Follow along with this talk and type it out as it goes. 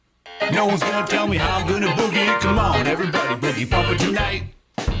No one's gonna tell me how I'm gonna boogie. Come on, everybody, boogie bumper tonight.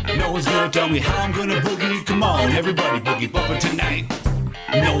 No one's gonna tell me how I'm gonna boogie. Come on, everybody, boogie bumper tonight.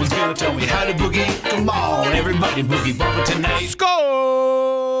 No one's gonna tell me how to boogie. Come on, everybody, boogie bumper tonight.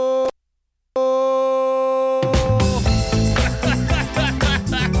 Score!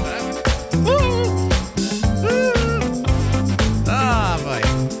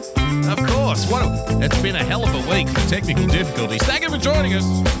 Of course. It's been a hell of a week for technical difficulties. Thank you for joining us.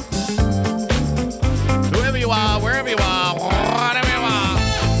 Whoever you are, wherever you are, whatever you are.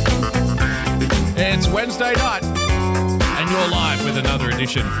 It's Wednesday night, and you're live with another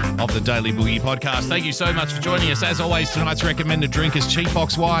edition of the Daily Boogie Podcast. Thank you so much for joining us. As always, tonight's recommended drink is Cheap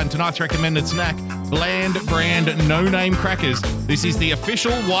Box Wine. Tonight's recommended snack, Bland Brand No Name Crackers. This is the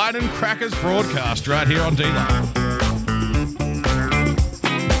official Wine and Crackers broadcast right here on D-Live.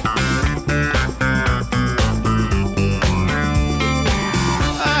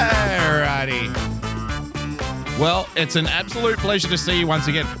 Well, it's an absolute pleasure to see you once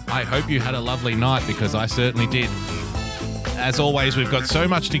again. I hope you had a lovely night, because I certainly did. As always, we've got so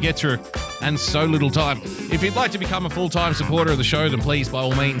much to get through and so little time. If you'd like to become a full-time supporter of the show, then please, by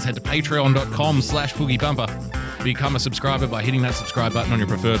all means, head to patreon.com/boogiebumper. Become a subscriber by hitting that subscribe button on your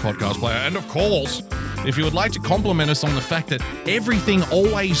preferred podcast player. And of course, if you would like to compliment us on the fact that everything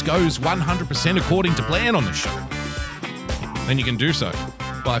always goes 100% according to plan on the show, then you can do so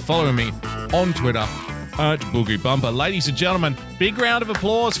by following me on Twitter at Boogie Bumper. Ladies and gentlemen, big round of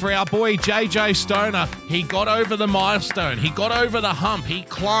applause for our boy JJ Stoner. He got over the milestone. He got over the hump. He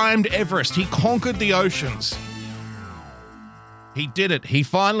climbed Everest. He conquered the oceans. He did it. He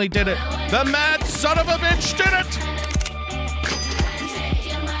finally did it. The mad son of a bitch did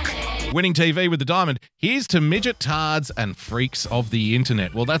it. Winning TV with the diamond. Here's to midget tards and freaks of the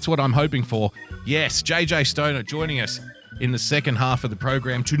internet. Well, that's what I'm hoping for. Yes, JJ Stoner joining us in the second half of the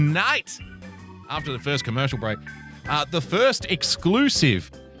program tonight. After the first commercial break, the first exclusive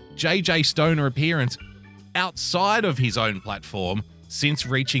JJ Stoner appearance outside of his own platform since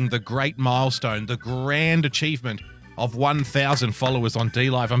reaching the great milestone, the grand achievement of 1,000 followers on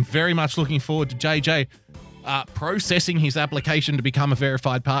D-Live. I'm very much looking forward to JJ processing his application to become a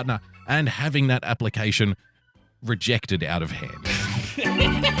verified partner and having that application rejected out of hand.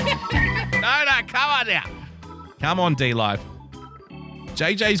 No, come on now. Come on, D-Live.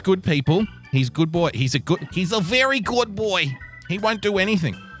 JJ's good people. He's a good boy. He's a very good boy. He won't do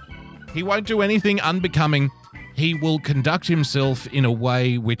anything. He won't do anything unbecoming. He will conduct himself in a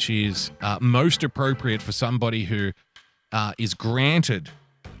way which is most appropriate for somebody who is granted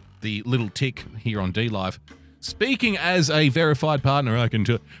the little tick here on D-Live. Speaking as a verified partner, I can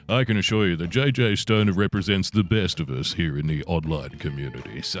assure you that JJ Stoner represents the best of us here in the online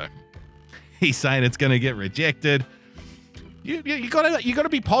community. So he's saying it's going to get rejected. You gotta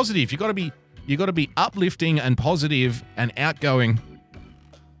be positive. You gotta be uplifting and positive and outgoing.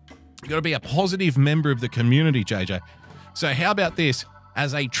 You gotta be a positive member of the community, JJ. So how about this?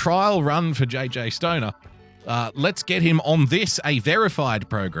 As a trial run for JJ Stoner, let's get him on a verified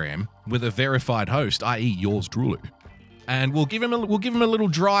program with a verified host, i.e. yours truly, and we'll give him a little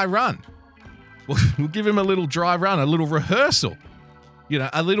dry run. We'll give him a little dry run, a little rehearsal. You know,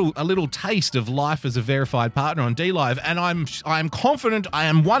 a little taste of life as a verified partner on D-Live, and I'm confident, I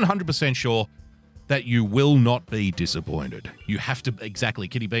am 100% sure that you will not be disappointed. You have to, exactly,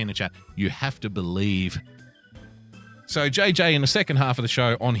 Kitty B in the chat, you have to believe. So JJ, in the second half of the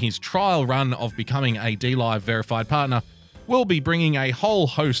show, on his trial run of becoming a D-Live verified partner, will be bringing a whole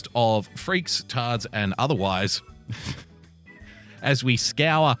host of freaks, tards, and otherwise as we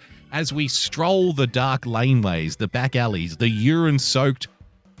stroll the dark laneways, the back alleys, the urine-soaked,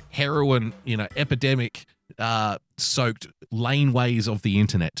 heroin, epidemic soaked laneways of the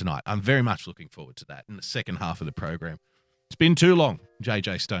internet tonight. I'm very much looking forward to that in the second half of the program. It's been too long,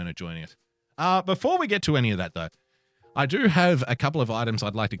 JJ Stoner joining us. Before we get to any of that, though, I do have a couple of items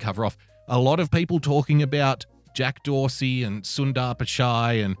I'd like to cover off. A lot of people talking about Jack Dorsey and Sundar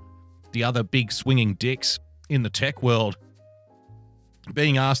Pichai and the other big swinging dicks in the tech world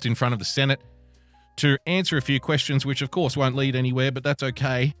being asked in front of the Senate to answer a few questions, which of course won't lead anywhere, but that's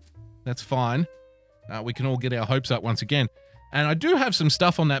okay. That's fine. We can all get our hopes up once again. And I do have some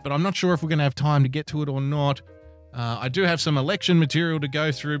stuff on that, but I'm not sure if we're going to have time to get to it or not. I do have some election material to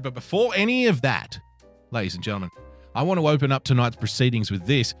go through, but before any of that, ladies and gentlemen, I want to open up tonight's proceedings with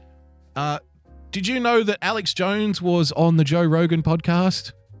this. Did you know that Alex Jones was on the Joe Rogan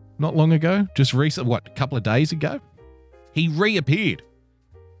podcast not long ago? Just recently, a couple of days ago? He reappeared.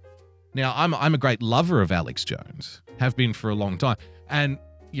 Now, I'm a great lover of Alex Jones, have been for a long time. And,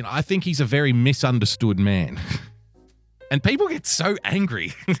 I think he's a very misunderstood man. And people get so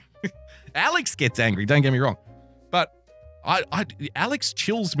angry Alex gets angry, don't get me wrong. But Alex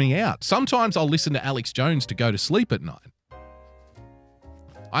chills me out. Sometimes I'll listen to Alex Jones to go to sleep at night.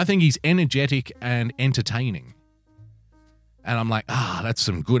 I think he's energetic and entertaining. And I'm like, that's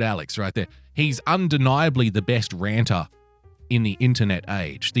some good Alex right there. He's undeniably the best ranter in the internet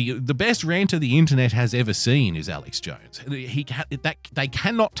age. The best ranter the internet has ever seen is Alex Jones. They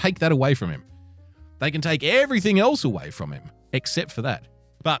cannot take that away from him. They can take everything else away from him, except for that.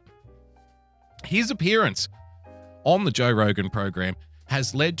 But his appearance on the Joe Rogan program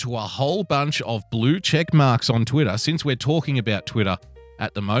has led to a whole bunch of blue check marks on Twitter. Since we're talking about Twitter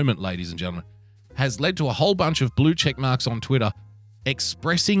at the moment, ladies and gentlemen, has led to a whole bunch of blue check marks on Twitter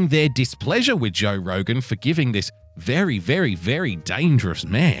expressing their displeasure with Joe Rogan for giving this very, very, very dangerous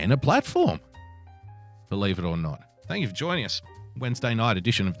man a platform. Believe it or not. Thank you for joining us. Wednesday night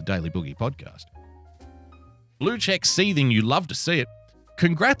edition of the Daily Boogie podcast. Blue check seething, you love to see it.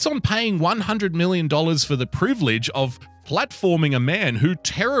 Congrats on paying $100 million for the privilege of platforming a man who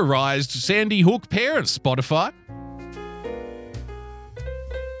terrorized Sandy Hook parents, Spotify.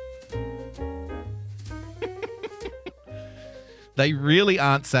 They really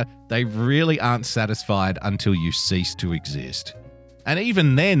aren't satisfied until you cease to exist. And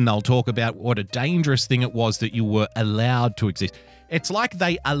even then, they'll talk about what a dangerous thing it was that you were allowed to exist. It's like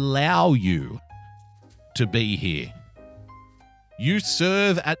they allow you to be here. You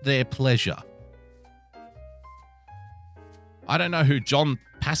serve at their pleasure. I don't know who John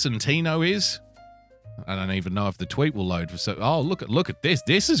Passantino is. I don't even know if the tweet will load. Look at this.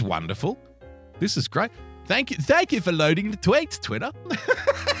 This is wonderful. This is great. Thank you for loading the tweets, Twitter.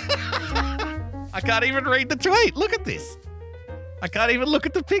 I can't even read the tweet. Look at this. I can't even look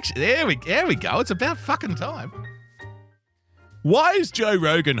at the picture. There we go. It's about fucking time. Why is Joe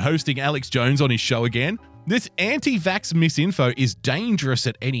Rogan hosting Alex Jones on his show again? This anti-vax misinfo is dangerous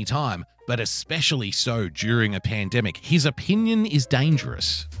at any time, but especially so during a pandemic. His opinion is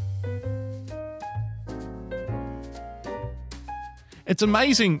dangerous. It's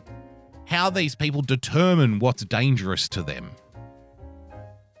amazing how these people determine what's dangerous to them.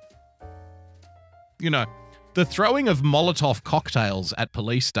 You know, the throwing of Molotov cocktails at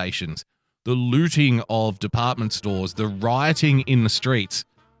police stations, the looting of department stores, the rioting in the streets.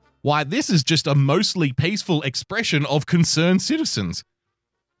 Why, this is just a mostly peaceful expression of concerned citizens.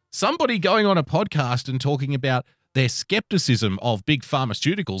 Somebody going on a podcast and talking about their skepticism of big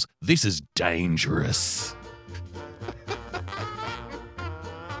pharmaceuticals, this is dangerous.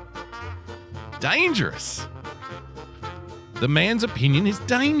 Dangerous. The man's opinion is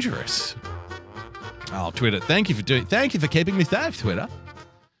dangerous. Oh, Twitter, thank you for keeping me safe, Twitter.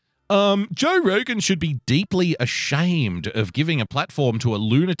 Joe Rogan should be deeply ashamed of giving a platform to a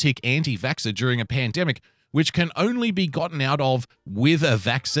lunatic anti-vaxxer during a pandemic, which can only be gotten out of with a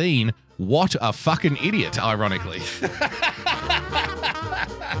vaccine. What a fucking idiot, ironically.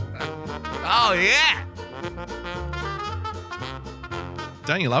 Oh, yeah.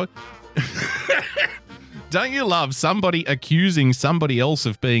 Don't you love it? Don't you love somebody accusing somebody else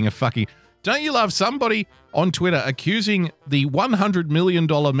of being a fucking... Don't you love somebody on Twitter accusing the $100 million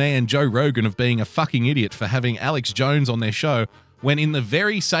man Joe Rogan of being a fucking idiot for having Alex Jones on their show, when in the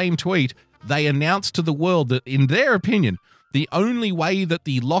very same tweet, they announced to the world that, in their opinion, the only way that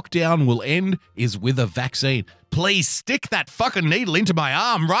the lockdown will end is with a vaccine. Please stick that fucking needle into my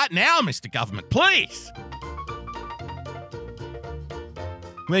arm right now, Mr. Government, please.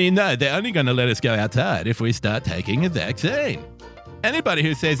 Well, you know, they're only going to let us go outside if we start taking a vaccine. Anybody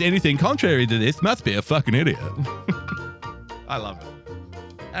who says anything contrary to this must be a fucking idiot. I love it.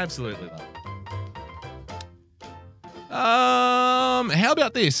 Absolutely love it. How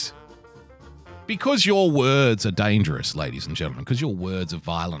about this? Because your words are dangerous, ladies and gentlemen, because your words are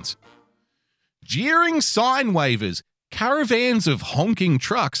violence. Jeering sign wavers, caravans of honking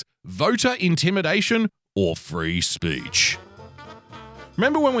trucks, voter intimidation, or free speech.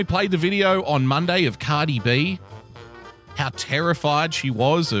 Remember when we played the video on Monday of Cardi B? How terrified she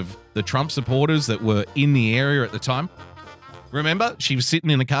was of the Trump supporters that were in the area at the time? Remember? She was sitting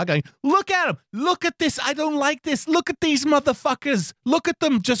in the car going, look at them. Look at this. I don't like this. Look at these motherfuckers. Look at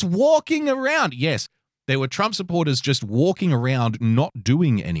them just walking around. Yes, there were Trump supporters just walking around not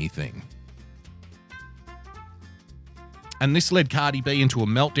doing anything. And this led Cardi B into a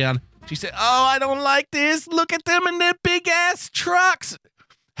meltdown. She said, oh, I don't like this. Look at them in their big-ass trucks.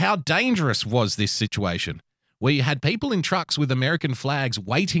 How dangerous was this situation? Where you had people in trucks with American flags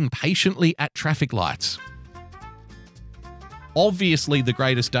waiting patiently at traffic lights. Obviously the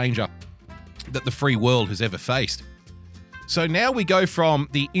greatest danger that the free world has ever faced. So now we go from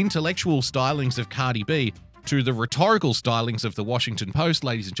the intellectual stylings of Cardi B to the rhetorical stylings of the Washington Post,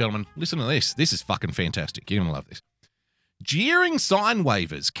 ladies and gentlemen. Listen to this. This is fucking fantastic. You're going to love this. Jeering sign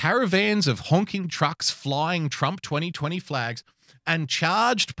wavers, caravans of honking trucks flying Trump 2020 flags, and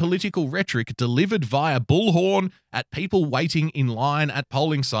charged political rhetoric delivered via bullhorn at people waiting in line at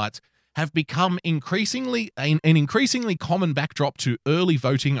polling sites have become an increasingly common backdrop to early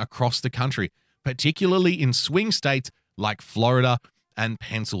voting across the country, particularly in swing states like Florida and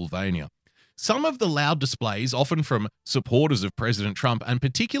Pennsylvania. Some of the loud displays, often from supporters of President Trump and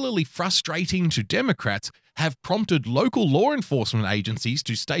particularly frustrating to Democrats, have prompted local law enforcement agencies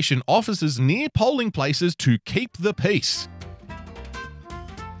to station officers near polling places to keep the peace.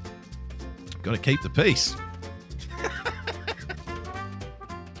 Got to keep the peace.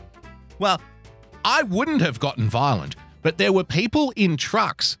 Well, I wouldn't have gotten violent, but there were people in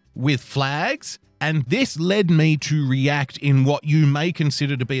trucks with flags, and this led me to react in what you may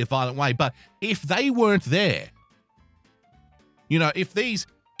consider to be a violent way. But if they weren't there, if these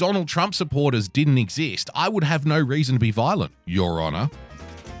Donald Trump supporters didn't exist, I would have no reason to be violent, Your Honor.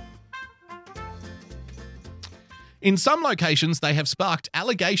 In some locations, they have sparked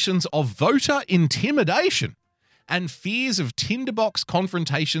allegations of voter intimidation and fears of tinderbox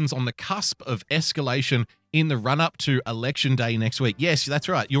confrontations on the cusp of escalation in the run-up to Election Day next week. Yes, that's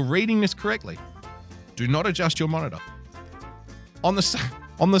right. You're reading this correctly. Do not adjust your monitor. On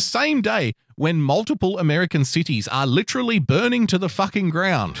the same day when multiple American cities are literally burning to the fucking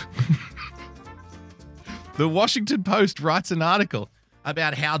ground, the Washington Post writes an article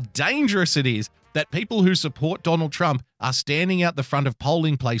about how dangerous it is that people who support Donald Trump are standing out the front of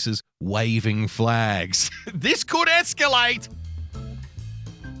polling places waving flags. This could escalate.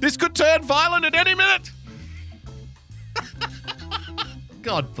 This could turn violent at any minute.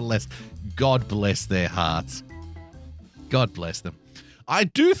 God bless their hearts. God bless them. I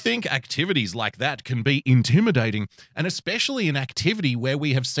do think activities like that can be intimidating, and especially an activity where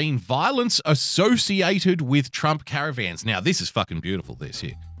we have seen violence associated with Trump caravans. Now, this is fucking beautiful, this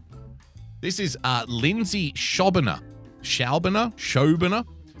here. This is Lindsay Schobiner,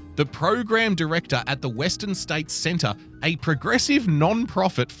 the program director at the Western States Center, a progressive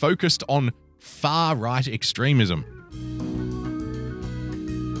non-profit focused on far-right extremism.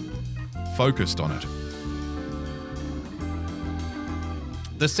 Focused on it.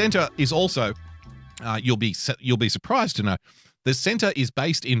 The center is also, you'll be surprised to know, the center is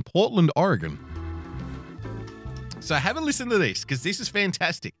based in Portland, Oregon. So have a listen to this, because this is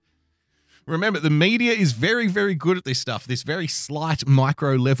fantastic. Remember, the media is very, very good at this stuff, this very slight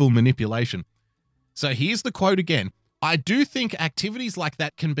micro-level manipulation. So here's the quote again. I do think activities like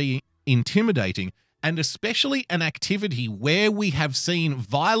that can be intimidating, and especially an activity where we have seen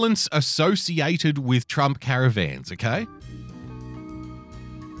violence associated with Trump caravans, okay?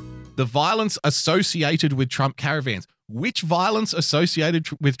 The violence associated with Trump caravans. Which violence associated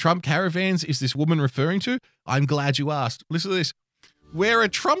with Trump caravans is this woman referring to? I'm glad you asked. Listen to this. Where a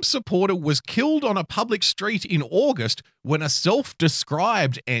Trump supporter was killed on a public street in August when a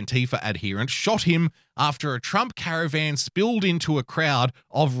self-described Antifa adherent shot him after a Trump caravan spilled into a crowd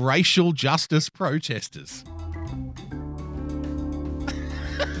of racial justice protesters.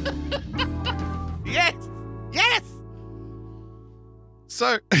 Yes! Yes!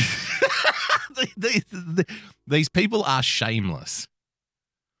 So, these people are shameless.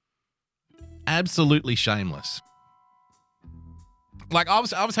 Absolutely shameless. Like, I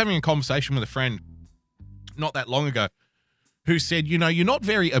was having a conversation with a friend not that long ago who said, you're not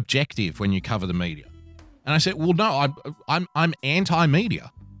very objective when you cover the media. And I said, well, no, I'm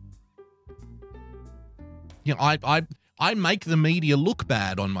anti-media. I make the media look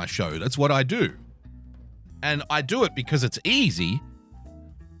bad on my show. That's what I do. And I do it because it's easy,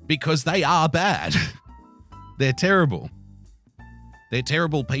 because they are bad. They're terrible. They're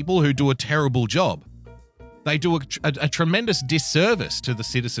terrible people who do a terrible job. They do a tremendous disservice to the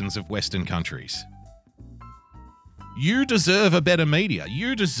citizens of Western countries. You deserve a better media.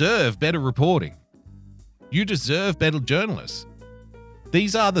 You deserve better reporting. You deserve better journalists.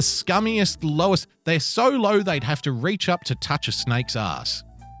 These are the scummiest, lowest. They're so low they'd have to reach up to touch a snake's ass,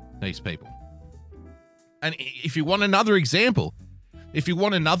 these people. And if you want another example, if you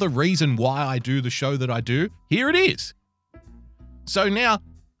want another reason why I do the show that I do, here it is. So now,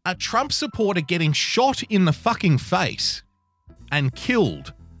 a Trump supporter getting shot in the fucking face and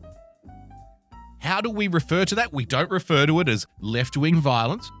killed. How do we refer to that? We don't refer to it as left-wing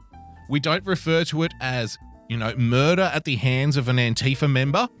violence. We don't refer to it as, murder at the hands of an Antifa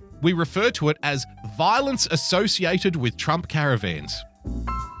member. We refer to it as violence associated with Trump caravans.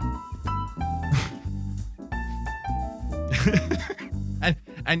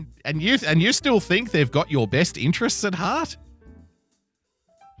 And And you still think they've got your best interests at heart?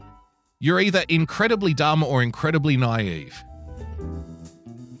 You're either incredibly dumb or incredibly naive.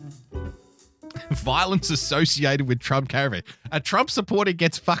 Violence associated with Trump caravan. A Trump supporter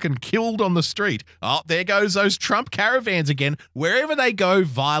gets fucking killed on the street. Oh, there goes those Trump caravans again. Wherever they go,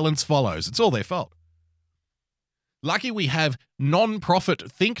 violence follows. It's all their fault. Lucky we have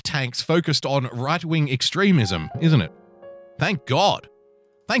non-profit think tanks focused on right-wing extremism, isn't it? Thank God.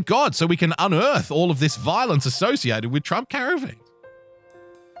 Thank God, so we can unearth all of this violence associated with Trump caravans.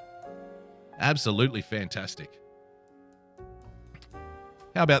 Absolutely fantastic.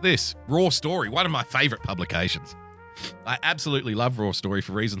 How about this? Raw Story, one of my favorite publications. I absolutely love Raw Story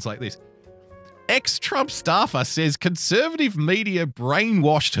for reasons like this. Ex-Trump staffer says conservative media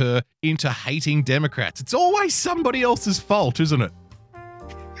brainwashed her into hating Democrats. It's always somebody else's fault, isn't it?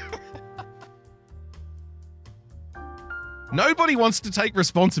 Nobody wants to take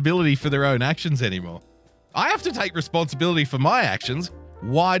responsibility for their own actions anymore. I have to take responsibility for my actions.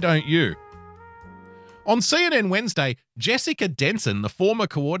 Why don't you? On CNN Wednesday, Jessica Denson, the former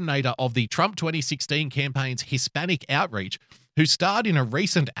coordinator of the Trump 2016 campaign's Hispanic outreach, who starred in a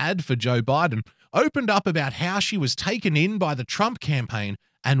recent ad for Joe Biden, opened up about how she was taken in by the Trump campaign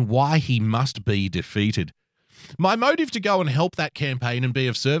and why he must be defeated. My motive to go and help that campaign and be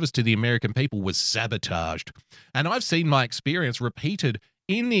of service to the American people was sabotaged. And I've seen my experience repeated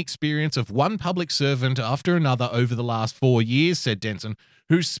in the experience of one public servant after another over the last 4 years, said Denson,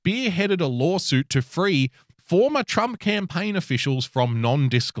 who spearheaded a lawsuit to free former Trump campaign officials from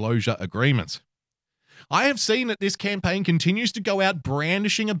non-disclosure agreements. I have seen that this campaign continues to go out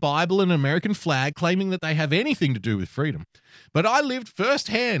brandishing a Bible and an American flag, claiming that they have anything to do with freedom. But I lived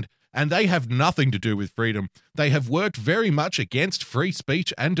firsthand, and they have nothing to do with freedom. They have worked very much against free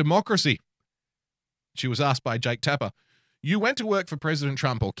speech and democracy. She was asked by Jake Tapper, you went to work for President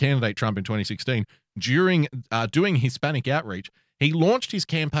Trump or candidate Trump in 2016 during doing Hispanic outreach. He launched his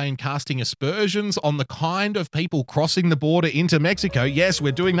campaign casting aspersions on the kind of people crossing the border into Mexico. Yes,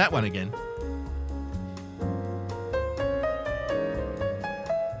 we're doing that one again.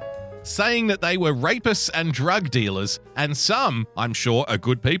 Saying that they were rapists and drug dealers, and some, I'm sure, are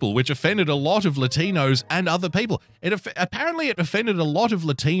good people, which offended a lot of Latinos and other people. Apparently it offended a lot of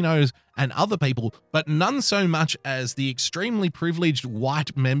Latinos and other people, but none so much as the extremely privileged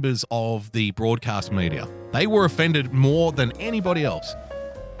white members of the broadcast media. They were offended more than anybody else.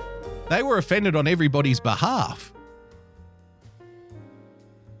 They were offended on everybody's behalf.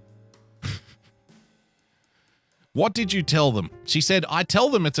 What did you tell them? She said, I tell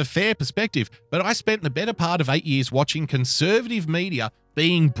them it's a fair perspective, but I spent the better part of 8 years watching conservative media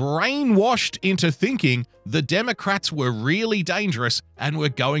being brainwashed into thinking the Democrats were really dangerous and were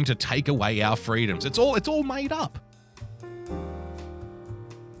going to take away our freedoms. It's all made up.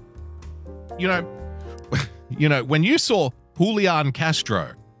 You know, when you saw Julian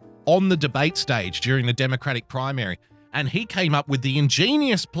Castro on the debate stage during the Democratic primary, and he came up with the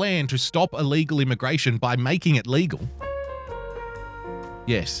ingenious plan to stop illegal immigration by making it legal.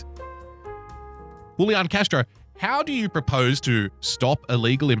 Yes. Julian Castro, how do you propose to stop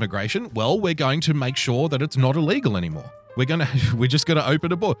illegal immigration? Well, we're going to make sure that it's not illegal anymore. We're just going to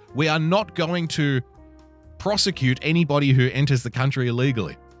open a border. We are not going to prosecute anybody who enters the country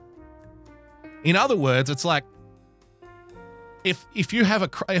illegally. In other words, it's like, if you have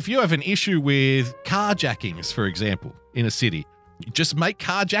an issue with carjackings, for example, in a city, just make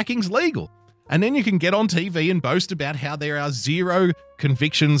carjackings legal. And then you can get on TV and boast about how there are 0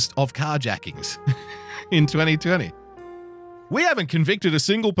 convictions of carjackings in 2020. We haven't convicted a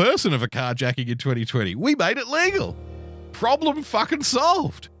single person of a carjacking in 2020. We made it legal. Problem fucking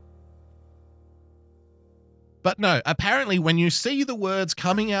solved. But no, apparently when you see the words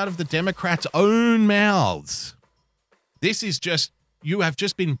coming out of the Democrats' own mouths, this is just, you have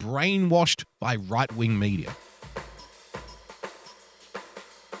just been brainwashed by right-wing media.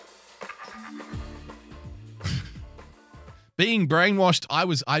 Being brainwashed,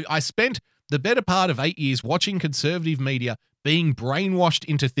 I spent the better part of 8 years watching conservative media being brainwashed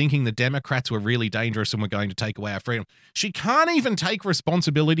into thinking the Democrats were really dangerous and were going to take away our freedom. She can't even take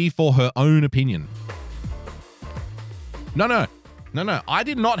responsibility for her own opinion. No. I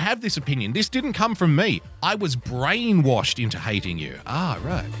did not have this opinion. This didn't come from me. I was brainwashed into hating you. Ah,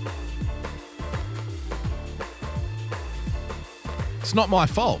 right. It's not my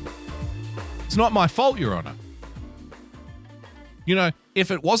fault. It's not my fault, Your Honor. You know,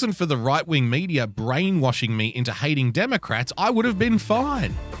 if it wasn't for the right-wing media brainwashing me into hating Democrats, I would have been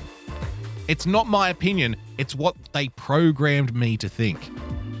fine. It's not my opinion. It's what they programmed me to think.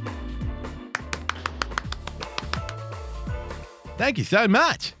 Thank you so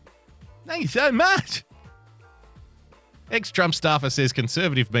much. Thank you so much. Ex-Trump staffer says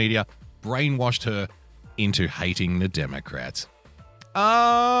conservative media brainwashed her into hating the Democrats.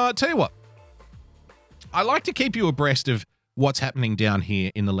 Tell you what. I like to keep you abreast of what's happening down here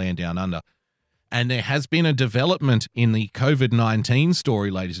in the land down under. And there has been a development in the COVID-19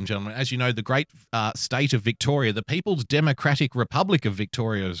 story, ladies and gentlemen. As you know, the great state of Victoria, the People's Democratic Republic of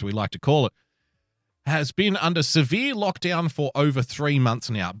Victoria, as we like to call it, has been under severe lockdown for over 3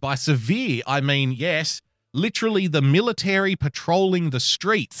 months now. By severe, I mean, yes, literally the military patrolling the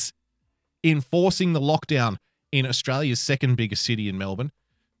streets, enforcing the lockdown in Australia's second biggest city in Melbourne.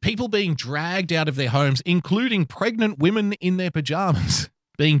 People being dragged out of their homes, including pregnant women in their pajamas,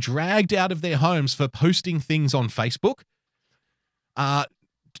 being dragged out of their homes for posting things on Facebook.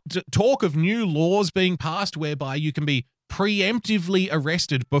 Talk of new laws being passed whereby you can be preemptively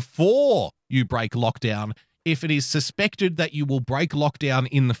arrested before you break lockdown if it is suspected that you will break lockdown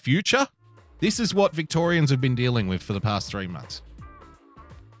in the future. This is what Victorians have been dealing with for the past 3 months.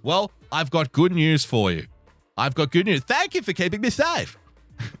 Well, I've got good news for you. I've got good news. Thank you for keeping me safe.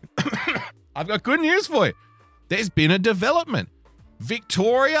 I've got good news for you. There's been a development.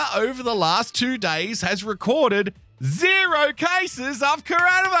 Victoria, over the last 2 days, has recorded 0 cases of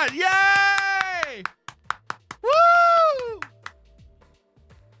coronavirus. Yay! Woo!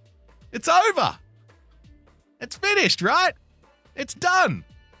 It's over. It's finished, right? It's done.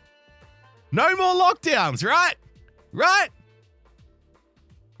 No more lockdowns, right? Right?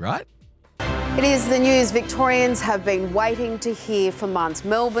 Right? It is the news Victorians have been waiting to hear for months.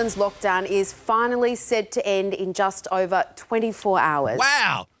 Melbourne's lockdown is finally set to end in just over 24 hours.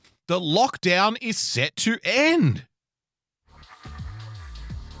 Wow! The lockdown is set to end.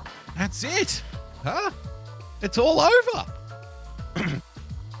 That's it. Huh? It's all over.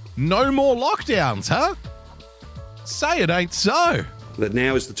 No more lockdowns, huh? Say it ain't so. That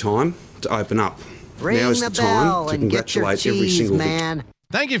now is the time to open up. Ring now is the the time bell to and get your congratulate every cheese, single man.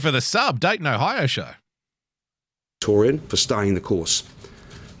 Thank you for the sub, Dayton, Ohio show. Victorian for staying the course.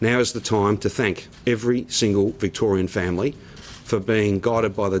 Now is the time to thank every single Victorian family for being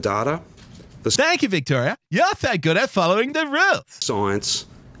guided by the data, the Thank you, Victoria. You're so good at following the rules. science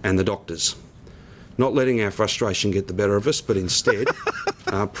and the doctors. Not letting our frustration get the better of us, but instead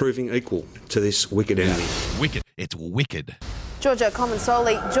proving equal to this wicked enemy. Wicked. It's wicked. Georgia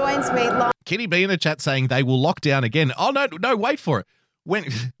Comensoli joins me live. Kitty B in the chat saying they will lock down again. Oh, no, wait for it. When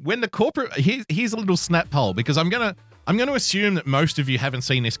the corporate... Here's a little snap poll, because I'm going to assume that most of you haven't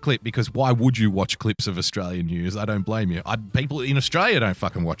seen this clip, because why would you watch clips of Australian news? I don't blame you. People in Australia don't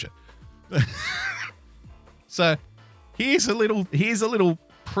fucking watch it. So here's a little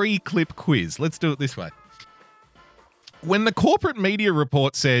pre-clip quiz. Let's do it this way. When the corporate media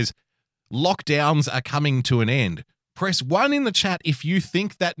report says lockdowns are coming to an end, press 1 in the chat if you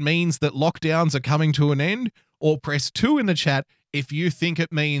think that means that lockdowns are coming to an end, or press 2 in the chat if you think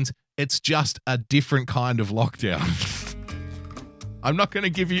it means it's just a different kind of lockdown. I'm not going to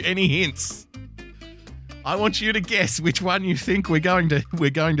give you any hints. I want you to guess which one you think we're going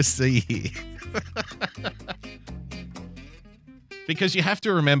to see here. Because you have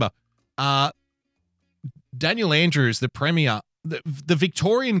to remember, Daniel Andrews, the Premier, the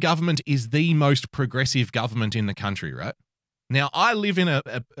Victorian government is the most progressive government in the country, right? Now, I live in a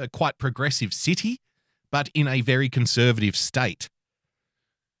quite progressive city, but in a very conservative state.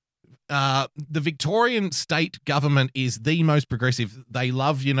 The Victorian state government is the most progressive. They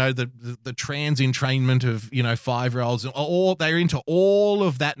love, the trans entrainment of, 5-year-olds, or they're into all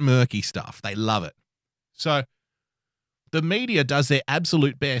of that murky stuff. They love it. So the media does their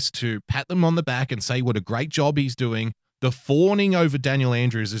absolute best to pat them on the back and say what a great job he's doing. The fawning over Daniel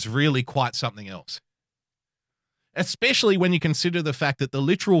Andrews is really quite something else. Especially when you consider the fact that the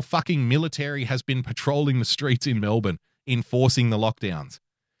literal fucking military has been patrolling the streets in Melbourne, enforcing the lockdowns.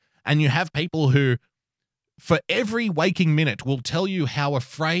 And you have people who, for every waking minute, will tell you how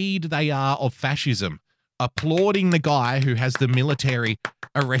afraid they are of fascism, applauding the guy who has the military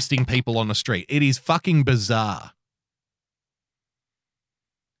arresting people on the street. It is fucking bizarre.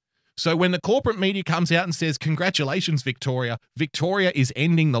 So when the corporate media comes out and says, congratulations, Victoria, Victoria is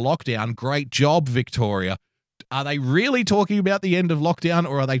ending the lockdown, great job, Victoria, are they really talking about the end of lockdown,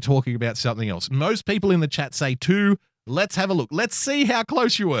 or are they talking about something else? Most people in the chat say 2. Let's have a look. Let's see how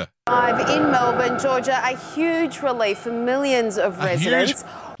close you were. Live in Melbourne, Georgia, a huge relief for millions of residents.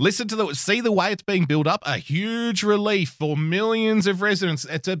 See the way it's being built up? A huge relief for millions of residents.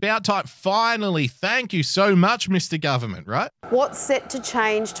 It's about time. Finally, thank you so much, Mr. Government, right? What's set to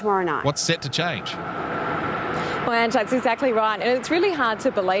change tomorrow night? What's set to change? Well, Ange, that's exactly right. And it's really hard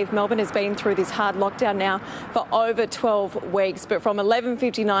to believe Melbourne has been through this hard lockdown now for over 12 weeks. But from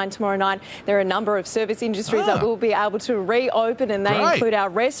 11:59 tomorrow night, there are a number of service industries that will be able to reopen, and they include our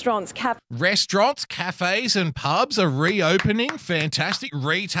restaurants, Restaurants, cafes and pubs are reopening. Fantastic.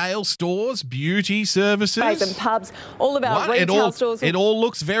 Retail stores, beauty services. and pubs. All of our retail stores. It all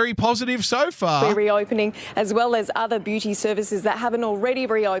looks very positive so far. We're reopening, as well as other beauty services that haven't already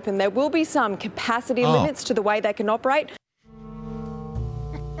reopened. There will be some capacity limits to the way they can operate.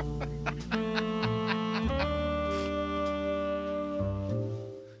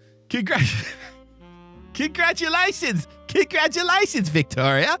 Congratulations! Congratulations,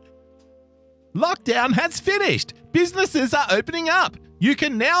 Victoria! Lockdown has finished. Businesses are opening up. You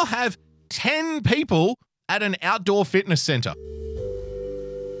can now have 10 people at an outdoor fitness centre.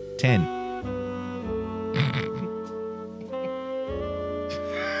 10.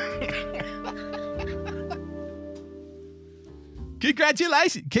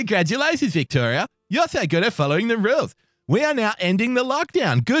 Congratulations, Victoria. You're so good at following the rules. We are now ending the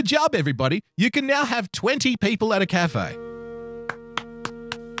lockdown. Good job, everybody. You can now have 20 people at a cafe.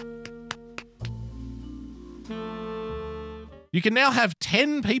 You can now have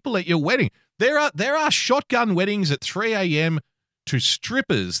 10 people at your wedding. There are shotgun weddings at 3 a.m. to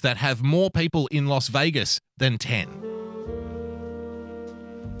strippers that have more people in Las Vegas than 10.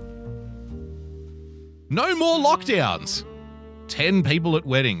 No more lockdowns. 10 people at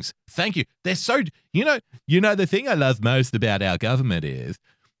weddings. Thank you. They're so, you know the thing I love most about our government is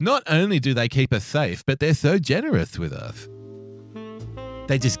not only do they keep us safe, but they're so generous with us.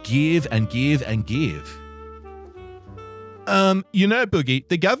 They just give and give and give. Boogie,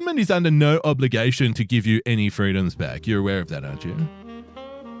 the government is under no obligation to give you any freedoms back. You're aware of that, aren't you?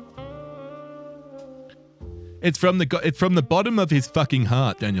 It's from the bottom of his fucking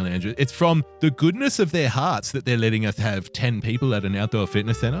heart, Daniel Andrews. It's from the goodness of their hearts that they're letting us have 10 people at an outdoor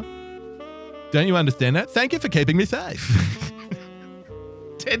fitness centre. Don't you understand that? Thank you for keeping me safe.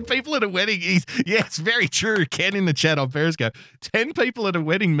 10 people at a wedding is, yes, very true. Ken in the chat on Periscope. 10 people at a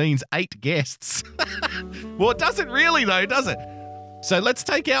wedding means 8 guests. Well, it doesn't really though, does it? So let's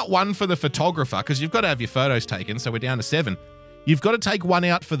take out one for the photographer because you've got to have your photos taken. So we're down to 7. You've got to take one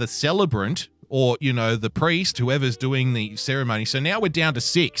out for the celebrant or, the priest, whoever's doing the ceremony. So now we're down to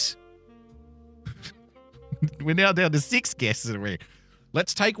 6. We're now down to 6 guests at a wedding.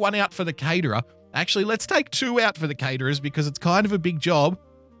 Let's take one out for the caterer. Actually, let's take 2 out for the caterers because it's kind of a big job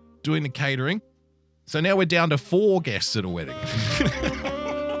doing the catering. So now we're down to 4 guests at a wedding.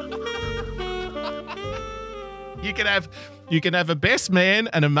 You can have a best man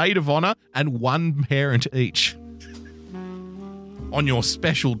and a maid of honor and 1 parent each on your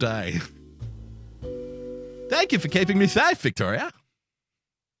special day. Thank you for keeping me safe, Victoria.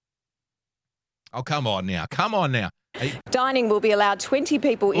 Oh, come on now. Dining will be allowed 20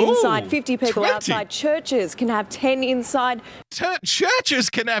 people inside, 50 people 20. outside. Churches can have 10 inside. Churches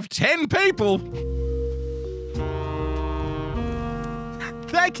can have 10 people.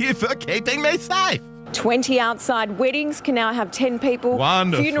 Thank you for keeping me safe. 20 outside. Weddings can now have 10 people.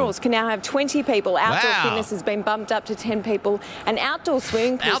 Wonderful. Funerals can now have 20 people. Outdoor Wow. fitness has been bumped up to 10 people. And outdoor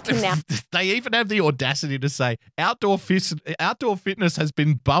swimming pools can now... They even have the audacity to say outdoor fitness has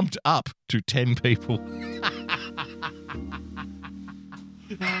been bumped up to 10 people.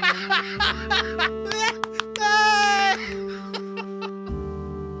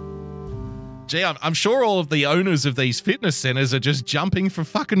 Gee, I'm sure all of the owners of these fitness centers are just jumping for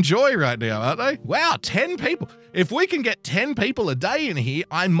fucking joy right now, aren't they? Wow, 10 people. If we can get 10 people a day in here,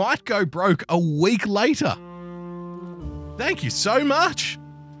 I might go broke a week later. Thank you so much.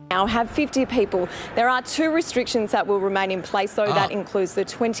 Now have 50 people. There are 2 restrictions that will remain in place, though. That includes the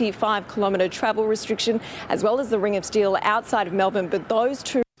 25-kilometre travel restriction as well as the Ring of Steel outside of Melbourne. But those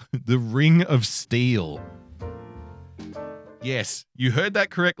 2... The Ring of Steel. Yes, you heard that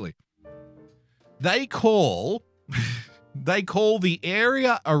correctly. They call the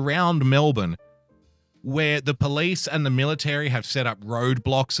area around Melbourne where the police and the military have set up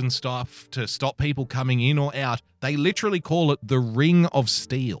roadblocks and stuff to stop people coming in or out. They literally call it the Ring of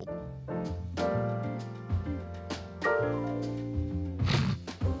Steel.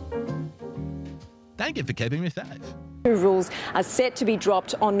 Thank you for keeping me safe. rules are set to be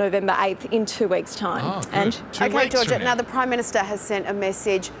dropped on November 8th in 2 weeks' time. Oh, And Okay, Georgia, now the Prime Minister has sent a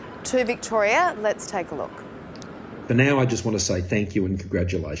message to Victoria. Let's take a look. For now, I just want to say thank you and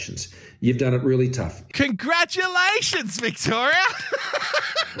congratulations. You've done it really tough. Congratulations, Victoria!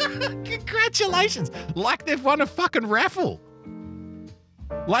 Congratulations! Like they've won a fucking raffle.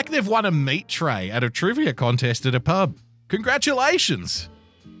 Like they've won a meat tray at a trivia contest at a pub. Congratulations!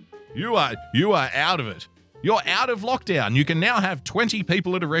 You are out of it. You're out of lockdown. You can now have 20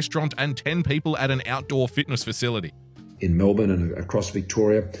 people at a restaurant and 10 people at an outdoor fitness facility. In Melbourne and across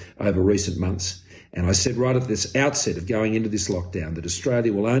Victoria over recent months. And I said right at this outset of going into this lockdown that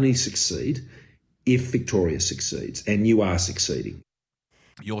Australia will only succeed if Victoria succeeds, and you are succeeding.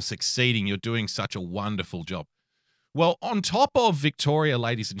 You're succeeding. You're doing such a wonderful job. Well, on top of Victoria,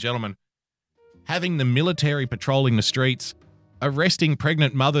 ladies and gentlemen, having the military patrolling the streets, arresting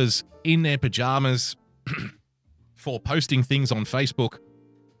pregnant mothers in their pajamas for posting things on Facebook,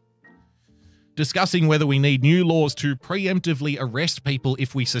 discussing whether we need new laws to preemptively arrest people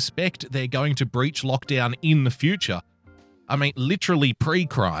if we suspect they're going to breach lockdown in the future. I mean, literally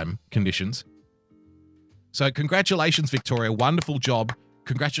pre-crime conditions. So congratulations, Victoria. Wonderful job.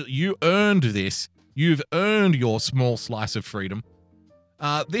 You earned this. You've earned your small slice of freedom.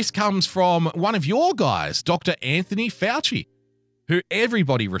 This comes from one of your guys, Dr. Anthony Fauci, who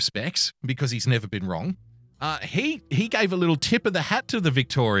everybody respects because he's never been wrong. He gave a little tip of the hat to the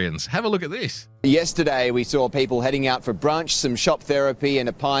Victorians. Have a look at this. Yesterday, we saw people heading out for brunch, some shop therapy and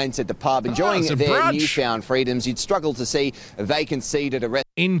a pint at the pub, enjoying their newfound freedoms. You'd struggle to see a vacant seat at a restaurant.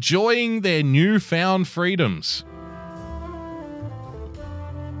 Enjoying their newfound freedoms.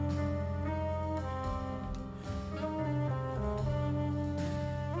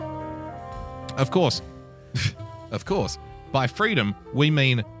 Of course, by freedom, we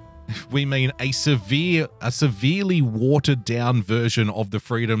mean a severely watered down version of the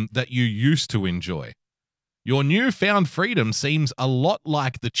freedom that you used to enjoy. Your newfound freedom seems a lot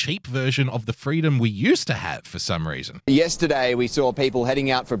like the cheap version of the freedom we used to have for some reason. Yesterday, we saw people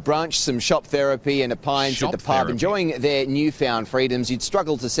heading out for brunch, some shop therapy and a pint at the pub, enjoying their newfound freedoms. You'd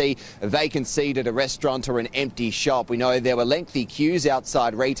struggle to see a vacant seat at a restaurant or an empty shop. We know there were lengthy queues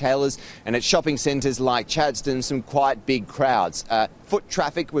outside retailers and at shopping centres like Chadstone, some quite big crowds. Foot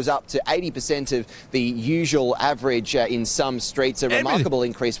traffic was up to 80% of the usual average in some streets, a remarkable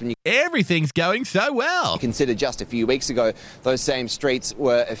increase when you... Everything's going so well. Consider just a few weeks ago, those same streets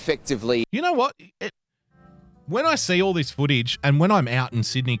were effectively... You know what? When I see all this footage and when I'm out in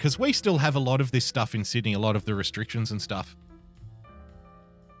Sydney, because we still have a lot of this stuff in Sydney, a lot of the restrictions and stuff,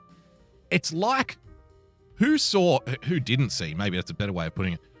 it's like, who didn't see, maybe that's a better way of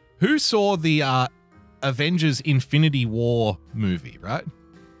putting it, who saw the Avengers Infinity War movie, right?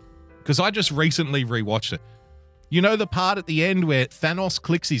 Because I just recently rewatched it. You know the part at the end where Thanos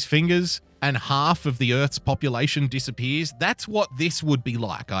clicks his fingers and half of the Earth's population disappears? That's what this would be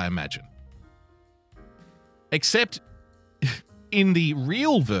like, I imagine. Except in the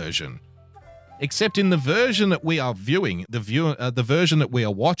real version, except in the version that we are viewing, the version that we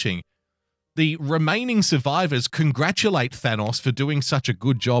are watching, the remaining survivors congratulate Thanos for doing such a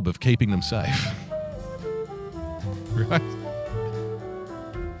good job of keeping them safe. Right?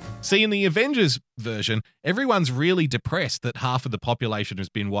 See, in the Avengers version, everyone's really depressed that half of the population has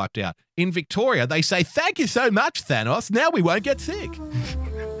been wiped out. In Victoria, they say, "Thank you so much, Thanos. Now we won't get sick."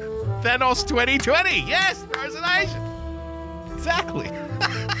 Thanos 2020. Yes, Frozen Asian. Exactly.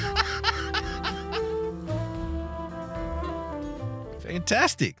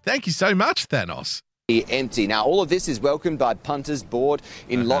 Fantastic. Thank you so much, Thanos. Empty. Now, all of this is welcomed by punters bored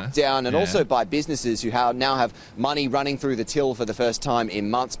in lockdown and also by businesses who now have money running through the till for the first time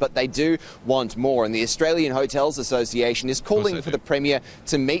in months, but they do want more. And the Australian Hotels Association is calling for the Premier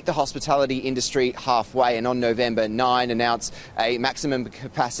to meet the hospitality industry halfway and on November 9 announce a maximum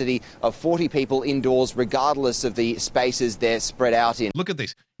capacity of 40 people indoors, regardless of the spaces they're spread out in. Look at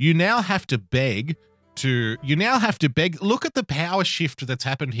this. You now have to beg. Look at the power shift that's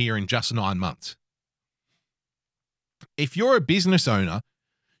happened here in just 9 months. If you're a business owner,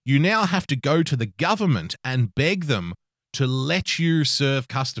 you now have to go to the government and beg them to let you serve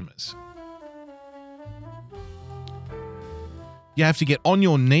customers. You have to get on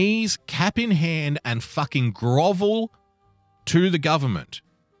your knees, cap in hand, and fucking grovel to the government.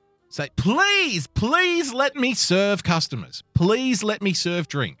 Say, please let me serve customers. Please let me serve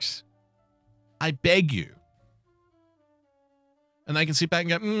drinks. I beg you. And they can sit back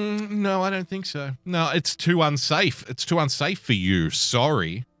and go, no, I don't think so. No, it's too unsafe. It's too unsafe for you.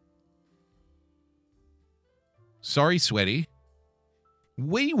 Sorry. Sorry, sweaty.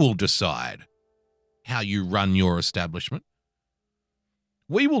 We will decide how you run your establishment.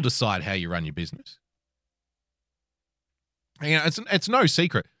 We will decide how you run your business. You know, it's no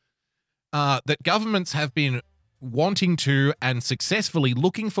secret that governments have been wanting to and successfully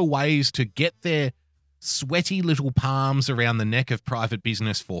looking for ways to get their sweaty little palms around the neck of private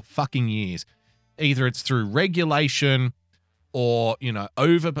business for fucking years. Either it's through regulation or, you know,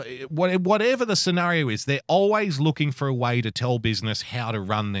 whatever the scenario is, they're always looking for a way to tell business how to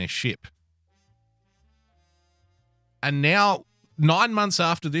run their ship. And now, 9 months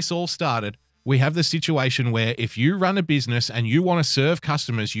after this all started, we have the situation where if you run a business and you want to serve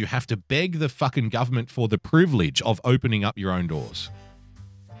customers, you have to beg the fucking government for the privilege of opening up your own doors.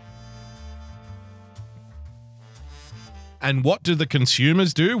 And what do the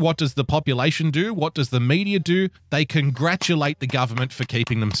consumers do? What does the population do? What does the media do? They congratulate the government for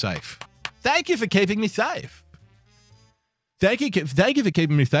keeping them safe. Thank you for keeping me safe. Thank you for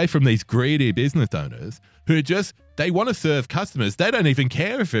keeping me safe from these greedy business owners who they want to serve customers. They don't even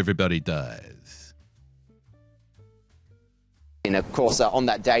care if everybody dies. And of course, on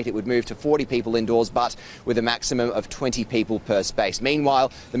that date, it would move to 40 people indoors, but with a maximum of 20 people per space.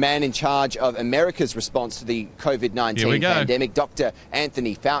 Meanwhile, the man in charge of America's response to the COVID-19 pandemic, Dr.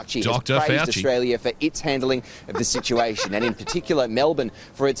 Anthony Fauci, has praised Australia for its handling of the situation, and in particular Melbourne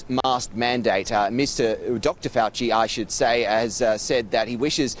for its mask mandate. Dr. Fauci, I should say, has said that he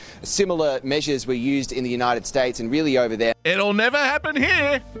wishes similar measures were used in the United States and really over there. It'll never happen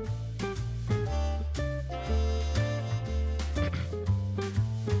here.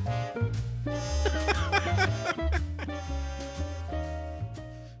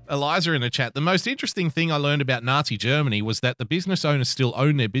 Eliza in the chat, the most interesting thing I learned about Nazi Germany was that the business owners still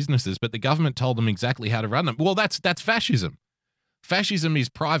own their businesses, but the government told them exactly how to run them. Well, that's fascism. Fascism is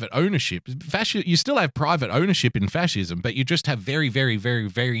private ownership. You still have private ownership in fascism, but you just have very, very, very,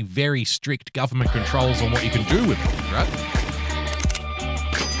 very, very strict government controls on what you can do with it, right?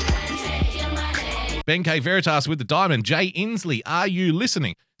 Ben K. Veritas with the diamond. Jay Inslee, are you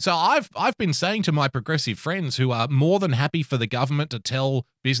listening? So I've been saying to my progressive friends who are more than happy for the government to tell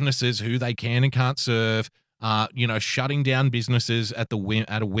businesses who they can and can't serve, shutting down businesses at a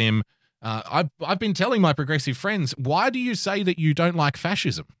whim. I've been telling my progressive friends, why do you say that you don't like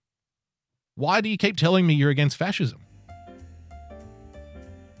fascism? Why do you keep telling me you're against fascism?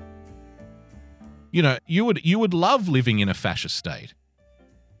 You know, you would love living in a fascist state.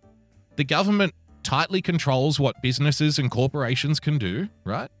 The government tightly controls what businesses and corporations can do,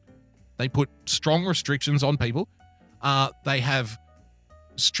 right? They put strong restrictions on people. They have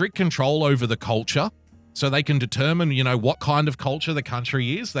strict control over the culture, so they can determine, what kind of culture the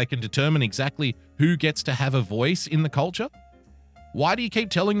country is. They can determine exactly who gets to have a voice in the culture. Why do you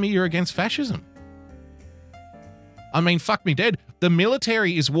keep telling me you're against fascism? I mean, fuck me dead. The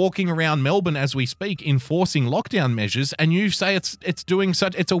military is walking around Melbourne as we speak, enforcing lockdown measures, and you say it's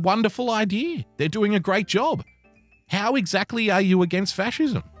a wonderful idea. They're doing a great job. How exactly are you against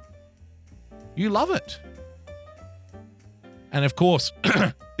fascism? You love it. And of course,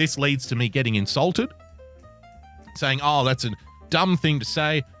 this leads to me getting insulted, saying, oh, that's a dumb thing to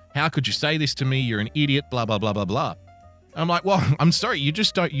say. How could you say this to me? You're an idiot, blah, blah, blah, blah, blah. I'm like, well, I'm sorry. You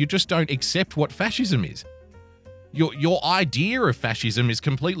just don't accept what fascism is. Your idea of fascism is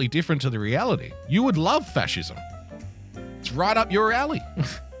completely different to the reality. You would love fascism. It's right up your alley.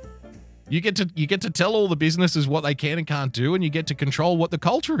 You get to tell all the businesses what they can and can't do, and you get to control what the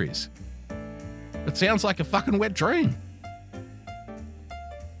culture is. It sounds like a fucking wet dream.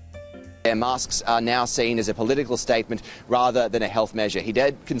 Masks are now seen as a political statement rather than a health measure. He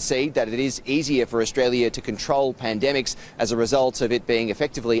did concede that it is easier for Australia to control pandemics as a result of it being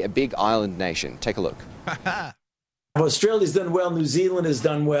effectively a big island nation. Take a look. Australia's done well. New Zealand has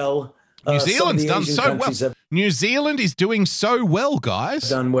done well. New Zealand's done so well. New Zealand is doing so well, guys.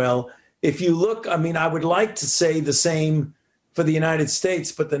 Done well. If you look, I mean, I would like to say the same for the United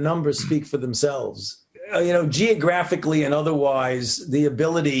States, but the numbers speak for themselves. Geographically and otherwise, the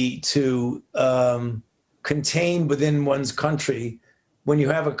ability to contain within one's country, when you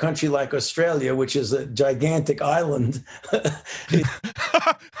have a country like Australia, which is a gigantic island.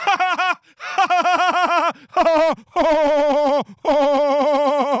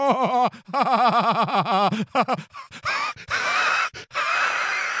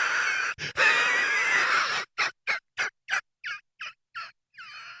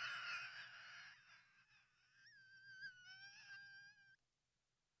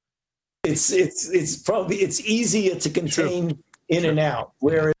 It's easier to contain in and out.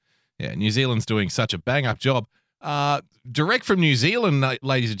 Yeah, New Zealand's doing such a bang-up job. Direct from New Zealand,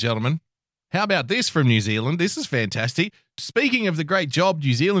 ladies and gentlemen. How about this from New Zealand? This is fantastic. Speaking of the great job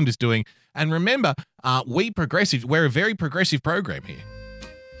New Zealand is doing, and remember, we're a very progressive program here.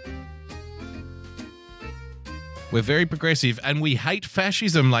 We're very progressive, and we hate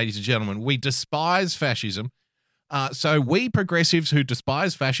fascism, ladies and gentlemen. We despise fascism. So we progressives who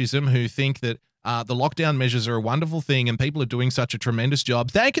despise fascism, who think that the lockdown measures are a wonderful thing and people are doing such a tremendous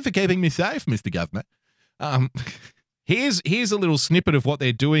job. Thank you for keeping me safe, Mr. Governor. Here's a little snippet of what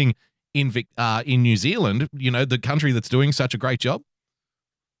they're doing in New Zealand, the country that's doing such a great job.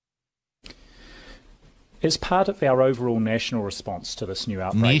 As part of our overall national response to this new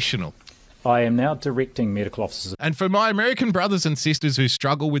outbreak, National. I am now directing medical officers. And for my American brothers and sisters who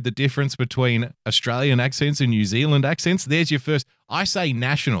struggle with the difference between Australian accents and New Zealand accents, there's your first. I say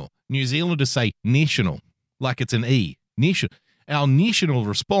national. New Zealanders say national, like it's an E. National. Our national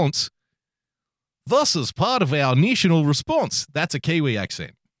response. This is part of our national response. That's a Kiwi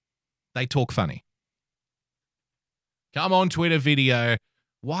accent. They talk funny. Come on, Twitter video.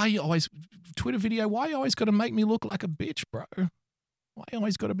 Why you always got to make me look like a bitch, bro? Why you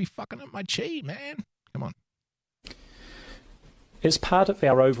always got to be fucking up my chi, man? Come on. As part of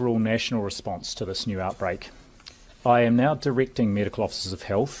our overall national response to this new outbreak, I am now directing medical officers of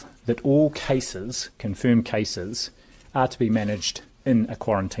health that all cases, confirmed cases, are to be managed in a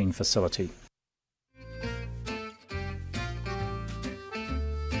quarantine facility.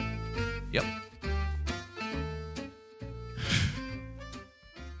 Yep.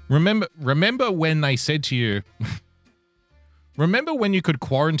 Remember when they said to you, remember when you could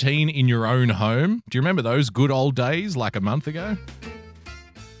quarantine in your own home? Do you remember those good old days like a month ago?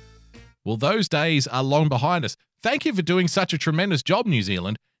 Well, those days are long behind us. Thank you for doing such a tremendous job, New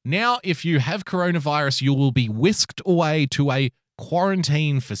Zealand. Now, if you have coronavirus, you will be whisked away to a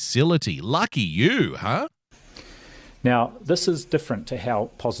quarantine facility. Lucky you, huh? Now, this is different to how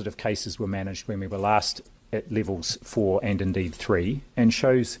positive cases were managed when we were last at levels 4 and indeed 3, and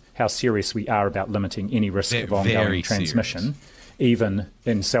shows how serious we are about limiting any risk of ongoing transmission, even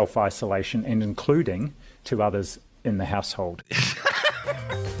in self-isolation and including to others in the household.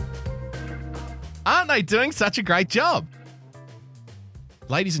 Aren't they doing such a great job?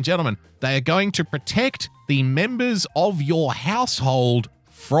 Ladies and gentlemen, they are going to protect the members of your household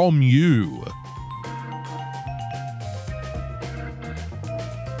from you.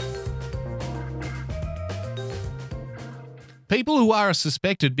 People who are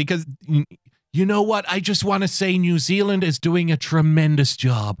suspected, because you know what? I just want to say New Zealand is doing a tremendous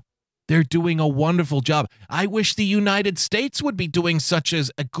job. They're doing a wonderful job. I wish the United States would be doing such as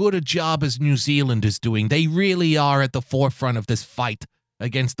a good a job as New Zealand is doing. They really are at the forefront of this fight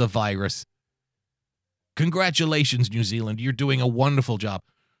against the virus. Congratulations, New Zealand. You're doing a wonderful job.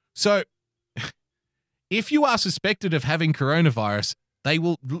 So, if you are suspected of having coronavirus, they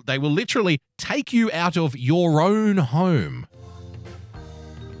will literally take you out of your own home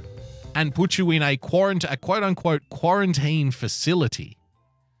and put you in a quote-unquote quarantine facility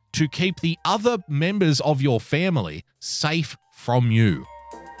to keep the other members of your family safe from you.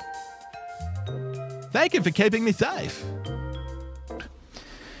 Thank you for keeping me safe.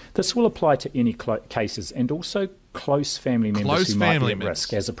 This will apply to any cases and also close family members who might be at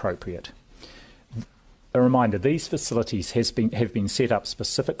risk as appropriate. A reminder, these facilities have been set up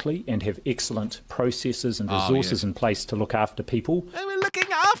specifically and have excellent processes and resources in place to look after people. And we're looking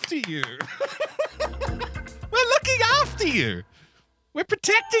after you. We're looking after you. We're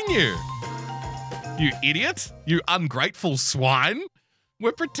protecting you. You idiot. You ungrateful swine.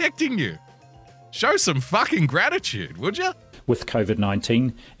 We're protecting you. Show some fucking gratitude, would you? With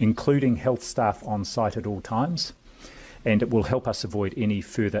COVID-19, including health staff on site at all times, and it will help us avoid any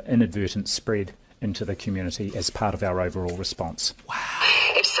further inadvertent spread into the community as part of our overall response. Wow.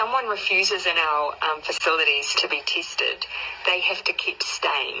 If someone refuses in our facilities to be tested, they have to keep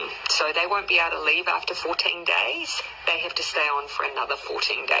staying. So they won't be able to leave after 14 days. They have to stay on for another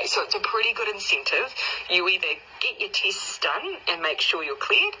 14 days. So it's a pretty good incentive. You either get your tests done and make sure you're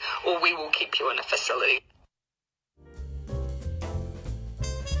cleared, or we will keep you in a facility.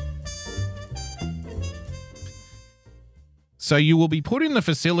 So you will be put in the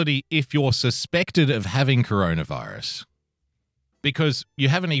facility if you're suspected of having coronavirus, because you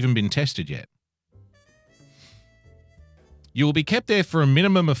haven't even been tested yet. You will be kept there for a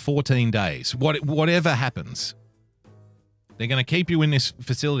minimum of 14 days, whatever happens. They're going to keep you in this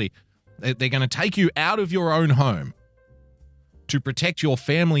facility. They're going to take you out of your own home to protect your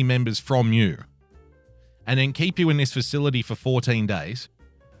family members from you, and then keep you in this facility for 14 days.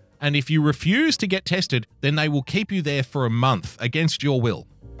 And if you refuse to get tested, then they will keep you there for a month against your will.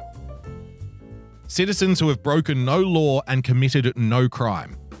 Citizens who have broken no law and committed no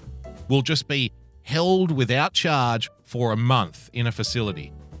crime will just be held without charge for a month in a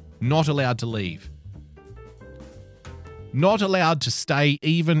facility, not allowed to leave, not allowed to stay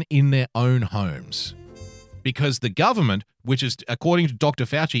even in their own homes, because the government, which is, according to Dr.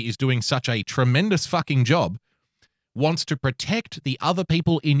 Fauci, is doing such a tremendous fucking job, wants to protect the other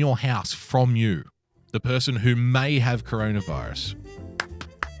people in your house from you, the person who may have coronavirus.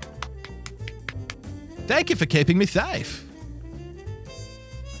 Thank you for keeping me safe.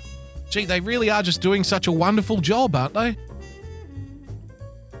 Gee, they really are just doing such a wonderful job, aren't they?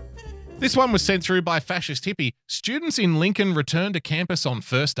 This one was sent through by Fascist Hippie. Students in Lincoln return to campus on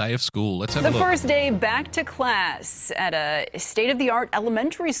first day of school. Let's have a The look. first day back to class at a state-of-the-art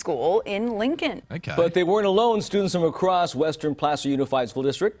elementary school in Lincoln. Okay. But they weren't alone. Students from across Western Placer Unified School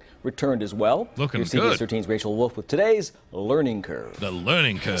District returned as well. Looking Here's good. CBS 13's Rachel Wolf with today's Learning Curve. The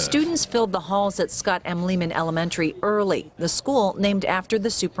Learning Curve. Students filled the halls at Scott M. Lehman Elementary early, the school named after the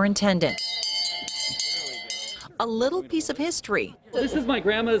superintendent. A little piece of history. This is my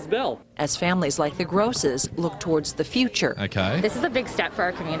grandma's bell. As families like the Grosses look towards the future. Okay. This is a big step for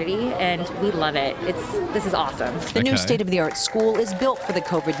our community, and we love it. This is awesome. The new state-of-the-art school is built for the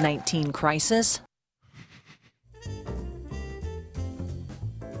COVID-19 crisis.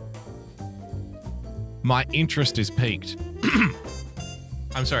 My interest is piqued.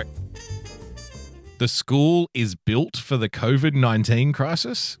 I'm sorry. The school is built for the COVID-19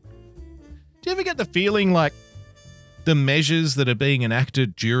 crisis? Do you ever get the feeling like the measures that are being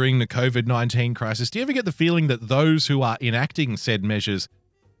enacted during the COVID-19 crisis, do you ever get the feeling that those who are enacting said measures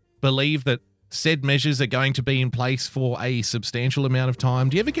believe that said measures are going to be in place for a substantial amount of time?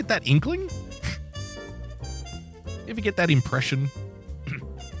 Do you ever get that inkling? Do you ever get that impression?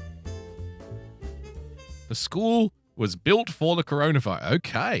 The school was built for the coronavirus.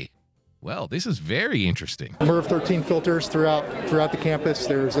 Okay. Well, this is very interesting. MERV 13 filters throughout the campus.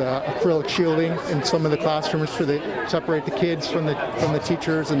 There's acrylic shielding in some of the classrooms to separate the kids from the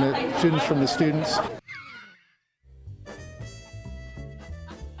teachers and the students from the students.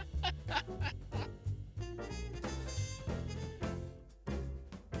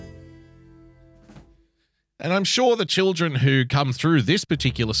 And I'm sure the children who come through this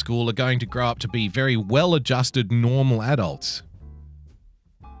particular school are going to grow up to be very well-adjusted, normal adults.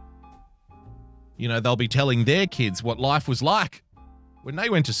 You know, they'll be telling their kids what life was like when they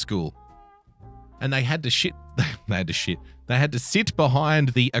went to school. And they had to They had to sit behind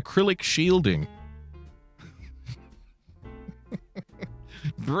the acrylic shielding.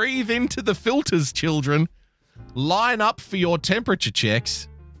 Breathe into the filters, children. Line up for your temperature checks.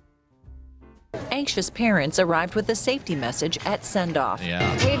 Anxious parents arrived with a safety message at send-off.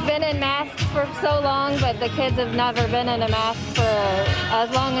 Yeah. We've been in masks for so long, but the kids have never been in a mask for as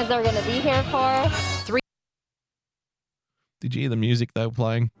long as they're going to be here for. Did you hear the music they were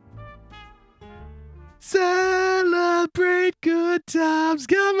playing? Celebrate good times,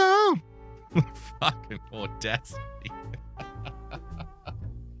 come on. Fucking audacity.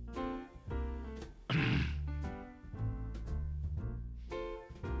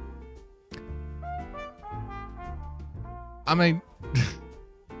 I mean,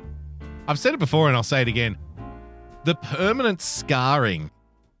 I've said it before and I'll say it again. The permanent scarring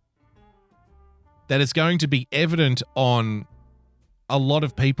that is going to be evident on a lot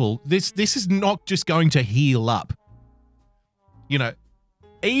of people, this is not just going to heal up. You know,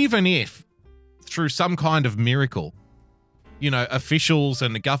 even if through some kind of miracle, you know, officials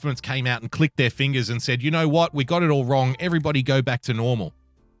and the governments came out and clicked their fingers and said, you know what, we got it all wrong, everybody go back to normal.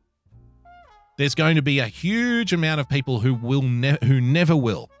 There's going to be a huge amount of people who never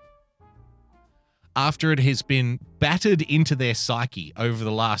will. After it has been battered into their psyche over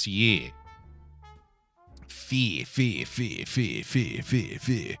the last year. Fear, fear, fear, fear, fear, fear,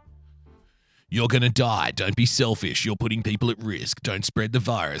 fear. You're going to die. Don't be selfish. You're putting people at risk. Don't spread the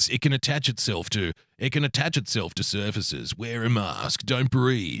virus. It can attach itself to surfaces. Wear a mask. Don't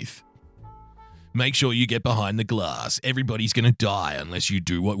breathe. Make sure you get behind the glass. Everybody's going to die unless you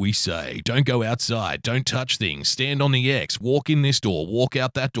do what we say. Don't go outside. Don't touch things. Stand on the X. Walk in this door. Walk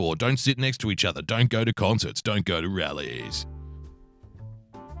out that door. Don't sit next to each other. Don't go to concerts. Don't go to rallies.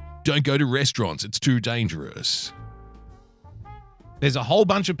 Don't go to restaurants. It's too dangerous. There's a whole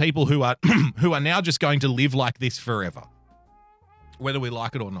bunch of people who are who are now just going to live like this forever, whether we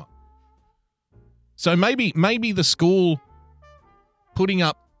like it or not. So maybe the school putting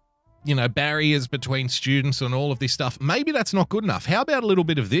up, you know, barriers between students and all of this stuff, maybe that's not good enough. How about a little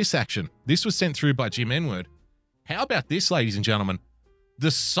bit of this action? This was sent through by Jim Enward. How about this, ladies and gentlemen? The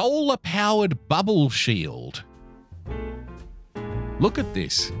solar-powered bubble shield. Look at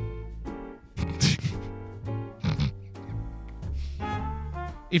this.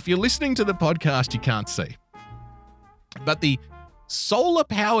 If you're listening to the podcast, you can't see. But the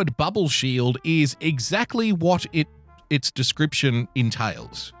solar-powered bubble shield is exactly what its description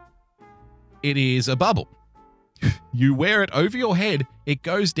entails. It is a bubble. You wear it over your head. It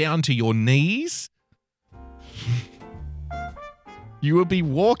goes down to your knees. You will be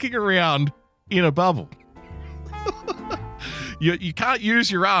walking around in a bubble. You can't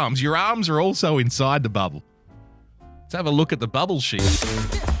use your arms. Your arms are also inside the bubble. Let's have a look at the bubble shield.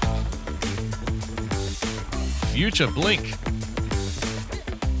 Future Blink.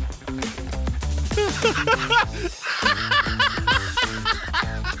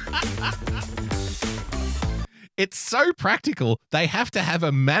 It's so practical, they have to have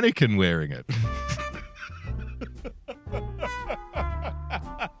a mannequin wearing it.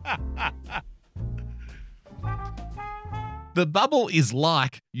 The bubble is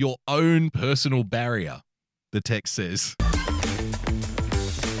like your own personal barrier, the text says.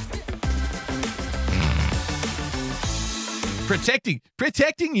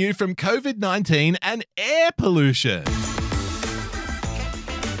 Protecting you from COVID-19 and air pollution.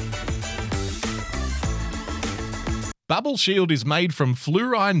 Bubble Shield is made from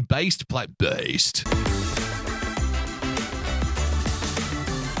fluorine-based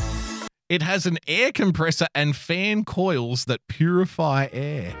It has an air compressor and fan coils that purify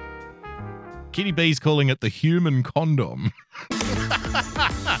air. Kitty B's calling it the human condom.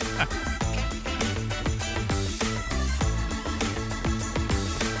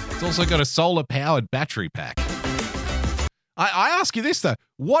 It's also got a solar-powered battery pack. I ask you this, though.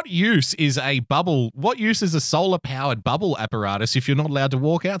 What use is a solar-powered bubble apparatus if you're not allowed to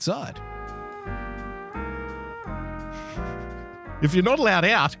walk outside? If you're not allowed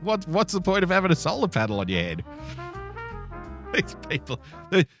out, what's the point of having a solar panel on your head? These people,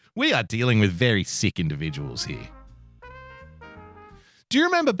 we are dealing with very sick individuals here. Do you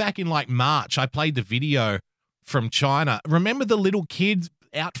remember back in like March, I played the video from China? Remember the little kid's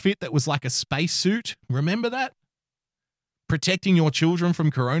outfit that was like a spacesuit? Remember that? Protecting your children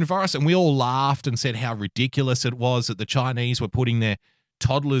from coronavirus. And we all laughed and said how ridiculous it was that the Chinese were putting their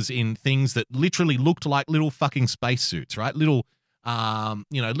toddlers in things that literally looked like little fucking spacesuits, right? Little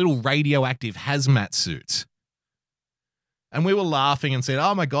radioactive hazmat suits. And we were laughing and said,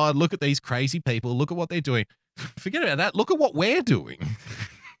 oh my God, look at these crazy people. Look at what they're doing. Forget about that. Look at what we're doing.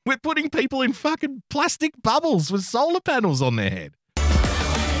 We're putting people in fucking plastic bubbles with solar panels on their head.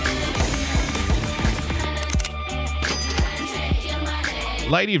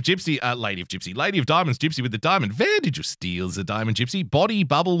 Lady of Diamonds Gypsy with the diamond. Where did you steal the diamond, Gypsy? Body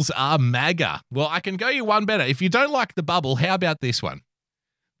bubbles are MAGA. Well, I can go you one better. If you don't like the bubble, how about this one?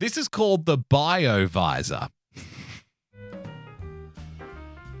 This is called the BioVisor.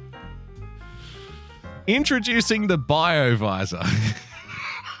 Introducing the BioVisor.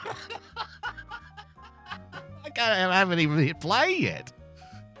 I haven't even hit play yet.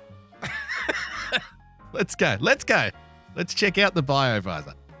 Let's go. Let's check out the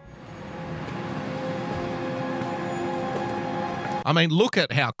BioVisor. I mean, look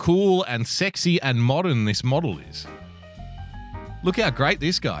at how cool and sexy and modern this model is. Look how great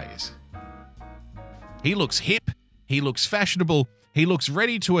this guy is. He looks hip. He looks fashionable. He looks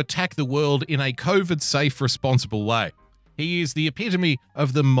ready to attack the world in a COVID-safe, responsible way. He is the epitome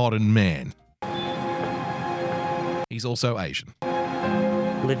of the modern man. He's also Asian.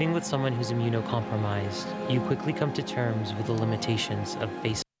 Living with someone who's immunocompromised, you quickly come to terms with the limitations of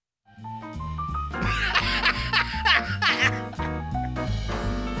face.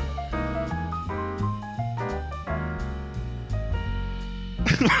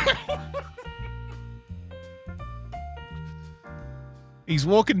 He's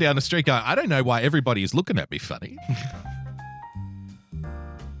walking down the street going, I don't know why everybody is looking at me funny.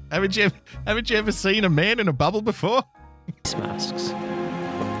 Haven't you ever seen a man in a bubble before? Masks.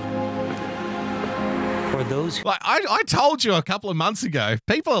 For those like I told you a couple of months ago,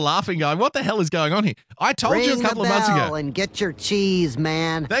 people are laughing going, what the hell is going on here? I told you a couple of months ago. And get your cheese,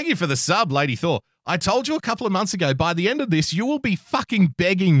 man. Thank you for the sub, Lady Thor. I told you a couple of months ago, by the end of this, you will be fucking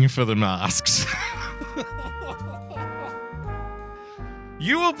begging for the masks.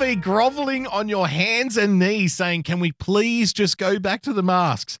 You will be groveling on your hands and knees saying, can we please just go back to the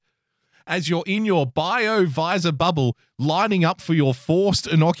masks? As you're in your BioVisor bubble lining up for your forced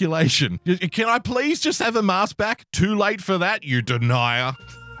inoculation. Can I please just have a mask back? Too late for that, you denier.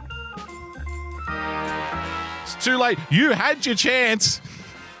 It's too late. You had your chance.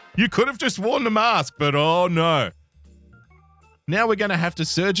 You could have just worn the mask, but oh no. Now we're going to have to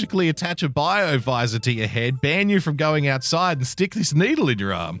surgically attach a BioVisor to your head, ban you from going outside, and stick this needle in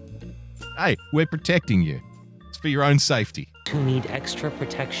your arm. Hey, we're protecting you. It's for your own safety. Who need extra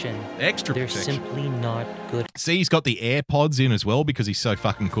protection. They're simply not good. See, he's got the AirPods in as well because he's so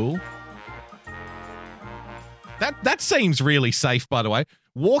fucking cool. That seems really safe, by the way.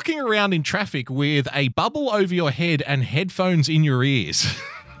 Walking around in traffic with a bubble over your head and headphones in your ears.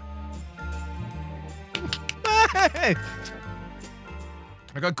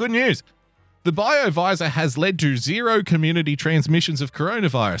 I got good news. The BioVisor has led to 0 community transmissions of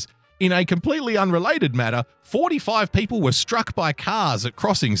coronavirus. In a completely unrelated matter, 45 people were struck by cars at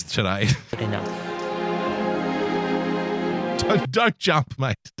crossings today. Enough. Don't jump,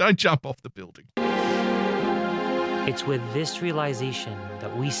 mate. Don't jump off the building. It's with this realization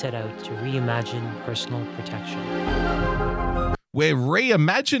that we set out to reimagine personal protection. We're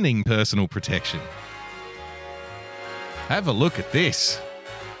reimagining personal protection. Have a look at this.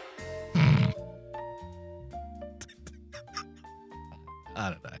 I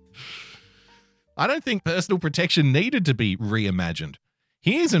don't know. I don't think personal protection needed to be reimagined.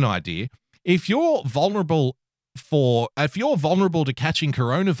 Here's an idea. If you're vulnerable to catching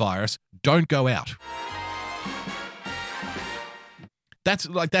coronavirus, don't go out. That's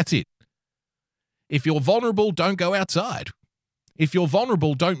it. If you're vulnerable, don't go outside. If you're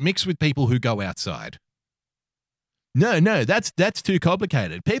vulnerable, don't mix with people who go outside. No, that's too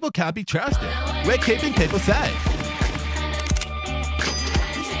complicated. People can't be trusted. We're keeping people safe.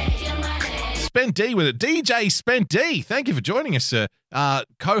 Spent D with it. DJ Spent D, thank you for joining us, sir.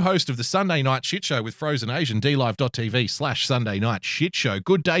 Co-host of the Sunday Night Shit Show with Frozen Asian, dlive.tv/Sunday Night Shit Show.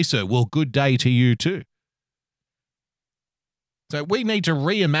 Good day, sir. Well, good day to you too. So we need to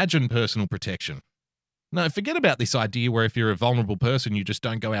reimagine personal protection. No, forget about this idea where if you're a vulnerable person, you just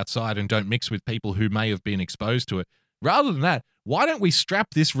don't go outside and don't mix with people who may have been exposed to it. Rather than that, why don't we strap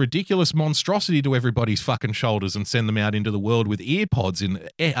this ridiculous monstrosity to everybody's fucking shoulders and send them out into the world with AirPods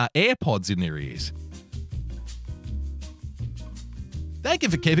in their ears? Thank you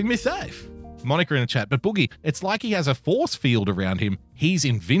for keeping me safe. Monica in the chat, but Boogie, it's like he has a force field around him. He's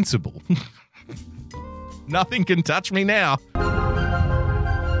invincible. Nothing can touch me now.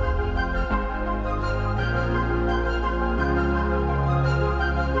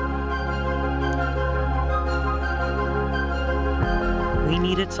 We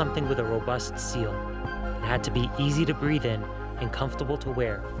needed something with a robust seal. It had to be easy to breathe in and comfortable to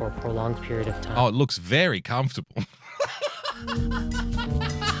wear for a prolonged period of time. Oh, it looks very comfortable.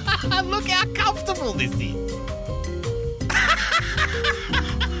 Look how comfortable this is.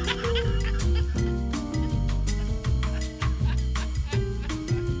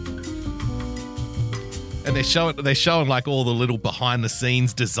 And they're showing like all the little behind the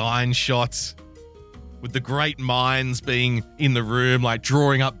scenes design shots with the great minds being in the room, like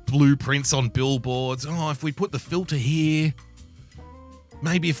drawing up blueprints on billboards. Oh, if we put the filter here,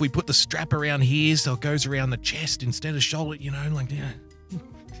 maybe if we put the strap around here so it goes around the chest instead of shoulder, you know, like, yeah.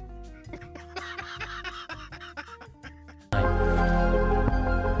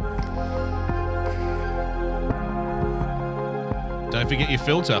 Don't forget your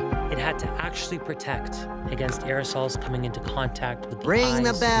filter. It had to actually protect against aerosols coming into contact with the Ring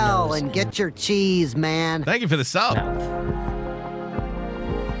eyes, the bell nose, and get your cheese, man. Thank you for the sub.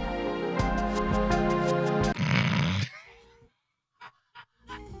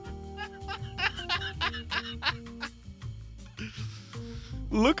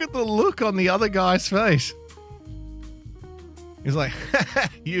 Look at the look on the other guy's face. He's like,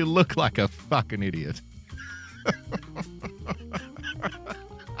 you look like a fucking idiot.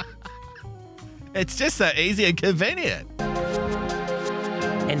 It's just so easy and convenient.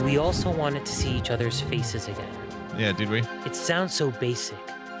 And we also wanted to see each other's faces again. Yeah, did we? It sounds so basic,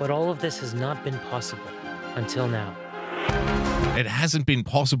 but all of this has not been possible until now. It hasn't been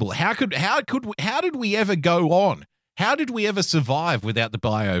possible. How did we ever go on? How did we ever survive without the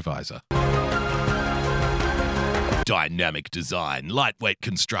BioVisor? Dynamic design, lightweight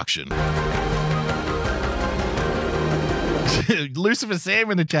construction. Lucifer Sam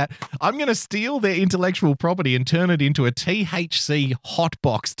in the chat. I'm going to steal their intellectual property and turn it into a THC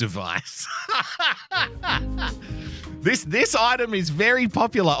hotbox device. This item is very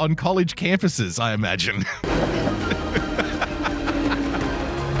popular on college campuses, I imagine.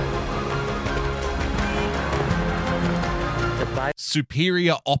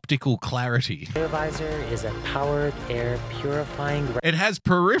 Superior optical clarity. BioVisor is a powered air purifying. It has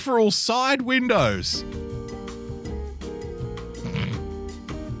peripheral side windows.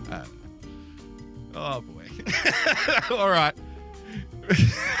 Oh boy. All right.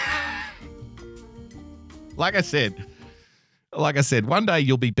 Like I said, one day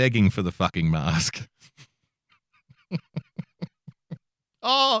you'll be begging for the fucking mask.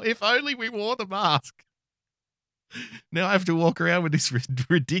 Oh, if only we wore the mask. Now I have to walk around with this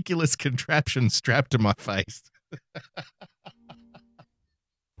ridiculous contraption strapped to my face.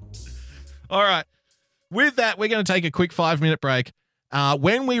 All right. With that, we're going to take a quick 5-minute break.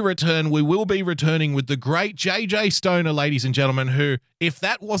 When we return, we will be returning with the great JJ Stoner, ladies and gentlemen, who, if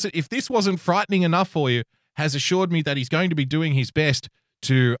this wasn't frightening enough for you, has assured me that he's going to be doing his best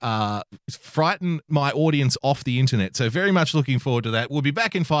to frighten my audience off the internet. So very much looking forward to that. We'll be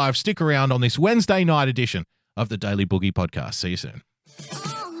back in 5. Stick around on this Wednesday night edition of the Daily Boogie Podcast. See you soon.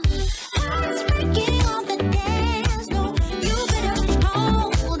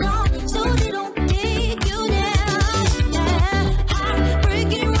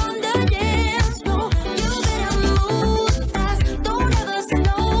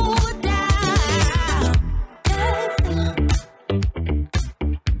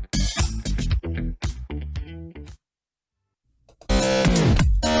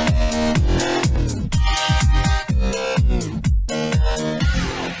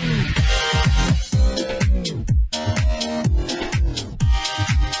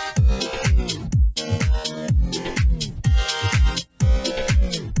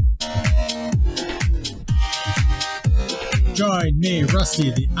 DJ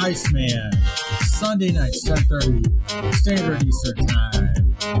Rusty the Iceman. Sunday nights, 10:30 Standard Eastern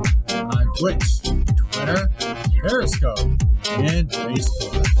Time. On Twitch, Twitter, Periscope, and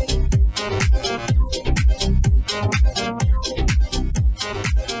Facebook.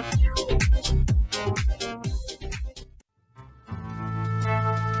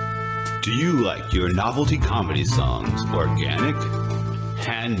 Do you like your novelty comedy songs organic?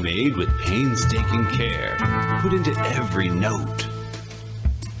 Handmade with painstaking care, put into every note?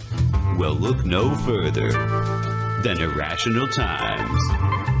 Well, look no further than Irrational Times.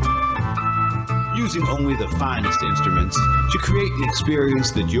 Using only the finest instruments to create an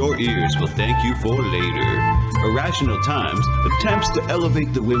experience that your ears will thank you for later, Irrational Times attempts to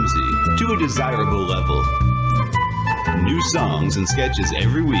elevate the whimsy to a desirable level. New songs and sketches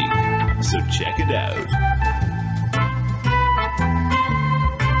every week, so check it out.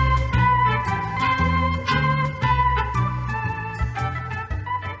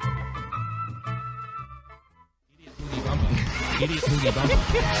 Idiot boogie bumper.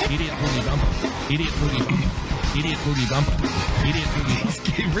 Idiot boogie bumper. Idiot boogie bumper. Idiot boogie bumper. Idiot boogie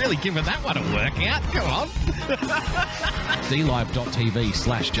bumper. He's really giving that one a workout. Come on.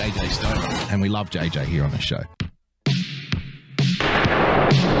 DLive.tv/JJ Stone. And we love JJ here on the show.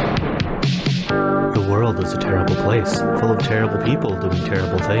 The world is a terrible place, full of terrible people doing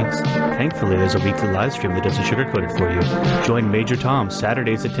terrible things. Thankfully, there's a weekly live stream that doesn't sugarcoat it for you. Join Major Tom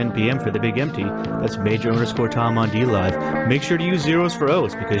Saturdays at 10 p.m. for The Big Empty. That's Major_Tom on DLive. Make sure to use zeros for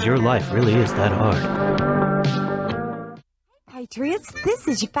O's because your life really is that hard. Patriots, this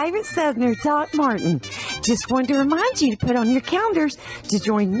is your favorite Southerner, Doc Martin. Just wanted to remind you to put on your calendars to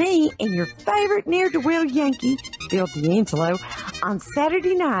join me and your favorite ne'er-do-well Yankee, Phil D'Angelo, on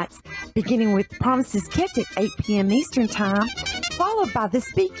Saturday nights, beginning with Promises Kept at 8 p.m. Eastern Time, followed by The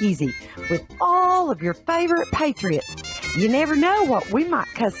Speakeasy with all of your favorite Patriots. You never know what we might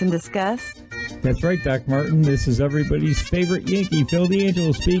cuss and discuss. That's right, Doc Martin. This is everybody's favorite Yankee, Phil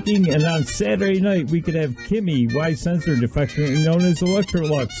D'Angelo speaking. And on Saturday night, we could have Kimmy, Y-Censored, affectionately known as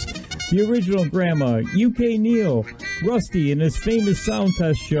Electrolux, the original Grandma, UK Neil, Rusty and his famous sound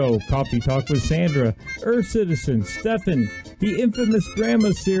test show, Coffee Talk with Sandra, Earth Citizen, Stefan, the infamous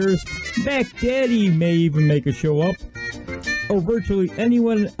Grandma Sears, Mac Daddy may even make a show up, or virtually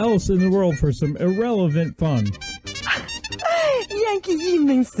anyone else in the world for some irrelevant fun. Yankee, you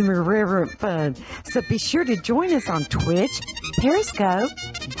mean some irreverent fun. So be sure to join us on Twitch, Periscope,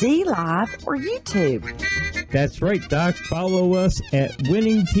 DLive, or YouTube. That's right, Doc. Follow us at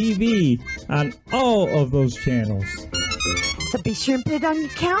Winning TV on all of those channels. So be sure and put it on your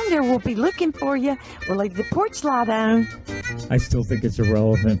calendar. We'll be looking for you. We'll leave the porch light on. I still think it's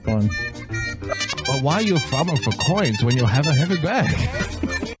irrelevant fun. But why are you farming for coins when you have a heavy bag?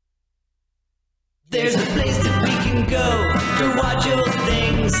 There's a place that we can go watch old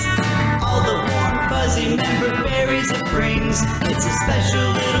things. All the warm, fuzzy member berries it brings. It's a special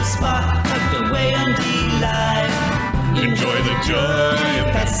little spot tucked away on DLive. Enjoy the joy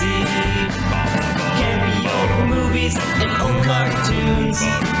of Pepsi. Campy movies and old cartoons.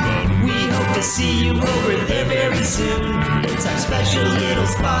 We hope to see you over there very soon. It's our special little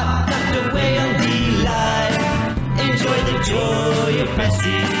spot tucked away on DLive. Enjoy the joy of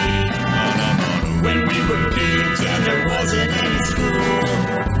Pepsi. When we were kids and there wasn't any school,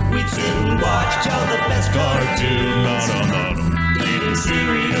 we'd sit and watch all the best cartoons, eating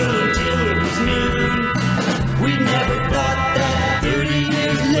cereal until it was noon. We never thought that 30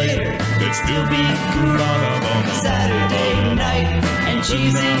 years later there'd still be cool Saturday night and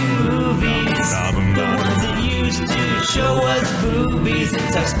cheesy movies, the ones that used to show us boobies.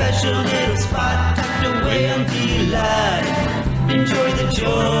 It's our special little spot tucked away on DLive. Enjoy the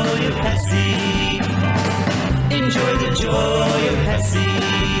joy of Pepsi. Enjoy the joy of Pepsi.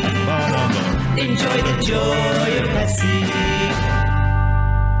 Enjoy the joy of Pepsi.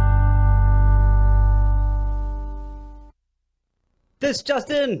 This just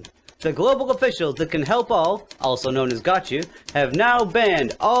in. The global officials that can help all, also known as Got You, have now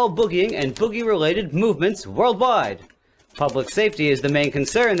banned all boogieing and boogie-related movements worldwide. Public safety is the main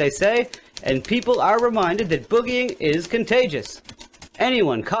concern, they say, and people are reminded that boogieing is contagious.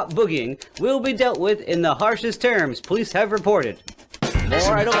 Anyone caught boogieing will be dealt with in the harshest terms police have reported.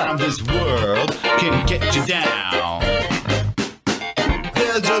 More idle out. This world can get you down.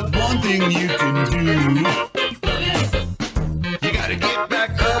 There's just one thing you can do. You gotta get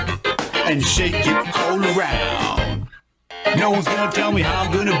back up and shake it all around. No one's gonna tell me how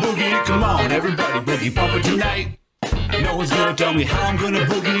I'm gonna boogie. Come on, everybody, boogie bumper tonight. No one's gonna tell me how I'm gonna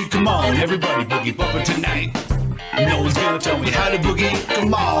boogie. Come on, everybody, boogie bumper tonight. No one's gonna tell me how to boogie.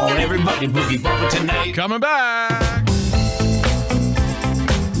 Come on, everybody, boogie bumper tonight. Coming back.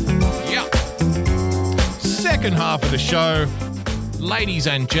 second half of the show. Ladies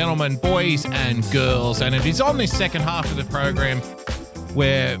and gentlemen, boys and girls, and it is on this second half of the program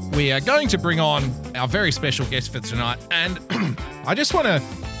where we are going to bring on our very special guest for tonight. And I just want to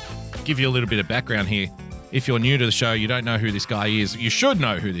give you a little bit of background here. If you're new to the show, you don't know who this guy is, you should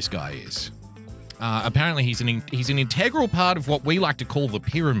know who this guy is. Apparently, he's an integral part of what we like to call the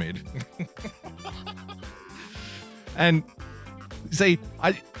pyramid. And see,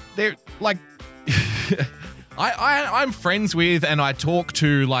 I'm friends with and I talk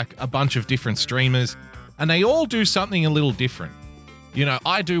to like a bunch of different streamers, and they all do something a little different. You know,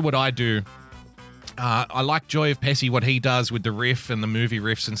 I do what I do. I like Joy of Pessy, what he does with the riff and the movie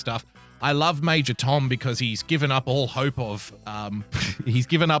riffs and stuff. I love Major Tom because he's given up all hope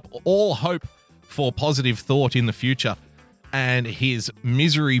for positive thought in the future, and his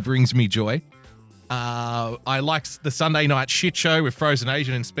misery brings me joy. I like the Sunday night shit show with Frozen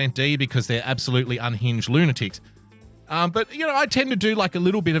Asian and Spent D because they're absolutely unhinged lunatics. But, you know, I tend to do like a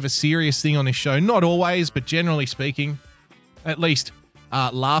little bit of a serious thing on this show. Not always, but generally speaking, at least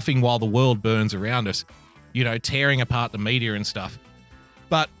laughing while the world burns around us, you know, tearing apart the media and stuff.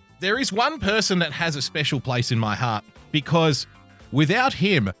 But there is one person that has a special place in my heart, because without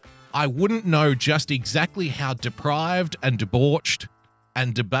him, I wouldn't know just exactly how deprived and debauched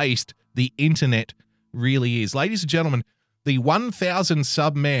and debased the internet really is. Ladies and gentlemen, the 1,000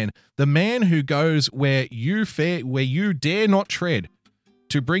 sub man, the man who goes where you dare not tread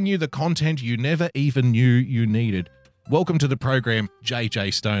to bring you the content you never even knew you needed. Welcome to the program,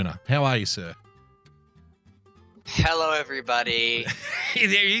 JJ Stoner. How are you, sir? Hello, everybody. Here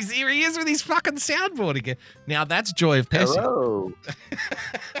he is with his fucking soundboard again. Now that's Joy of Pessy. Hello.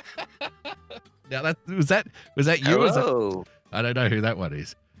 Now was that you? Hello. I don't know who that one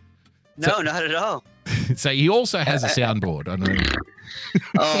is. No, not at all. So he also has a soundboard. I know.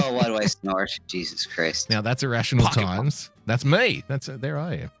 Oh, why do I snort? Jesus Christ. Now that's Irrational Times. That's me. There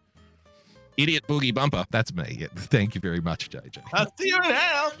I am. Idiot Boogie Bumper. That's me. Yeah, thank you very much, JJ. I see you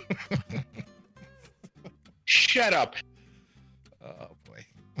now. Shut up. Oh, boy.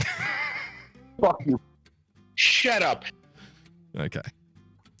 Fuck you. Shut up. Okay.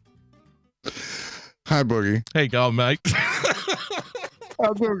 Hi, Boogie. Hey, go, mate.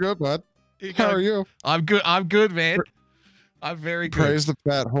 I'm doing good, bud. How are you? I'm good, man. I'm very good. Praise the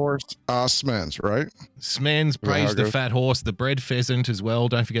fat horse, Smens, right? Smens, praise the fat horse, the bread pheasant as well.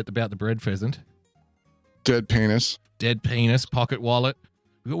 Don't forget about the bread pheasant. Dead penis, pocket wallet.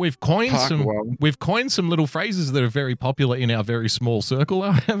 We've coined some little phrases that are very popular in our very small circle,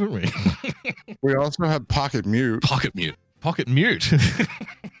 haven't we? We also have pocket mute. Pocket mute.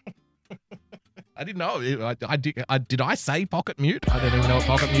 I didn't know. Did I say pocket mute? I don't even know what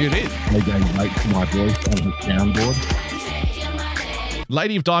pocket mute is. JJ makes my voice on the soundboard.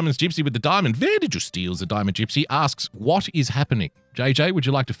 Lady of Diamonds Gypsy with the diamond. Where did you steal the diamond, Gypsy? Asks, what is happening? JJ, would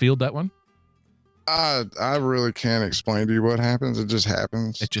you like to field that one? I really can't explain to you what happens. It just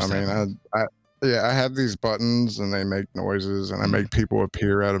happens. I have these buttons and they make noises and I make people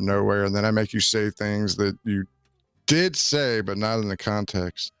appear out of nowhere, and then I make you say things that you did say, but not in the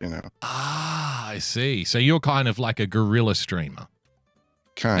context, you know. Ah, I see. So you're kind of like a guerrilla streamer.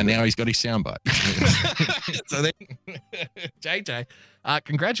 Kind and of. now he's got his soundbite. So then, JJ,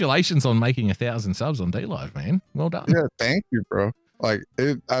 congratulations on making 1,000 subs on D-Live, man. Well done. Yeah, thank you, bro. Like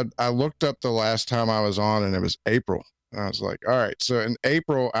I looked up the last time I was on and it was April. And I was like, all right. So in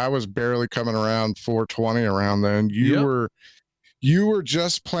April, I was barely coming around 420 around then. You were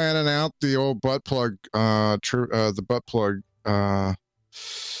just planning out the old butt plug, the butt plug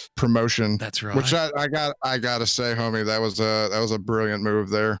promotion. That's right. Which I gotta say, homie, that was a brilliant move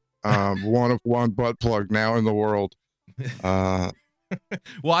there. One of one butt plug now in the world. Well,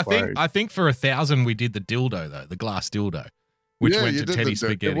 I think for 1,000 we did the dildo though, the glass dildo, which went to Teddy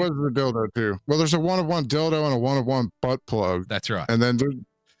Spaghetti. It was the dildo too. Well, there's a one of one dildo and a one of one butt plug. That's right. And then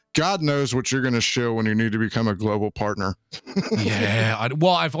God knows what you're going to show when you need to become a global partner. Yeah.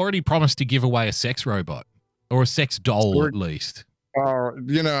 I've already promised to give away a sex robot or a sex doll at least.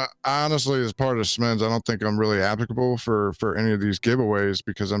 You know, honestly, as part of Smens, I don't think I'm really applicable for any of these giveaways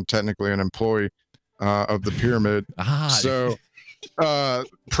because I'm technically an employee of the pyramid. So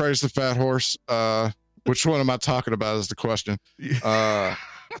praise the fat horse. Which one am I talking about is the question. I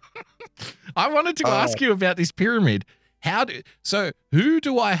wanted to ask you about this pyramid. Who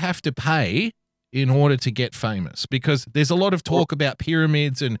do I have to pay in order to get famous? Because there's a lot of talk about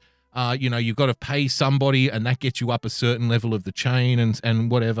pyramids and, you've got to pay somebody and that gets you up a certain level of the chain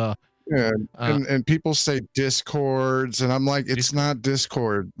and whatever. Yeah, and people say Discords, and I'm like, it's not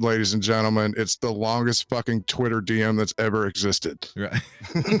Discord, ladies and gentlemen. It's the longest fucking Twitter DM that's ever existed. Right.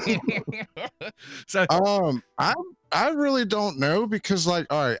 So, I really don't know because, like,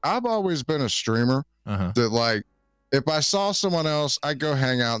 all right, I've always been a streamer that, like, if I saw someone else, I'd go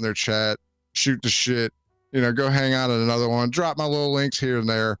hang out in their chat, shoot the shit, go hang out in another one, drop my little links here and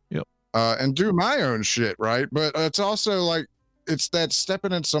there, and do my own shit, right? But it's also like, it's that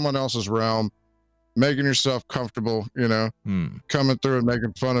stepping in someone else's realm, making yourself comfortable, coming through and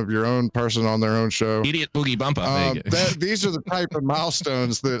making fun of your own person on their own show. Idiot Boogie Bumper. These are the type of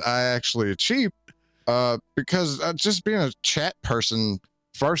milestones that I actually achieve because just being a chat person,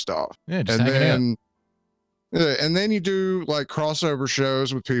 first off. Yeah, just hanging out. Yeah, and then you do like crossover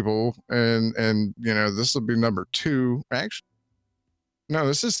shows with people, and this will be number 2. Actually, no,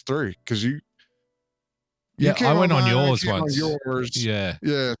 this is 3 because you I went on mine, yours I came once. on yours. Yeah.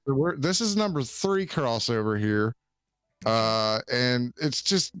 So this is number 3 crossover here, and it's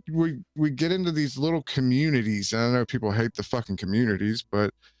just we get into these little communities, and I know people hate the fucking communities,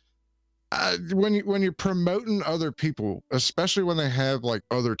 but when you're promoting other people, especially when they have like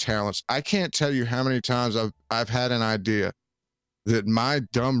other talents, I can't tell you how many times I've had an idea that my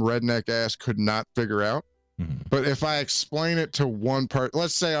dumb redneck ass could not figure out. But if I explain it to one part,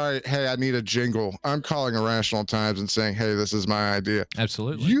 let's say, all right, hey, I need a jingle. I'm calling Irrational Times and saying, hey, this is my idea.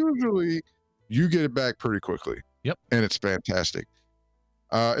 Absolutely. Usually you get it back pretty quickly. Yep. And it's fantastic.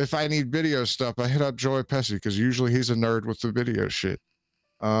 If I need video stuff, I hit up Joey Pesci because usually he's a nerd with the video shit.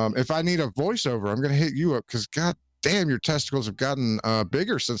 If I need a voiceover, I'm going to hit you up because god damn, your testicles have gotten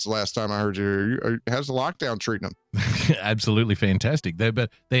bigger since the last time I heard you. How's the lockdown treating them? Absolutely fantastic.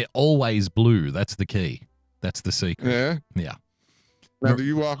 They're always blue. That's the key. That's the secret. Yeah. Yeah. Now, do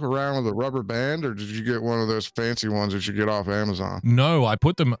you walk around with a rubber band, or did you get one of those fancy ones that you get off Amazon? No, I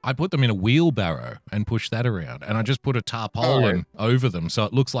put them in a wheelbarrow and push that around, and I just put a tarpaulin over them, so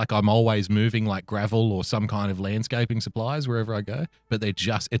it looks like I'm always moving like gravel or some kind of landscaping supplies wherever I go. But it's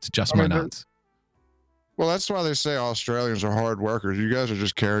just my nuts. Well, that's why they say Australians are hard workers. You guys are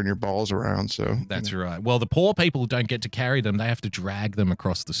just carrying your balls around, so that's right. Well, the poor people don't get to carry them; they have to drag them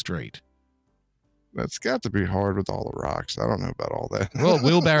across the street. That's got to be hard with all the rocks. I don't know about all that. Well,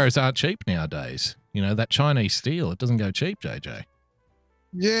 wheelbarrows aren't cheap nowadays. That Chinese steel, it doesn't go cheap, JJ.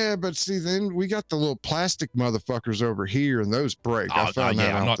 Yeah, but see, then we got the little plastic motherfuckers over here, and those break. I found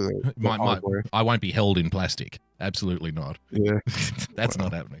that out. I won't be held in plastic. Absolutely not. Yeah, that's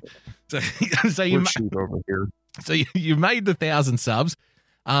not happening. So you shoot over here. So you made the 1,000 subs,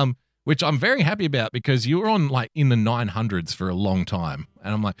 which I'm very happy about because you were on like in the 900s for a long time,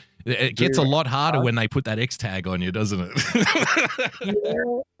 and I'm like, it gets a lot harder when they put that X tag on you, doesn't it? Yeah,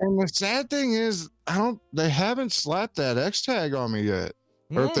 and the sad thing is, they haven't slapped that X tag on me yet.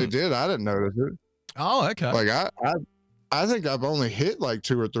 Or if they did, I didn't notice it. Oh, okay. Like I think I've only hit like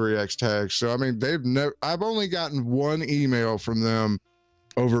 2 or 3 X tags. So I mean, I've only gotten one email from them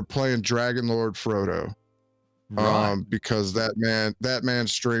over playing Dragon Lord Frodo. Right. Because that man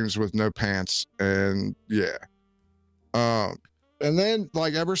streams with no pants, and yeah. And then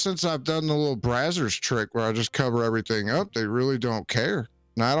like ever since I've done the little Brazzers trick where I just cover everything up, they really don't care.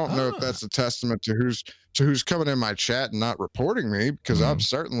 And I don't know if that's a testament to who's coming in my chat and not reporting me, because I've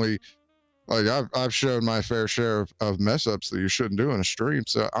certainly I've shown my fair share of mess ups that you shouldn't do in a stream.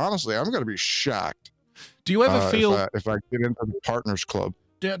 So honestly, I'm gonna be shocked. Do you ever feel if I get into the partners club?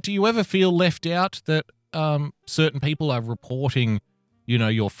 Do you ever feel left out that certain people are reporting,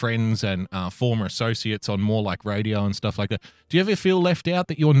 your friends and former associates on more like radio and stuff like that? Do you ever feel left out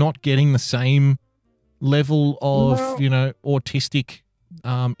that you're not getting the same level of, autistic,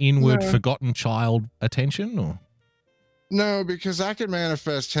 inward, forgotten child attention? Or no, because I can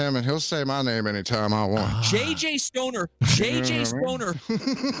manifest him and he'll say my name anytime I want. JJ Stoner. JJ Stoner.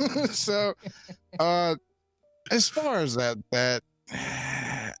 So, as far as that,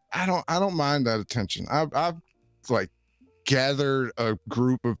 I don't mind that attention. I've like gathered a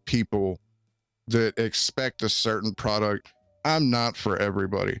group of people that expect a certain product. I'm not for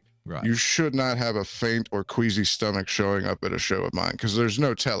everybody. Right. You should not have a faint or queasy stomach showing up at a show of mine, because there's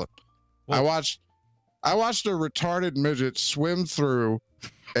no telling. Well, I watched a retarded midget swim through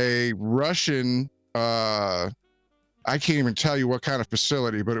a Russian I can't even tell you what kind of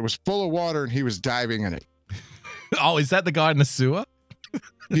facility, but it was full of water and he was diving in it. Oh, is that the guy in the sewer?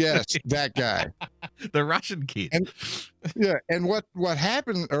 Yes, that guy. The Russian kid. And what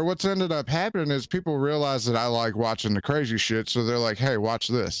happened, or what's ended up happening, is people realize that I like watching the crazy shit, so they're like, hey, watch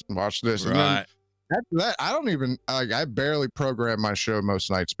this and watch this. Right. And then after that, I don't even, I barely program my show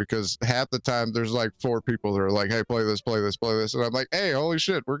most nights, because half the time there's like 4 people that are like, hey, play this. And I'm like, hey, holy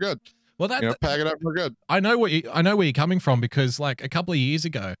shit, we're good. Well, that pack it up for good. I know where you're coming from, because like a couple of years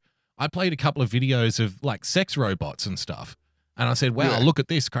ago, I played a couple of videos of like sex robots and stuff. And I said, wow, look at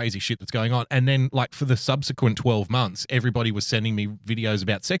this crazy shit that's going on. And then like for the subsequent 12 months, everybody was sending me videos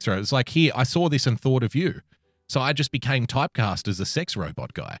about sex robots. It's like, here, I saw this and thought of you. So I just became typecast as a sex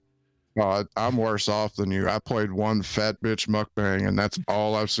robot guy. Oh, I'm worse off than you. I played one fat bitch mukbang, and that's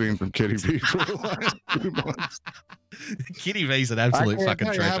all I've seen from Kitty V for the last 2 months. Kitty V's an absolute fucking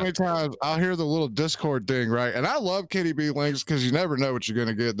treasure. How many times I'll hear the little Discord ding, right? And I love Kitty V links because you never know what you're going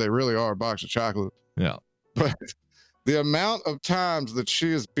to get. They really are a box of chocolate. Yeah. But the amount of times that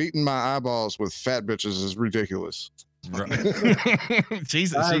she has beaten my eyeballs with fat bitches is ridiculous. Right.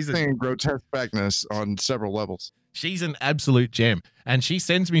 she's seen grotesque fatness on several levels. She's an absolute gem, and she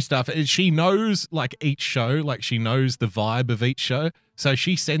sends me stuff. She knows like each show, like she knows the vibe of each show. So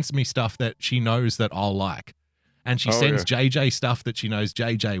she sends me stuff that she knows that I'll like, and she sends JJ stuff that she knows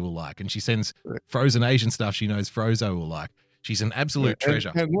JJ will like, and she sends Frozen Asian stuff she knows Frozo will like. She's an absolute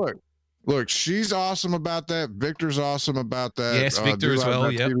treasure. And look, she's awesome about that. Victor's awesome about that. Yes, Victor as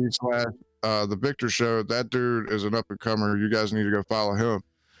well. Yeah. The Victor Show. That dude is an up and comer. You guys need to go follow him.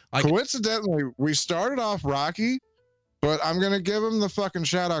 Coincidentally, we started off rocky, but I'm gonna give him the fucking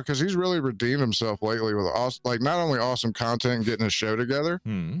shout out because he's really redeemed himself lately with not only awesome content and getting his show together,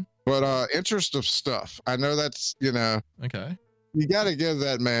 but interest of stuff. I know that's okay. You got to give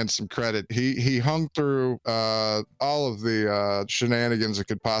that man some credit. He hung through all of the shenanigans that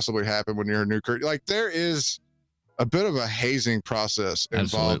could possibly happen when you're a new creator. Like there is a bit of a hazing process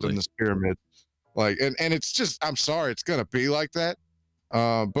involved in this pyramid. Like and it's just I'm sorry it's gonna be like that.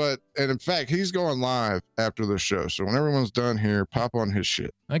 And in fact, he's going live after the show. So when everyone's done here, pop on his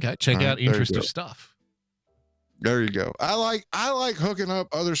shit. Okay, check out interest of stuff. There you go. I like hooking up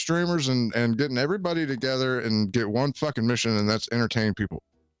other streamers and getting everybody together and get one fucking mission, and that's entertain people.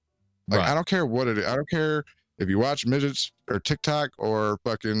 Like I don't care what it is. I don't care if you watch midgets or TikTok or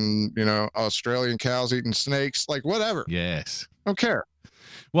fucking Australian cows eating snakes, like whatever. Yes. I don't care.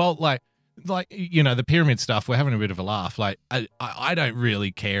 Well, like the pyramid stuff, we're having a bit of a laugh. Like I don't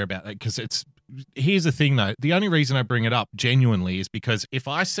really care about it because here's the thing though. The only reason I bring it up genuinely is because if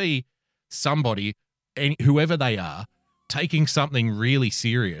I see somebody, whoever they are, taking something really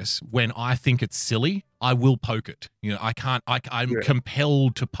serious when I think it's silly, I will poke it. I'm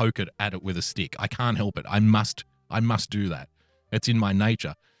compelled to poke it at it with a stick. I can't help it. I must do that. It's in my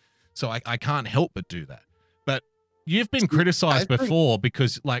nature. So I can't help but do that. But you've been criticized before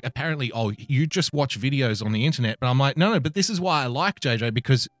because like apparently, you just watch videos on the internet. But I'm like, no, but this is why I like JJ,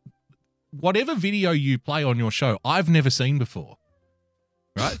 because whatever video you play on your show, I've never seen before.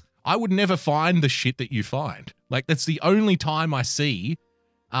 Right? I would never find the shit that you find. Like that's the only time I see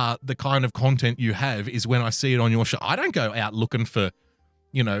the kind of content you have is when I see it on your show. I don't go out looking for,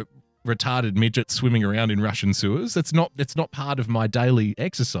 retarded midgets swimming around in Russian sewers. That's not part of my daily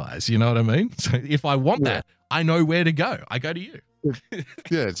exercise. You know what I mean? So if I want that, I know where to go. I go to you.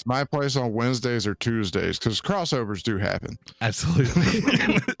 Yeah, it's my place on Wednesdays or Tuesdays because crossovers do happen.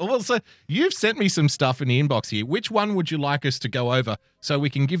 Absolutely. Well, so you've sent me some stuff in the inbox here. Which one would you like us to go over so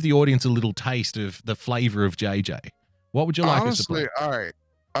we can give the audience a little taste of the flavor of JJ? What would you like us to play? All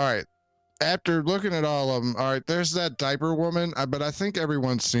right. After looking at all of them, all right, there's that diaper woman, but I think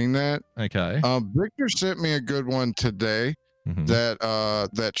everyone's seen that. Okay. Victor sent me a good one today,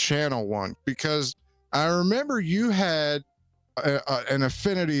 that channel one, because I remember you had an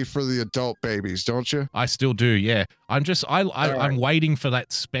affinity for the adult babies, don't you? I still do, yeah. I'm waiting for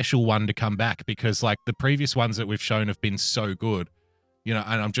that special one to come back because like the previous ones that we've shown have been so good, and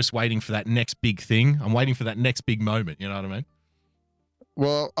I'm just waiting for that next big thing. I'm waiting for that next big moment, you know what I mean?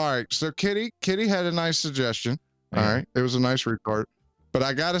 Well, all right. So Kitty had a nice suggestion. All right. It was a nice report. But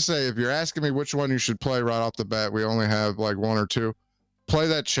I got to say, if you're asking me which one you should play right off the bat, we only have like one or two. Play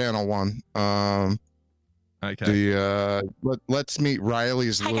that channel one. Okay. Let's meet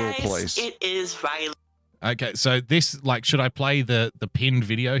Riley's little place. It is Riley. Okay, so this should I play the pinned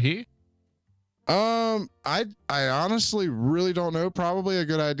video here? I honestly really don't know. Probably a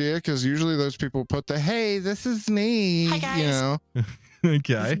good idea because usually those people put hey, this is me. Hi guys.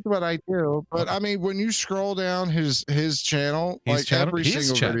 Okay. This is what I do. But I mean, when you scroll down his channel, every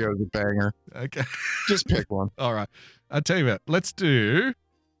single video is a banger. Okay. Just pick one. All right. I'll tell you what. Let's do.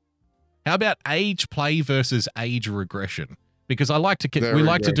 How about age play versus age regression? Because I like to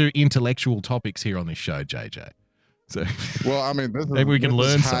to do intellectual topics here on this show, JJ. So, well, I mean, maybe we can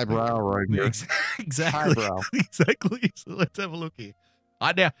learn highbrow right here. Exactly. Highbrow. Exactly. So let's have a look here.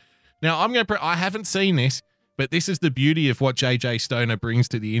 Now I'm going to. I haven't seen this, but this is the beauty of what JJ Stoner brings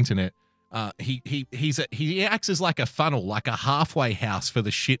to the internet. He acts as like a funnel, like a halfway house for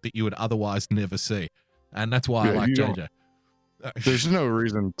the shit that you would otherwise never see, and that's why I like JJ. There's no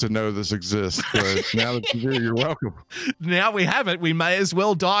reason to know this exists, but now that you do, you're welcome. Now we have it, we may as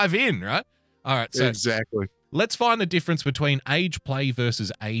well dive in, right? All right, so exactly. Let's find the difference between age play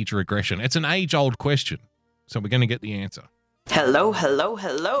versus age regression. It's an age-old question, so we're going to get the answer. Hello, hello,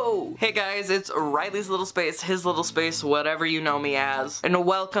 hello. Hey guys, it's Riley's Little Space, his little space, whatever you know me as, and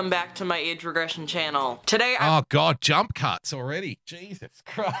welcome back to my age regression channel. Today Oh God, jump cuts already. Jesus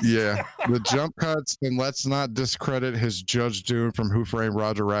Christ. Yeah, the jump cuts, and let's not discredit his Judge Doom from Who Framed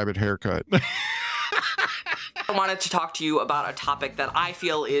Roger Rabbit haircut. I wanted to talk to you about a topic that I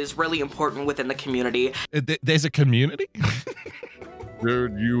feel is really important within the community. There's a community?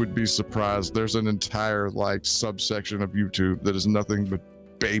 Dude, you would be surprised. There's an entire like subsection of YouTube that is nothing but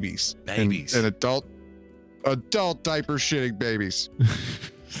babies. And adult diaper shitting babies.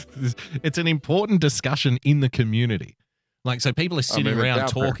 It's an important discussion in the community. Like, so people are sitting around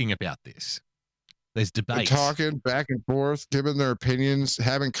talking about this. There's debates. They're talking back and forth, giving their opinions,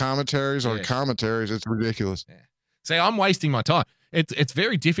 having commentaries on commentaries. It's ridiculous. Yeah. See, I'm wasting my time. It's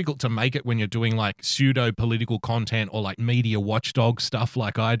very difficult to make it when you're doing like pseudo political content or like media watchdog stuff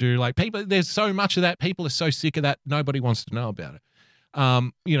like I do. Like people, there's so much of that. People are so sick of that. Nobody wants to know about it.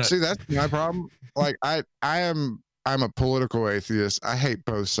 You know, see, that's my problem. Like I'm a political atheist. I hate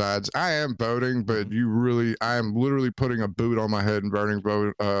both sides. I am voting, but I am literally putting a boot on my head and voting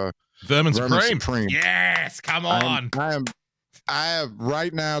Vermin Supreme. Yes, come on. I have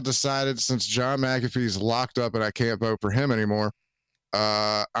right now decided, since John McAfee's locked up and I can't vote for him anymore,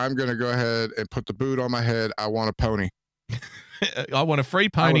 I'm going to go ahead and put the boot on my head. I want a pony. I want a free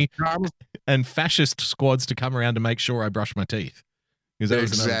pony and fascist squads to come around to make sure I brush my teeth.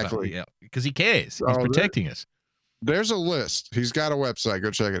 Exactly. Yeah, because he cares. He's protecting us. There's a list. He's got a website.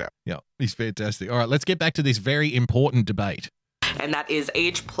 Go check it out. Yeah, he's fantastic. All right, let's get back to this very important debate. And that is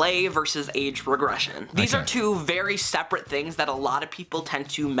age play versus age regression. These are two very separate things that a lot of people tend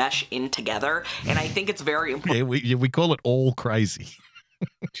to mesh in together, and I think it's very important. Yeah, we call it all crazy.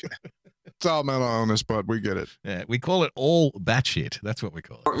 It's all mental illness, but we get it. Yeah, we call it all batshit. That's what we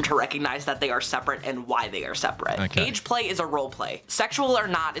call it. Important to recognize that they are separate and why they are separate. Okay. Age play is a role play. Sexual or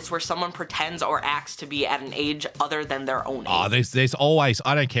not, it's where someone pretends or acts to be at an age other than their own age. Oh, there's always,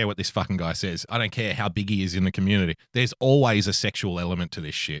 I don't care what this fucking guy says. I don't care how big he is in the community. There's always a sexual element to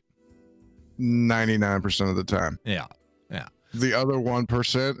this shit. 99% of the time. Yeah. Yeah. The other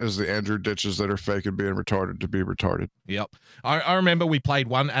 1% is the Andrew Ditches that are faking being retarded to be retarded. Yep. I remember we played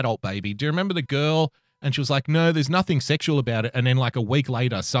one adult baby. Do you remember the girl? And she was like, no, there's nothing sexual about it. And then like a week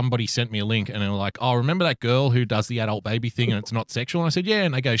later, somebody sent me a link and they were like, oh, remember that girl who does the adult baby thing and it's not sexual? And I said, yeah.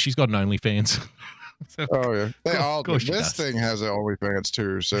 And they go, she's got an OnlyFans. So, oh, yeah. They all do. This thing has an OnlyFans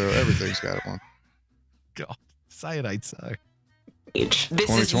too. So everything's got one. God, say it ain't so. This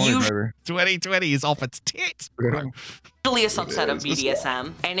is usually 2020 is off its tits. Usually a subset of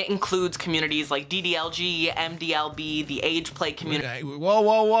BDSM, and it includes communities like DDLG, MDLB, the age play community. Okay.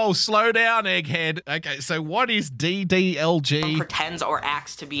 Whoa, slow down, egghead. Okay, so what is DDLG? Pretends or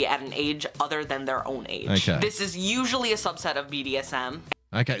acts to be at an age other than their own age. Okay. This is usually a subset of BDSM.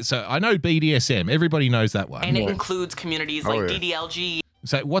 Okay, so I know BDSM. Everybody knows that one. And it includes communities like DDLG.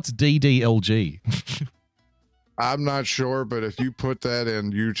 So what's DDLG? I'm not sure, but if you put that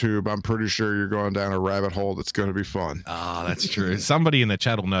in YouTube, I'm pretty sure you're going down a rabbit hole that's going to be fun. Oh, that's true. Somebody in the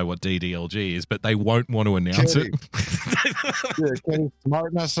chat will know what DDLG is, but they won't want to announce it. Yeah, Kenny,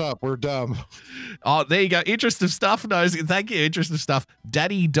 smarten us up. We're dumb. Oh, there you go. Interest of stuff knows. Thank you. Interest of stuff.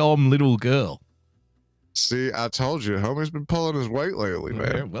 Daddy Dom little girl. See, I told you. Homie's been pulling his weight lately,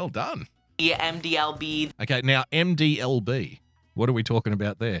 man. Yeah, well done. MDLB. Okay, now MDLB. What are we talking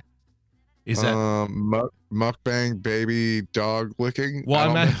about there? Is that mukbang baby dog licking?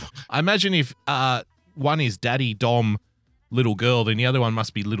 Well, I imagine if one is Daddy Dom little girl, then the other one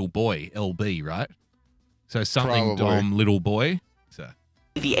must be little boy LB, right? So something Probably. Dom little boy. So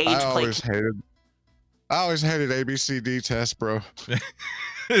the age I always hated ABCD tests, bro.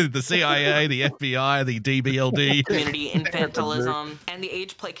 The CIA, the FBI, the DBLD. Community infantilism, and the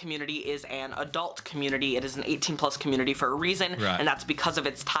age play community is an adult community. It is an 18+ community for a reason, and that's because of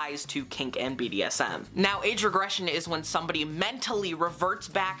its ties to kink and BDSM. Now, age regression is when somebody mentally reverts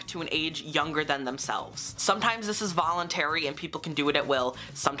back to an age younger than themselves. Sometimes this is voluntary and people can do it at will.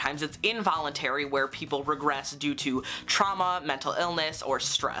 Sometimes it's involuntary where people regress due to trauma, mental illness, or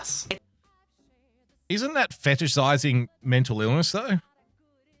stress. Isn't that fetishizing mental illness, though?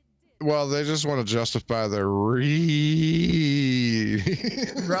 Well, they just want to justify their right.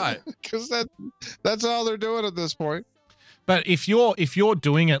 Right. Because that's all they're doing at this point. But if you're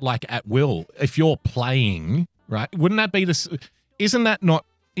doing it like at will, if you're playing, right? Wouldn't that be this? Is that not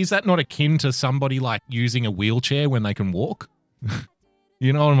akin to somebody like using a wheelchair when they can walk?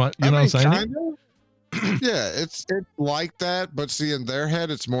 You know what I'm saying? Kind of. Yeah, it's like that, but see, in their head,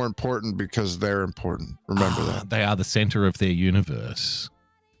 it's more important because they're important. Remember that. They are the center of their universe.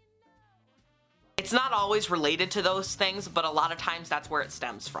 It's not always related to those things, but a lot of times that's where it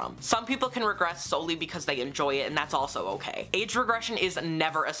stems from. Some people can regress solely because they enjoy it, and that's also okay. Age regression is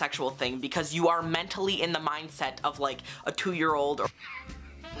never a sexual thing because you are mentally in the mindset of like a 2-year-old or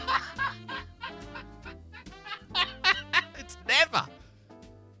It's never.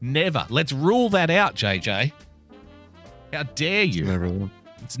 Let's rule that out, JJ. How dare you?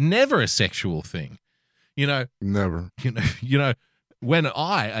 It's never a sexual thing. Never. When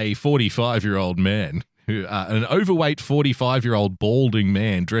I, a 45-year-old man, an overweight 45-year-old balding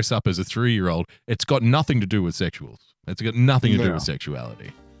man, dress up as a 3-year-old, it's got nothing to do with sexuals. It's got nothing to do with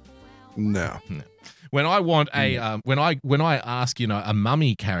sexuality. No. When I want when I ask a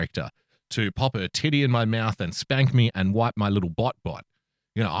mummy character to pop a titty in my mouth and spank me and wipe my little bot,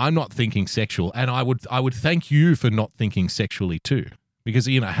 I'm not thinking sexual, and I would thank you for not thinking sexually too, because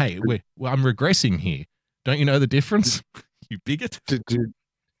hey, I'm regressing here. Don't you know the difference? You bigot. Did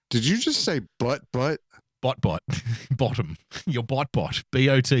you just say butt? Bot. Bottom. Your bot.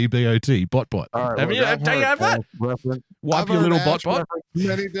 B-O-T, bot. All right, Have you have that? Wipe your little bot.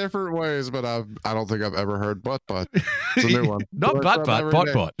 Many different ways, but I don't think I've ever heard butt. It's a new one. Not butt,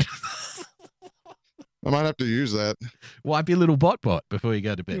 bot. I might have to use that. Wipe your little bot before you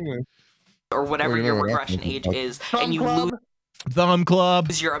go to bed. or whatever your regression age is, and you lose Thumb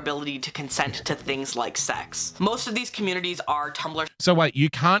Club. Your ability to consent to things like sex. Most of these communities are Tumblr. So wait, you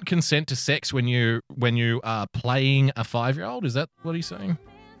can't consent to sex when you are playing a 5-year-old? Is that what he's saying?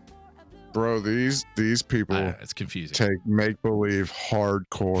 Bro, these people it's confusing. Take make believe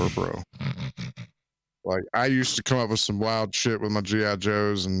hardcore, bro. Like I used to come up with some wild shit with my G.I.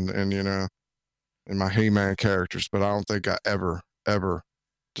 Joes and and my He-Man characters, but I don't think I ever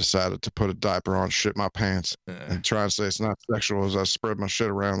decided to put a diaper on, shit my pants, and try and say it's not sexual as I spread my shit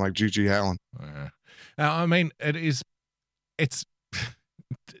around like Gigi Allen. I mean, it's.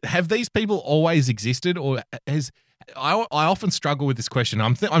 Have these people always existed, or I often struggle with this question.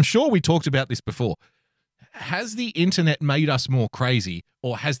 I'm sure we talked about this before. Has the internet made us more crazy,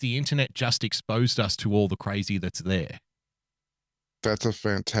 or has the internet just exposed us to all the crazy that's there? That's a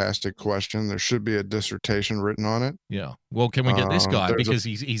fantastic question. There should be a dissertation written on it. Yeah. Well, can we get this guy because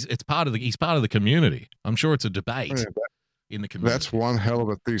he's part of the community. I'm sure it's a debate in the community. That's one hell of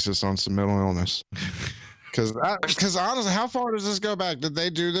a thesis on some mental illness. Because honestly, how far does this go back? Did they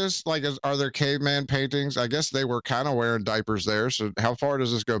do this? Like, are there caveman paintings? I guess they were kind of wearing diapers there. So how far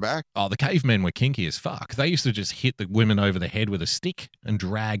does this go back? Oh, the cavemen were kinky as fuck. They used to just hit the women over the head with a stick and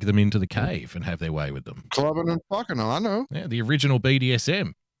drag them into the cave and have their way with them. Clubbing and fucking, I know. Yeah, the original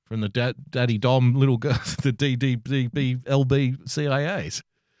BDSM from the Daddy Dom little girls, the DDBLB CIAs.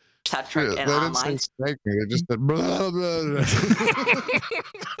 They didn't say snake me. They just said blah, blah,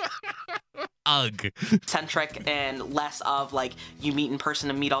 Ugh. Centric and less of like you meet in person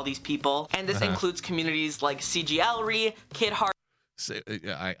and meet all these people. And this includes communities like CGLRE, Kid Heart.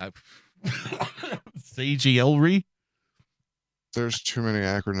 CGLRE? There's too many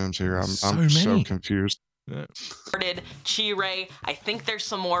acronyms here. I'm so confused. Chi-Ray. I think there's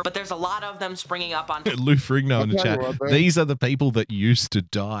some more, but there's a lot of them springing up on Lou Frigno in the chat. These are the people that used to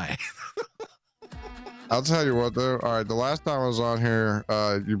die. I'll tell you what, though. All right, the last time I was on here,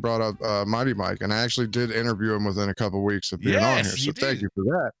 you brought up Mighty Mike, and I actually did interview him within a couple weeks of being on here. So thank you for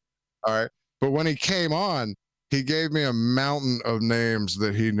that. All right, but when he came on, he gave me a mountain of names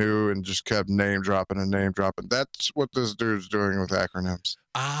that he knew and just kept name dropping. That's what this dude's doing with acronyms.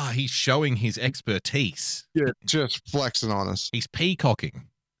 He's showing his expertise. Yeah, just flexing on us. He's peacocking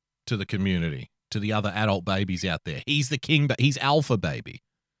to the community, to the other adult babies out there. He's the king, but he's alpha baby.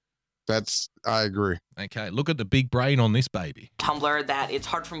 I agree. Okay, look at the big brain on this baby. Tumblr that it's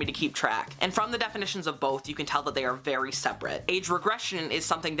hard for me to keep track. And from the definitions of both, you can tell that they are very separate. Age regression is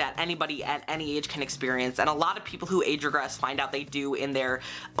something that anybody at any age can experience, and a lot of people who age regress find out they do in their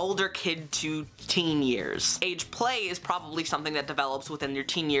older kid to teen years. Age play is probably something that develops within your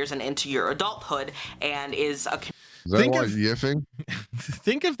teen years and into your adulthood, and is a... Is that like yiffing?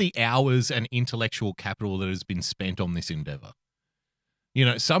 Think of the hours and intellectual capital that has been spent on this endeavor.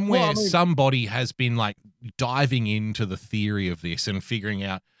 Somebody has been like diving into the theory of this and figuring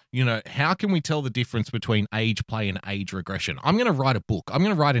out, how can we tell the difference between age play and age regression? I'm going to write a book. I'm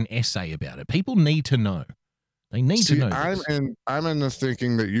going to write an essay about it. People need to know. They need to know I'm in the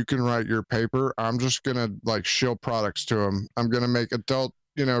thinking that you can write your paper. I'm just gonna like shill products to them. I'm gonna make adult,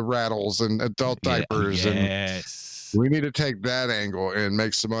 rattles and adult diapers, and we need to take that angle and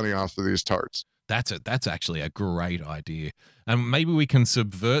make some money off of these tarts. That's actually a great idea. And maybe we can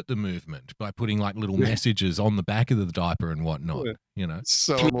subvert the movement by putting like little messages on the back of the diaper and whatnot,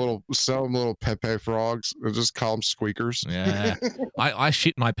 Sell them little Pepe frogs, or just call them squeakers. Yeah. I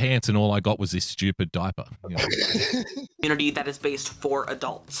shit my pants and all I got was this stupid diaper. Community that is based for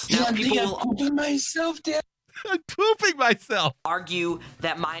adults. Now, people pooping myself, Dad. I'm pooping myself. Argue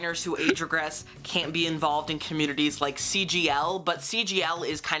that minors who age regress can't be involved in communities like CGL, but CGL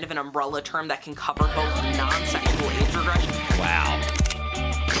is kind of an umbrella term that can cover both non-sexual age regression. Wow.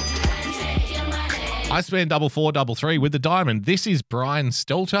 I spent 433 with the diamond. This is Brian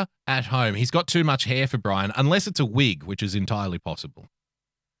Stelter at home. He's got too much hair for Brian, unless it's a wig, which is entirely possible.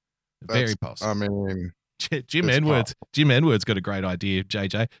 Very possible. I mean, Jim Edwards. Possible. Jim Edwards got a great idea,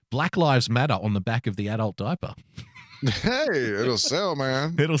 JJ. Black Lives Matter on the back of the adult diaper. Hey, it'll sell,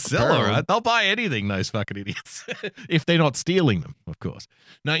 man. It'll sell, all right. They'll buy anything, those fucking idiots. If they're not stealing them, of course.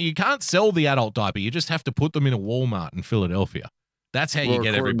 No, you can't sell the adult diaper. You just have to put them in a Walmart in Philadelphia. That's how you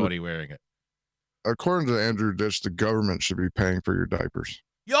get everybody wearing it. According to Andrew Ditch, the government should be paying for your diapers.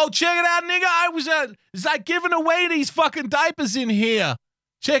 Yo, check it out, nigga. I was like giving away these fucking diapers in here.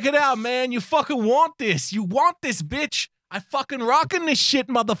 Check it out, man. You fucking want this. You want this, bitch. I fucking rocking this shit,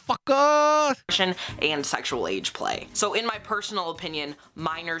 motherfucker. And sexual age play. So in my personal opinion,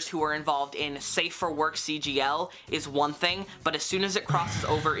 minors who are involved in Safe for Work CGL is one thing, but as soon as it crosses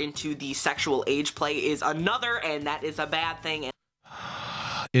over into the sexual age play is another, and that is a bad thing.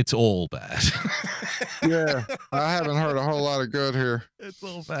 It's all bad. Yeah, I haven't heard a whole lot of good here. It's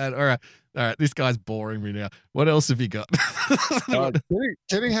all bad. All right. This guy's boring me now. What else have you got?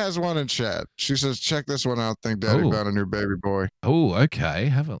 Kitty has one in chat. She says, "Check this one out. Think Daddy found a new baby boy." Oh,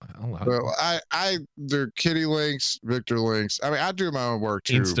 okay. So I do Kitty links, Victor links. I mean, I do my own work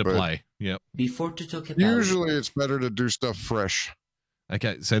too. Insta play. Yep. Before to talk about usually it's better to do stuff fresh.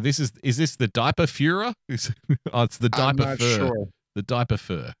 Okay, so is this the diaper Führer? It's the diaper I'm not fur. sure. The diaper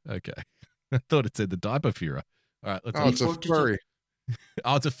fur. Okay. I thought it said the diaper Führer. All right, let's it's a furry.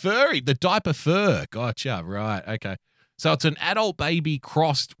 Oh, it's a furry. The diaper fur. Gotcha. Right. Okay. So it's an adult baby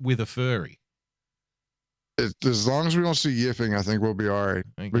crossed with a furry. As long as we don't see yiffing, I think we'll be all right.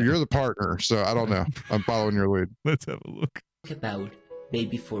 Okay. But you're the partner, so I don't know. I'm following your lead. Let's have a look. About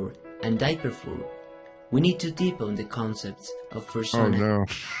baby fur and diaper fur. We need to deepen the concepts of persona. Oh, no.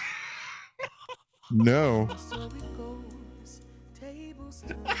 No.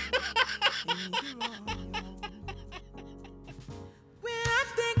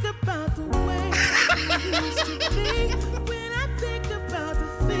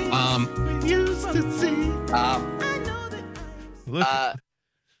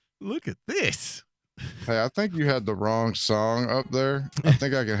 Look at this. Hey, I think you had the wrong song up there. I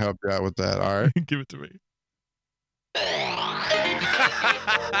think I can help you out with that. All right. Give it to me.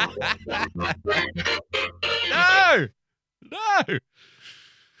 No.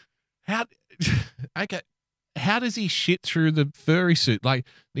 How does he shit through the furry suit? Like,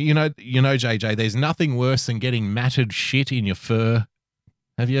 JJ, there's nothing worse than getting matted shit in your fur.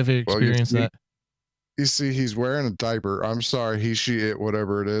 Have you ever experienced that? You see, he's wearing a diaper. I'm sorry, he, she, it,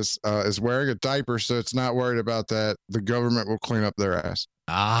 whatever it is wearing a diaper, so it's not worried about that. The government will clean up their ass.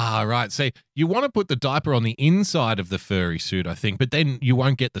 Ah, right. See, you want to put the diaper on the inside of the furry suit, I think, but then you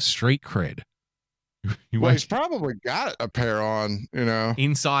won't get the street cred. He's probably got a pair on,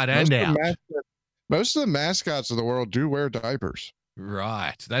 inside and out. Most of the mascots of the world do wear diapers.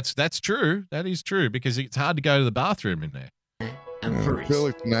 Right. That's true. That is true, because it's hard to go to the bathroom in there. I'm first.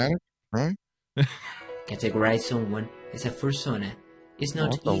 Billy Fanatic, right? Categorize someone as a persona is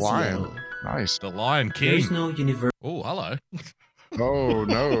not easy the lion. at all. Nice. The Lion King. There's no universe. Oh, hello. Oh,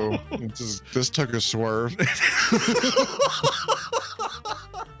 no. This took a swerve.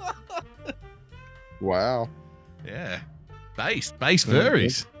 Wow. Yeah. Base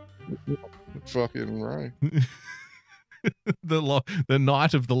furries. Fucking right. The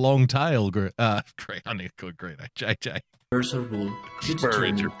night of the long tail. I need to call Green. JJ. Universal rule to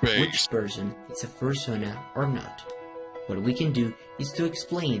determine which person is a persona or not. What we can do is to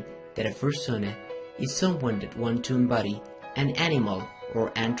explain that a persona is someone that wants to embody an animal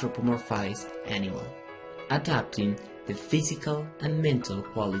or anthropomorphized animal, adapting the physical and mental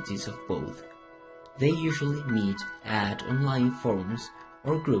qualities of both. They usually meet at online forums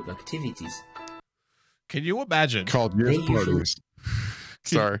or group activities. Can you imagine? Called youth parties.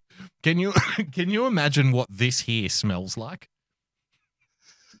 Sorry. Can you imagine what this here smells like?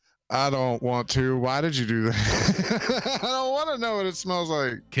 I don't want to. Why did you do that? I don't want to know what it smells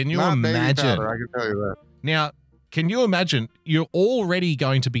like. Can you Not baby imagine? powder, I can tell you that. Now, can you imagine? You're already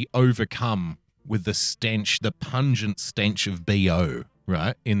going to be overcome with the stench, the pungent stench of BO,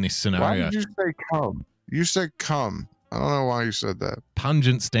 right? In this scenario. Why did you say cum? You said cum. I don't know why you said that.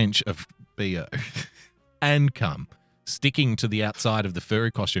 Pungent stench of BO and cum sticking to the outside of the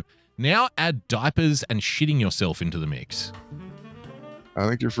furry costume. Now add diapers and shitting yourself into the mix. I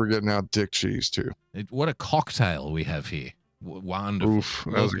think you're forgetting out dick cheese too. What a cocktail we have here. Wonderful. Oof,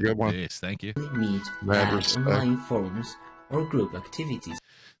 that was a good one. Yes, thank you. Meet at online forums or group activities.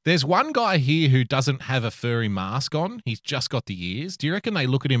 There's one guy here who doesn't have a furry mask on. He's just got the ears. Do you reckon they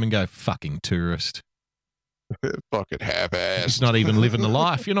look at him and go, fucking tourist? Fucking half-assed. He's not even living the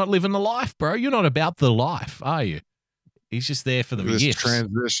life. You're not living the life, bro. You're not about the life, are you? He's just there for the this gifts.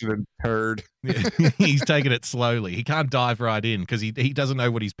 transitioning turd. He's taking it slowly. He can't dive right in because he doesn't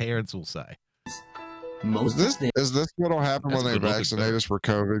know what his parents will say. Is this what'll happen when they vaccinate us for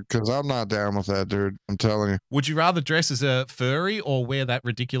COVID? Because I'm not down with that, dude. I'm telling you. Would you rather dress as a furry or wear that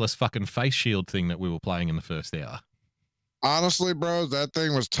ridiculous fucking face shield thing that we were playing in the first hour? Honestly, bro, that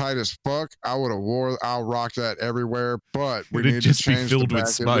thing was tight as fuck. I'll rock that everywhere, but we It'd need just to be change filled the with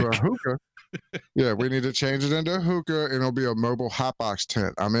back smoke. into a hookah. Yeah, we need to change it into a hookah, and it'll be a mobile hotbox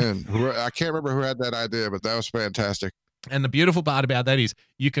tent. I'm in. I can't remember who had that idea, but that was fantastic. And the beautiful part about that is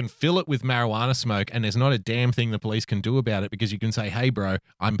you can fill it with marijuana smoke, and there's not a damn thing the police can do about it because you can say, "Hey, bro,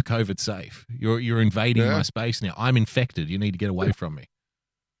 I'm COVID safe. You're invading my space now. I'm infected. You need to get away from me."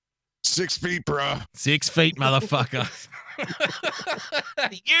 6 feet, bro. 6 feet, motherfucker.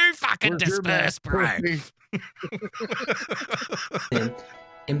 You fucking disperse, bro. And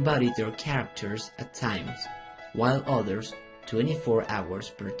embody their characters at times, while others 24 hours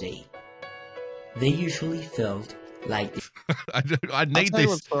per day. They usually felt like I need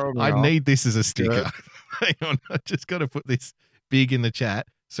this. I need this as a sticker. Hang on, I just got to put this big in the chat.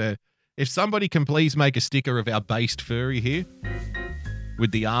 So, if somebody can please make a sticker of our based furry here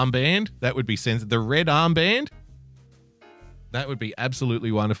with the armband, that would be the red armband. That would be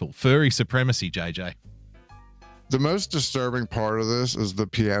absolutely wonderful. Furry supremacy, JJ. The most disturbing part of this is the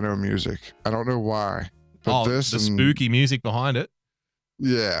piano music. I don't know why. But the spooky music behind it.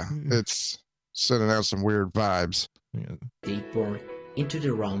 Yeah, it's sending out some weird vibes. Yeah. They born into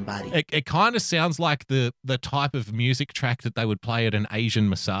the wrong body. It kind of sounds like the type of music track that they would play at an Asian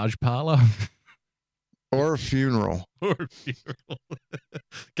massage parlor. Or a funeral.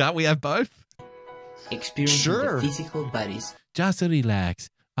 Can't we have both? Experiencing the physical bodies. Just relax.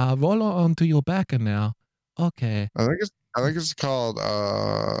 Roll onto your back now. Okay. I think it's called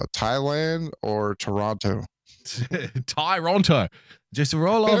Thailand or Toronto. Toronto. Just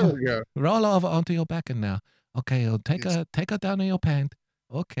roll over. we go. Roll over onto your back now. Okay, take her down in your pant.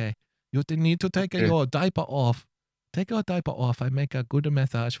 Okay. You need to take your diaper off. Take your diaper off. I make a good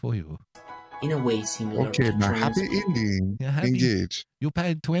massage for you. In a way similar to trans- happy ending. Engage. You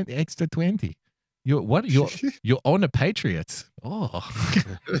paid extra 20. You're on the Patriots. Oh.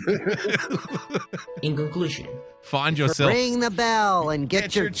 In conclusion, find yourself. Ring the bell and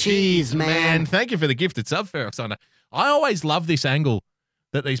get your cheese, man. Thank you for the gifted sub, Ferroxana. I always love this angle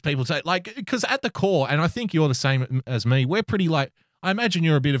that these people say, like, because at the core, and I think you're the same as me, we're pretty like, I imagine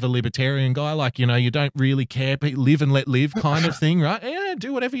you're a bit of a libertarian guy, like, you know, you don't really care, live and let live kind of thing, right? Yeah,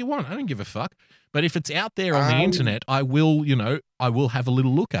 do whatever you want. I don't give a fuck. But if it's out there on the internet, I will have a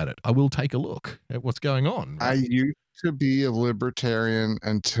little look at it. I will take a look at what's going on. Right? I used to be a libertarian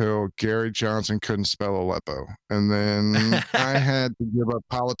until Gary Johnson couldn't spell Aleppo. And then I had to give up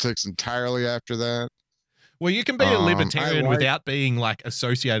politics entirely after that. Well, you can be a libertarian without being like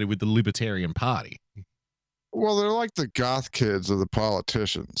associated with the Libertarian Party. Well, they're like the goth kids of the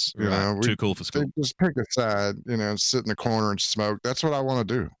politicians. You know, too cool for school. Just pick a side, you know, sit in the corner and smoke. That's what I want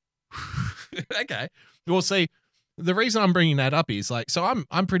to do. Okay. Well, see, the reason I'm bringing that up is like, so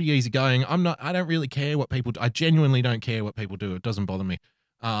I'm pretty easygoing. I don't really care what people do. I genuinely don't care what people do. It doesn't bother me.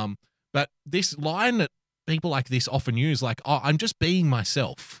 But this line that people like this often use, like, oh, I'm just being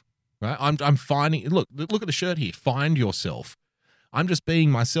myself, right? I'm finding, look at the shirt here. Find yourself. I'm just being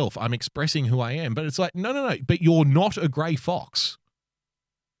myself. I'm expressing who I am. But it's like, no. But you're not a gray fox.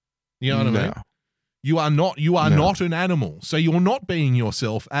 You know what I mean? You are not an animal. So you're not being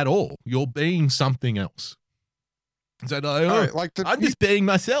yourself at all. You're being something else. So I'm just being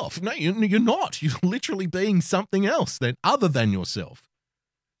myself. No, you're not. You're literally being something else other than yourself.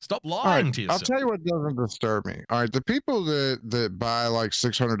 Stop lying to yourself. I'll tell you what doesn't disturb me. All right, the people that buy like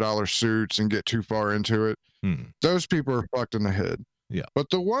 $600 suits and get too far into it, those people are fucked in the head. Yeah. But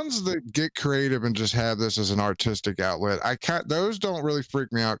the ones that get creative and just have this as an artistic outlet, those don't really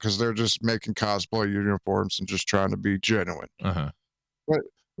freak me out because they're just making cosplay uniforms and just trying to be genuine. Uh-huh. But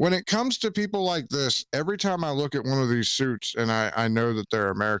when it comes to people like this, every time I look at one of these suits and I know that they're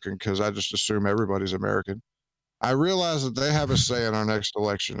American because I just assume everybody's American, I realize that they have a say in our next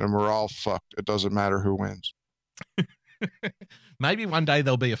election and we're all fucked. It doesn't matter who wins. Maybe one day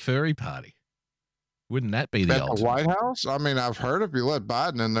there'll be a furry party. Wouldn't that be the At ultimate? the White House? I mean, I've heard if you let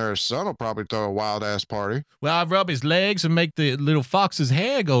Biden in there, his son will probably throw a wild ass party. Well, I rub his legs and make the little fox's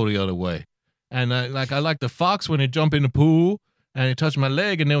hair go the other way. And I like the fox when it jump in the pool and it touched my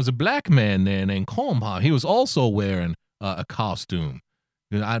leg, and there was a black man there named Comha. He was also wearing a costume.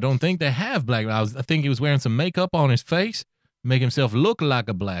 I don't think they have black. I think he was wearing some makeup on his face, make himself look like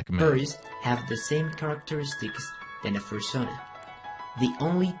a black man. Furries have the same characteristics than a fursona. The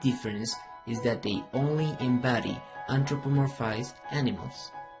only difference is that they only embody anthropomorphized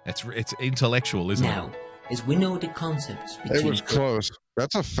animals. It's intellectual, isn't it? Now, as we know the concepts It between was close.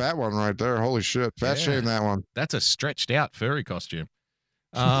 That's a fat one right there. Holy shit. Fat shame that one. That's a stretched out furry costume.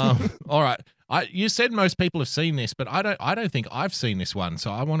 All right. You said most people have seen this, but I don't think I've seen this one,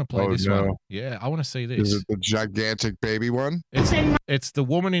 so I want to play this one. Yeah, I want to see this. Is it the gigantic baby one? It's the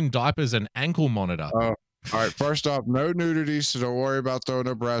woman in diapers and ankle monitor. All right. First off, no nudity, so don't worry about throwing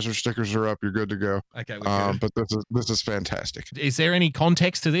no browser stickers are up. You're good to go. Okay. We're good. But this is fantastic. Is there any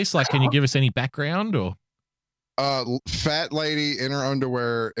context to this? Like, can you give us any background or? Fat lady in her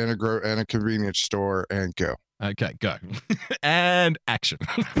underwear in a convenience store and go. Okay, go. And action.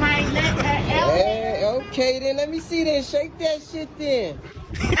 Hey, okay then. Let me see then. Shake that shit then.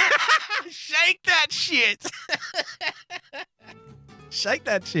 Shake that shit. Shake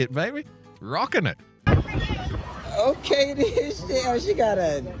that shit, baby. Rocking it. Okay then. Shit. Oh, she got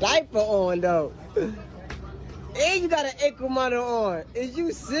a diaper on though. And you got an ankle monitor on. Is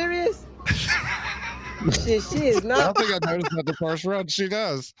you serious? Shit, she is not. I don't think I noticed that the first run. She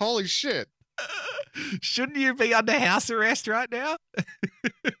does. Holy shit. Shouldn't you be under house arrest right now?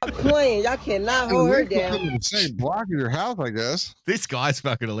 I'm playing. Y'all cannot hold her down. In the same block of your house, I guess. This guy's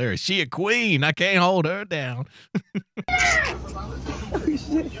fucking hilarious. She a queen. I can't hold her down.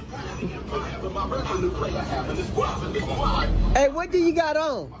 Hey, what do you got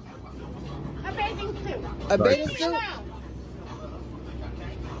on? A bathing suit. A bathing suit?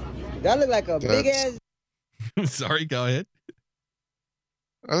 That look like a big ass. Sorry, go ahead.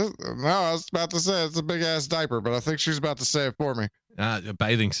 No, I was about to say it's a big ass diaper, but I think she's about to say it for me. A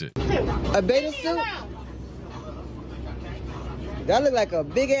bathing suit. A bathing suit? That look like a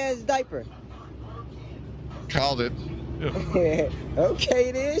big ass diaper. Called it.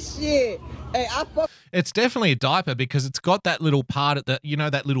 Okay, this shit. Hey, It's definitely a diaper because it's got that little part at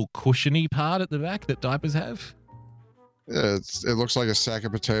that little cushiony part at the back that diapers have. Yeah, it looks like a sack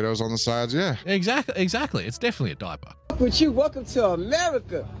of potatoes on the sides. Yeah, exactly. It's definitely a diaper. With you, welcome to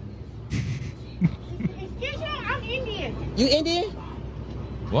America. Excuse me, I'm Indian. You Indian?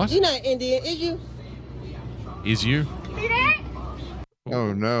 What? You're not Indian, is you? Is you? See that?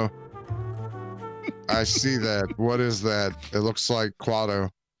 Oh no. I see that. What is that? It looks like Quado.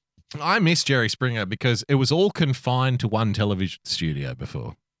 I miss Jerry Springer because it was all confined to one television studio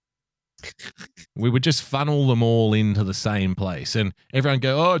before. We would just funnel them all into the same place, and everyone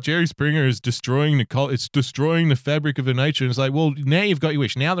go, "Oh, Jerry Springer is destroying it's destroying the fabric of the nature." And it's like, well, now you've got your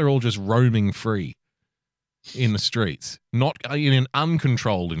wish. Now they're all just roaming free in the streets, not in an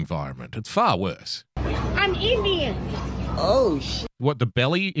uncontrolled environment. It's far worse. I'm Indian. Oh shit! What, the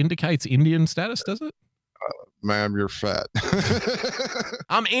belly indicates Indian status, does it? Ma'am, you're fat.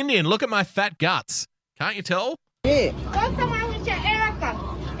 I'm Indian. Look at my fat guts. Can't you tell? Yeah. Go somewhere with your Erica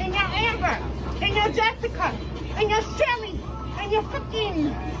and your Amber and your Jessica and your Shelly and your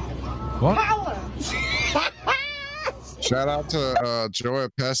fucking Paula. Shout out to Joey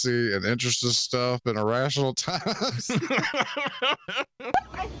Pesci and Interesting Stuff and Irrational Times.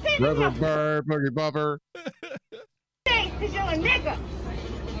 Reverend Bird, Boogie Bumper. Hey, because you're a nigga.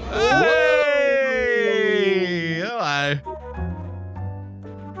 Hey! Hello.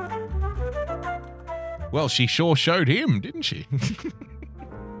 Well, she sure showed him, didn't she?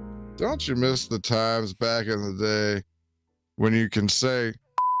 Don't you miss the times back in the day when you can say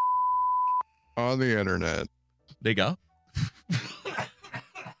on the internet? There you go.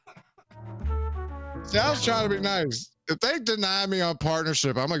 See, I was trying to be nice. If they deny me on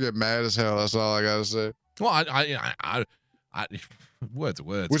partnership, I'm gonna get mad as hell. That's all I gotta say. Well, Words are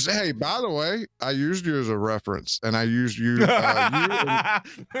words. Which, hey, by the way, I used you as a reference, and I used you. I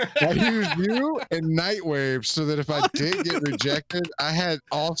used you and Nightwave so that if I did get rejected, I had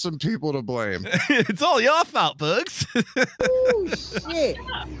awesome people to blame. It's all your fault, Bugs. Oh shit!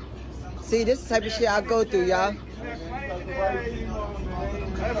 See, this is the type of shit I go through, y'all.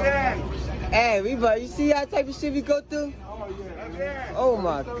 Hey, you see that type of shit we go through? Oh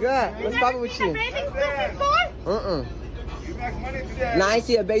my God! What's poppin' with you? Nah, I ain't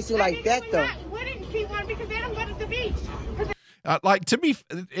see a basin like that though. We didn't see one because they don't go to the beach. Like, to me,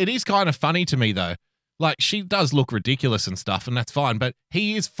 it is kind of funny to me, though. Like, she does look ridiculous and stuff, and that's fine, but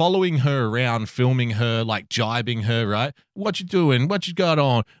he is following her around, filming her, like, jibing her, right? What you doing? What you got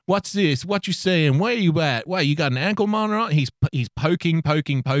on? What's this? What you saying? Where you at? Wait, you got an ankle monitor on? He's poking,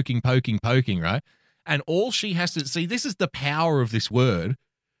 right? And all she has to see, this is the power of this word,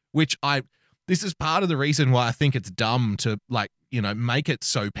 this is part of the reason why I think it's dumb to, like, you know, make it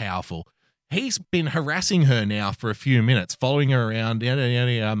so powerful. He's been harassing her now for a few minutes, following her around,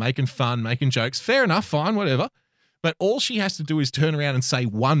 making fun, making jokes. Fair enough, fine, whatever. But all she has to do is turn around and say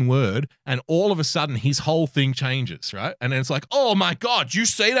one word, and all of a sudden his whole thing changes, right? And then it's like, oh my God, you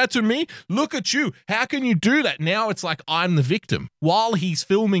say that to me? Look at you. How can you do that? Now it's like I'm the victim while he's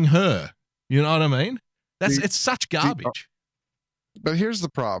filming her. You know what I mean? It's such garbage. But here's the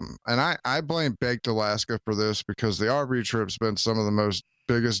problem, and I blame Baked Alaska for this because the RV trip's been some of the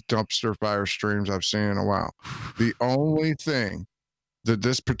biggest dumpster fire streams I've seen in a while. The only thing that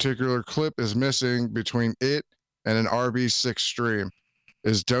this particular clip is missing between it and an RV6 stream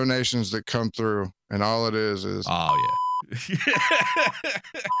is donations that come through, and all it is oh yeah.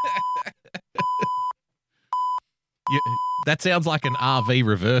 That sounds like an RV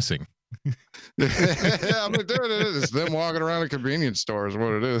reversing. Yeah, I mean, dude, it's them walking around a convenience store is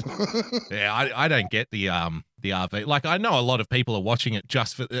what it is. Yeah, I don't get the RV. Like, I know a lot of people are watching it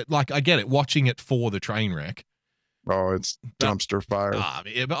just for, like, I get it, watching it for the train wreck. Oh, it's dumpster fire.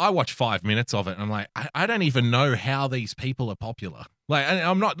 Yeah, but I watch 5 minutes of it, and I'm like, I don't even know how these people are popular. Like,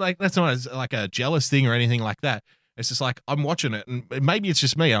 I'm not, like, that's not like a jealous thing or anything like that. It's just like, I'm watching it, and maybe it's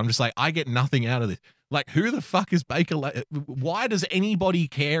just me. I'm just like, I get nothing out of this. Like, who the fuck is Baked Alaska? Why does anybody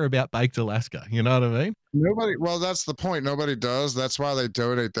care about Baked Alaska? You know what I mean? Nobody. Well, that's the point. Nobody does. That's why they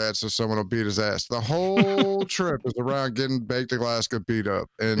donate that so someone will beat his ass. The whole trip is around getting Baked Alaska beat up.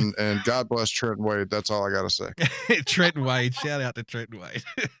 And God bless Trent Wade. That's all I got to say. Trent Wade. Shout out to Trent Wade.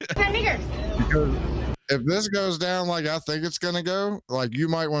 Because if this goes down like I think it's going to go, like, you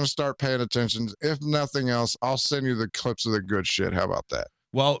might want to start paying attention. If nothing else, I'll send you the clips of the good shit. How about that?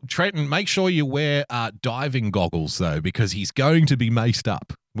 Well, Trenton, make sure you wear diving goggles, though, because he's going to be maced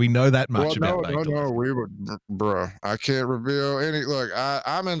up. We know that much about Baked Alaska. No, we would, bro. I can't reveal any. Look,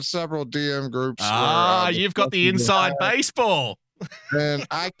 I'm in several DM groups. You've got the inside baseball. And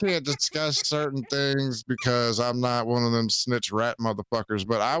I can't discuss certain things because I'm not one of them snitch rat motherfuckers.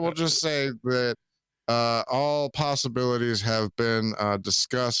 But I will just say that all possibilities have been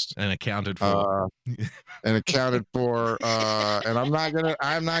discussed and accounted for. And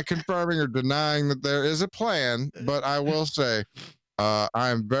I'm not confirming or denying that there is a plan, but I will say I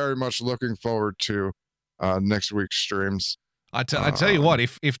am very much looking forward to next week's streams. I tell you what,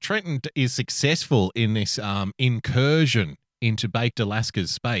 if Trenton is successful in this incursion into Baked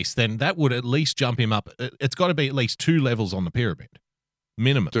Alaska's space, then that would at least jump him up. It's got to be at least 2 levels on the pyramid,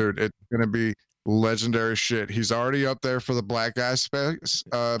 minimum. Dude, it's gonna be legendary shit. He's already up there for the black guy space,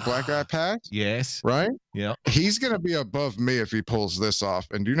 black guy pass. Yes. Right? Yeah. He's gonna be above me if he pulls this off.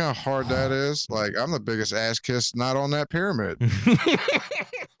 And do you know how hard that is? Like, I'm the biggest ass kiss not on that pyramid.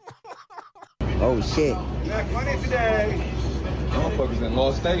 Oh shit. Money today. Motherfuckers in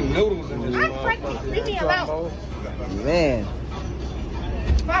Lost State noodles in this. I'm pregnant. Leave me alone. Man.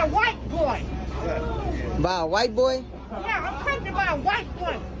 By a white boy. By a white boy? Yeah, I'm pregnant by a white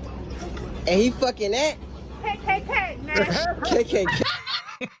boy. And he fucking that? KKK, man. KKK.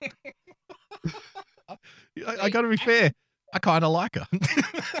 I gotta be fair. I kind of like her.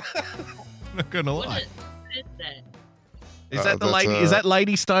 Not gonna lie. What is that? Is that the lady? Is that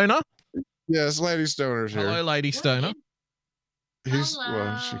Lady Stoner? Yes, Lady Stoner's here. Hello, Lady Stoner.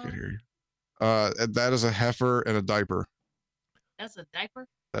 Well, she could hear you. That is a heifer and a diaper. That's a diaper?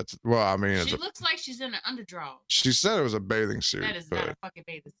 That's, well, I mean, she looks like she's in an underdraw. She said it was a bathing suit. That is not a fucking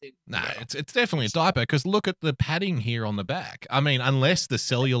bathing suit. Nah, it's definitely a diaper, because look at the padding here on the back. I mean, unless the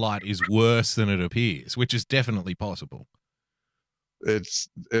cellulite is worse than it appears, which is definitely possible. It's,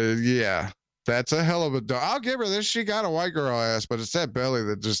 yeah, that's a hell of a, I'll give her this. She got a white girl ass, but it's that belly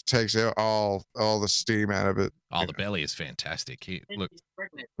that just takes out all the steam out of it. Oh, the belly is fantastic. Here, look.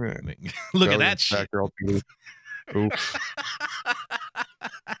 Yeah. Look at that shit. Oof.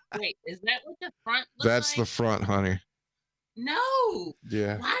 Wait, is that what the front looks That's like? the front, honey. No.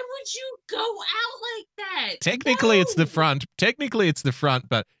 Yeah. Why would you go out like that? Technically, it's the front. Technically, it's the front,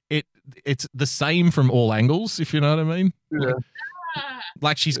 but it's the same from all angles. If you know what I mean. Yeah.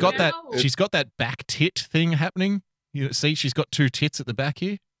 Like she's got that back tit thing happening. You know, see, she's got two tits at the back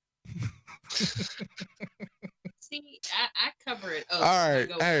here. See, I cover it up. All right,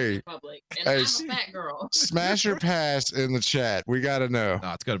 when I go hey, in public, and I'm a fat girl. Smash or pass in the chat. We got to know.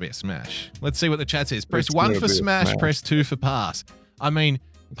 Oh, it's got to be a smash. Let's see what the chat says. Press It's 1 gonna for be a smash, smash. press 2 for pass. I mean,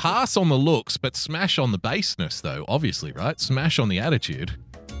 pass on the looks, but smash on the baseness, though, obviously, right? Smash on the attitude.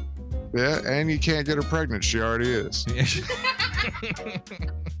 Yeah, and you can't get her pregnant. She already is.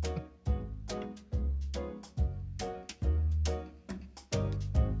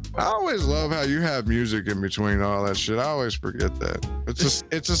 I always love how you have music in between all that shit. I always forget that.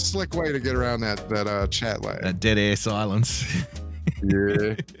 It's a slick way to get around that chat lag. That dead air silence.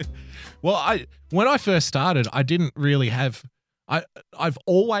 Yeah. Well, when I first started, I didn't really have. I've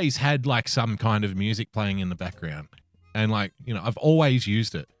always had like some kind of music playing in the background, and like I've always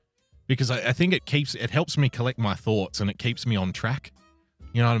used it because I think it helps me collect my thoughts and it keeps me on track.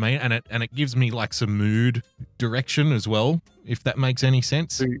 You know what I mean? And it gives me like some mood direction as well, if that makes any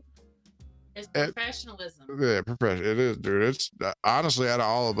sense. It's professionalism. Yeah, professional. It is, dude. It's honestly, out of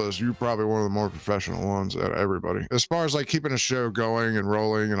all of us, you're probably one of the more professional ones out of everybody. As far as like keeping a show going and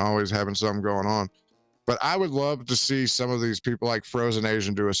rolling and always having something going on. But I would love to see some of these people like Frozen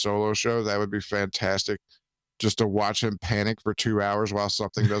Asian do a solo show. That would be fantastic. Just to watch him panic for 2 hours while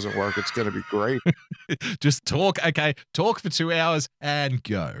something doesn't work. It's going to be great. Just talk. Okay. Talk for 2 hours and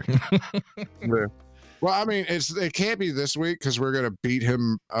go. Yeah. Well, I mean, it can't be this week because we're going to beat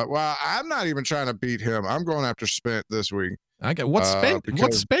him. Well, I'm not even trying to beat him. I'm going after Spent this week. Okay. What's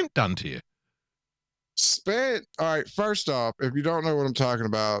Spent done to you? Spent. All right. First off, if you don't know what I'm talking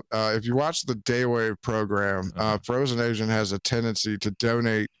about, if you watch the Daywave program, Frozen Asian has a tendency to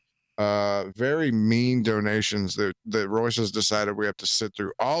donate very mean donations that Royce has decided we have to sit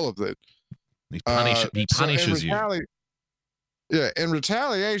through all of it. He punishes you. Yeah, in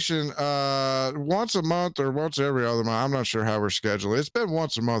retaliation, once a month or once every other month, I'm not sure how we're scheduled. It's been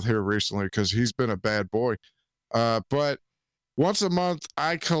once a month here recently because he's been a bad boy. But once a month,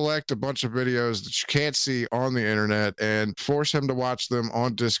 I collect a bunch of videos that you can't see on the internet and force him to watch them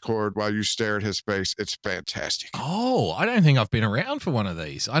on Discord while you stare at his face. It's fantastic. Oh, I don't think I've been around for one of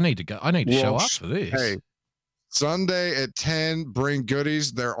these. I need to go. I need to show up for this. Hey, Sunday at 10, bring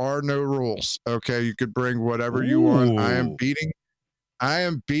goodies. There are no rules. Okay, you could bring whatever you want. I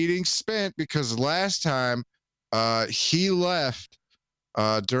am beating Spent because last time he left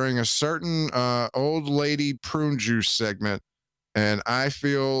during a certain old lady prune juice segment. And I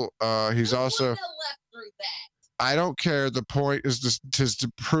feel he's also. I don't care. The point is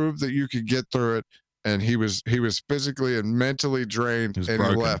to prove that you could get through it. And he was physically and mentally drained, and broken.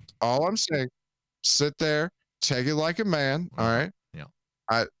 he left. All I'm saying, sit there, take it like a man. All right. Yeah.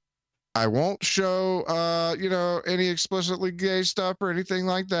 I won't show any explicitly gay stuff or anything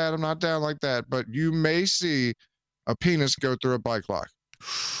like that. I'm not down like that. But you may see a penis go through a bike lock.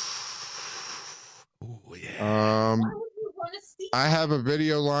 Oh yeah. I have a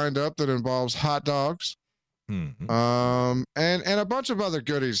video lined up that involves hot dogs, and a bunch of other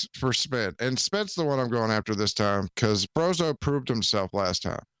goodies for Spent. And Spent's the one I'm going after this time because Brozo proved himself last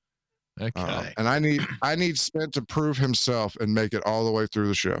time. Okay. And I need Spent to prove himself and make it all the way through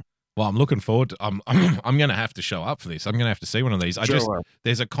the show. Well, I'm looking forward to. I'm going to have to show up for this. I'm going to have to see one of these.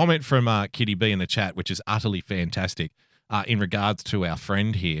 There's a comment from Kitty B in the chat, which is utterly fantastic. In regards to our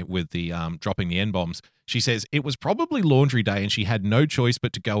friend here with the dropping the N-bombs. She says, it was probably laundry day and she had no choice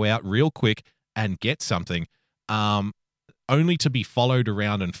but to go out real quick and get something, only to be followed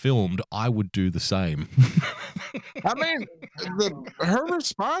around and filmed. I would do the same. I mean, her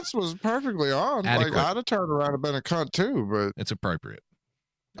response was perfectly on. Adequate. Like, I'd have turned around and been a cunt too, but it's appropriate.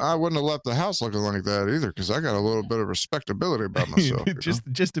 I wouldn't have left the house looking like that either because I got a little bit of respectability about myself.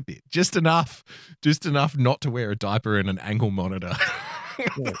 just a bit, just enough not to wear a diaper and an ankle monitor.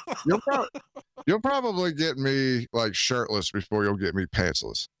 Yeah. You'll probably get me like shirtless before you'll get me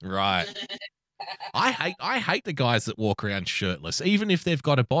pantsless. Right. I hate the guys that walk around shirtless, even if they've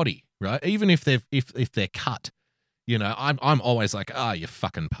got a body, right? Even if they're cut. I'm always like, you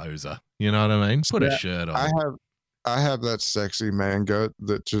fucking poser. You know what I mean? Put a shirt on. I have that sexy man gut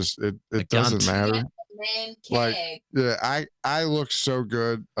that just it doesn't matter. Like, yeah, I look so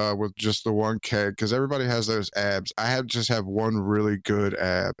good with just the one keg because everybody has those abs. I just have one really good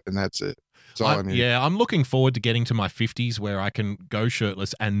ab, and that's it. That's all I need. Yeah, I'm looking forward to getting to my 50s where I can go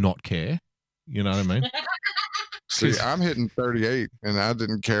shirtless and not care. You know what I mean? See, I'm hitting 38, and I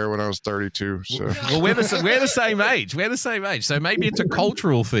didn't care when I was 32. So, well, we're the same age. We're the same age. So maybe it's a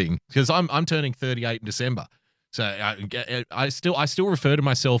cultural thing because I'm turning 38 in December. So I still refer to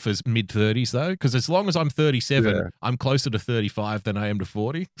myself as mid 30s though, because as long as I'm 37, I'm closer to 35 than I am to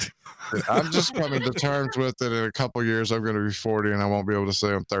 40. I'm just coming to terms with it. In a couple of years, I'm going to be 40, and I won't be able to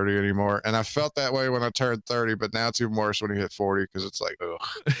say I'm 30 anymore. And I felt that way when I turned 30, but now it's even worse when you hit 40 because it's like, ugh.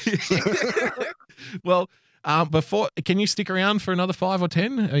 Well, can you stick around for another 5 or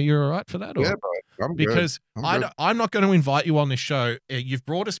 10? Are you all right for that? Or? Yeah, bro. I'm because good. I'm not going to invite you on this show. You've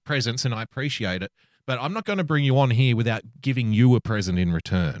brought us presents, and I appreciate it. But I'm not going to bring you on here without giving you a present in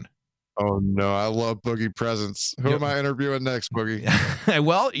return. Oh, no. I love Boogie presents. Who am I interviewing next, Boogie?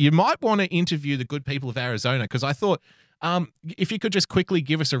 Well, you might want to interview the good people of Arizona because I thought if you could just quickly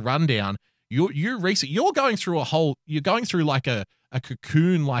give us a rundown. You're going through like a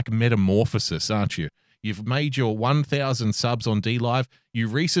cocoon-like metamorphosis, aren't you? You've made your 1,000 subs on DLive. You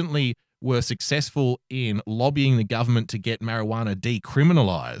recently were successful in lobbying the government to get marijuana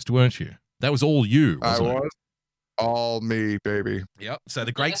decriminalized, weren't you? That was all you, wasn't it? All me, baby. Yep. So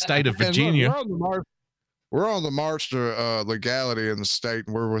the great state of Virginia. Look, we're on the march to legality in the state,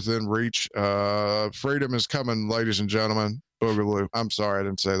 and we're within reach. Freedom is coming, ladies and gentlemen. Boogaloo. I'm sorry, I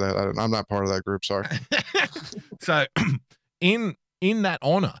didn't say that. I'm not part of that group. Sorry. So, in that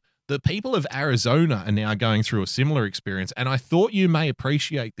honor, the people of Arizona are now going through a similar experience, and I thought you may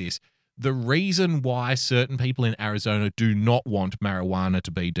appreciate this. The reason why certain people in Arizona do not want marijuana to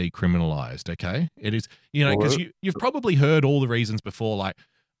be decriminalized, okay? It is, because you've probably heard all the reasons before, like,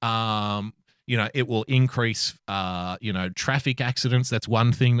 it will increase, traffic accidents. That's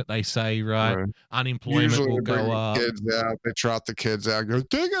one thing that they say, right? Unemployment Usually will go up. Kids out. They trot the kids out. Go,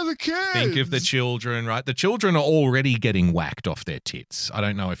 think of the kids. Think of the children, right? The children are already getting whacked off their tits. I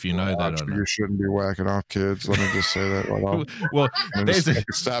don't know if you know that or not. You shouldn't be whacking off kids. Let me just say that right off. Well,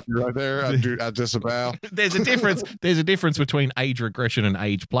 stop you right there. I disavow. There's a difference. There's a difference between age regression and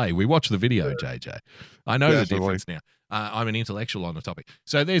age play. We watched the video, JJ. I know the difference now. I'm an intellectual on the topic.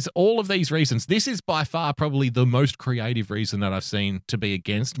 So there's all of these reasons. This is by far probably the most creative reason that I've seen to be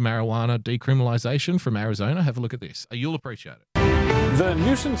against marijuana decriminalization from Arizona. Have a look at this. You'll appreciate it. The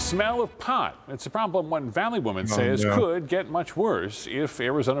nuisance smell of pot. It's a problem one Valley woman says could get much worse if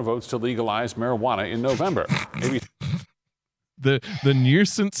Arizona votes to legalize marijuana in November. Maybe. The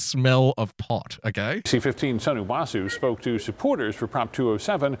nuisance smell of pot, okay? C-15 Sonu Wasu spoke to supporters for Prop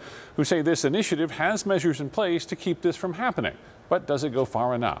 207 who say this initiative has measures in place to keep this from happening. But does it go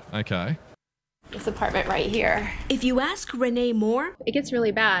far enough? Okay. This apartment right here. If you ask Renee Moore, it gets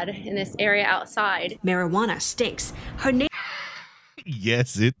really bad in this area outside. Marijuana stinks. Her name.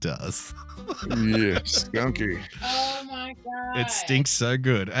 Yes, it does. Yeah, skunky. Oh my God. It stinks so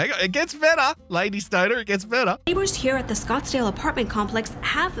good. It gets better, Lady Stoner. It gets better. Neighbors here at the Scottsdale apartment complex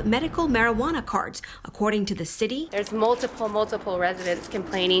have medical marijuana cards. According to the city, there's multiple residents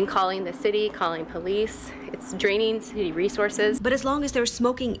complaining, calling the city, calling police. It's draining city resources. But as long as they're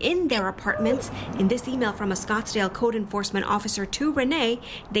smoking in their apartments, in this email from a Scottsdale code enforcement officer to Renee,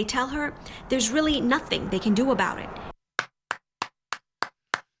 they tell her there's really nothing they can do about it.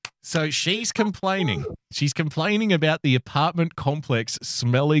 So she's complaining. She's complaining about the apartment complex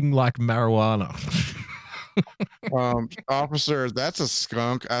smelling like marijuana. Officer, that's a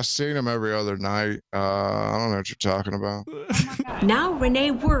skunk. I seen him every other night. I don't know what you're talking about. Now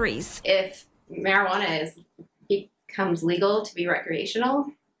Renee worries. If marijuana becomes legal to be recreational,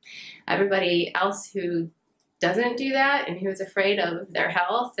 everybody else who doesn't do that and who's afraid of their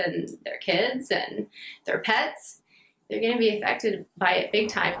health and their kids and their pets, they're going to be affected by it big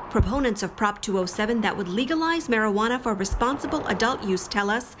time. Proponents of Prop 207 that would legalize marijuana for responsible adult use tell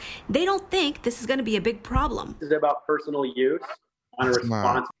us they don't think this is going to be a big problem. This is about personal use on a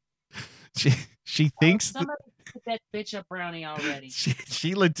response. She thinks somebody put that bitch up brownie already.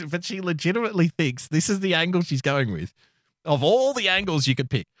 She legitimately thinks this is the angle she's going with. Of all the angles you could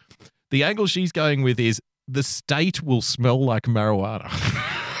pick, the angle she's going with is the state will smell like marijuana.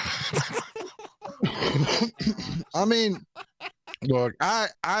 I mean, look, I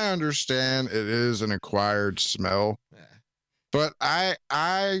understand it is an acquired smell, but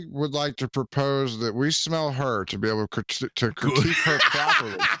I would like to propose that we smell her to be able to critique her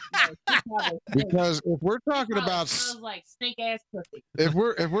properly. Because if we're talking about smells like stink ass pussy. if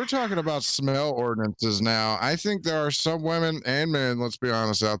we're talking about smell ordinances now, I think there are some women and men, let's be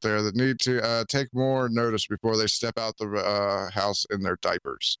honest, out there that need to take more notice before they step out the house in their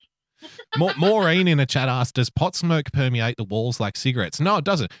diapers. Maureen in the chat asked, does pot smoke permeate the walls like cigarettes? No, it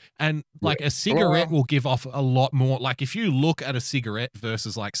doesn't. And like a cigarette will give off a lot more. Like if you look at a cigarette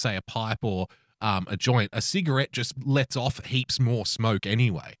versus like say a pipe or a joint, a cigarette just lets off heaps more smoke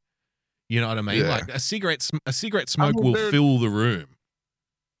anyway. You know what I mean? Yeah. Like a cigarette smoke will fill the room.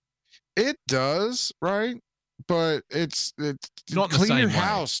 It does, right? But it's not the clean same your way.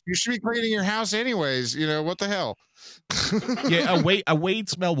 house. You should be cleaning your house anyways. You know what the hell? Yeah, a weed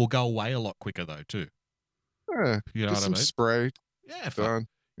smell will go away a lot quicker though too. You know what I mean? Spray. Yeah, done.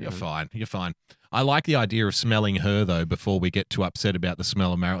 You're fine. You're fine. I like the idea of smelling her though. Before we get too upset about the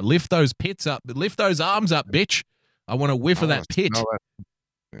smell of marijuana, lift those pits up. Lift those arms up, bitch. I want to whiff of that pit.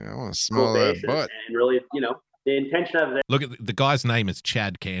 Yeah, I want to smell that butt. And really, the intention of it. Look at the guy's name is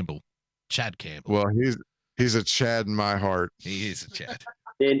Chad Campbell. Chad Campbell. Well, he's a Chad in my heart. He is a Chad.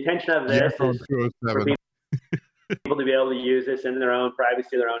 The intention of this is for people to be able to use this in their own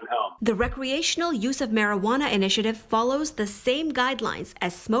privacy, their own home. The recreational use of marijuana initiative follows the same guidelines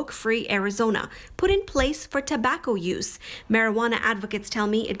as Smoke-Free Arizona, put in place for tobacco use. Marijuana advocates tell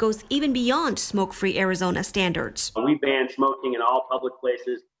me it goes even beyond Smoke-Free Arizona standards. We ban smoking in all public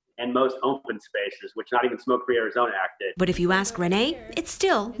places and most open spaces, which not even Smoke-Free Arizona Act did. But if you ask Renee, it's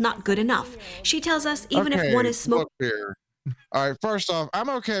still not good enough. She tells us even if one is smoking. Here. All right, first off, I'm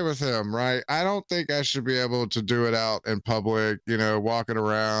okay with him, right? I don't think I should be able to do it out in public, walking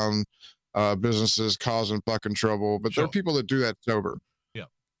around businesses causing fucking trouble. But there are people that do that sober. Yeah.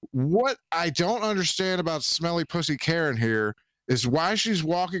 What I don't understand about Smelly Pussy Karen here is why she's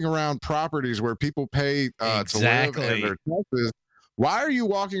walking around properties where people pay to live and their taxes. Why are you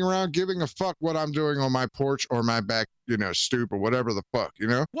walking around giving a fuck what I'm doing on my porch or my back, stoop or whatever the fuck,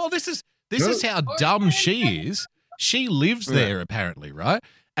 Well, this is how dumb she is. She lives there apparently, right?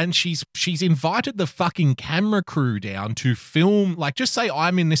 And she's invited the fucking camera crew down to film. Like, just say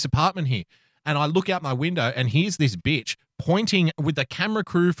I'm in this apartment here, and I look out my window, and here's this bitch pointing with the camera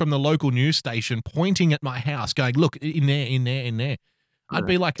crew from the local news station, pointing at my house, going, "Look, in there, in there, in there." I'd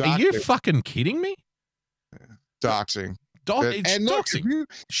be like, "Are you fucking kidding me?" Doxing. It's and look, doxing.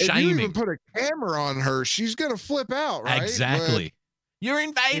 If you even put a camera on her, she's gonna flip out, right? Exactly. You're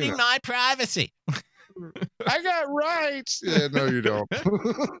invading my privacy. I got rights. Yeah, no, you don't.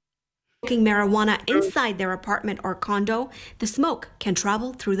 Smoking marijuana inside their apartment or condo, the smoke can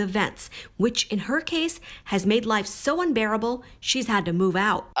travel through the vents, which in her case has made life so unbearable she's had to move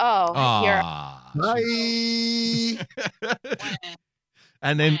out. Bye.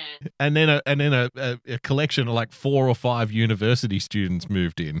 And then a collection of like 4 or 5 university students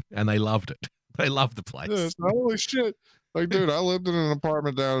moved in, and they loved it. They loved the place. Yeah, holy shit. Like, dude, I lived in an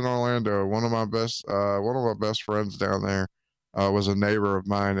apartment down in Orlando. One of my best friends down there was a neighbor of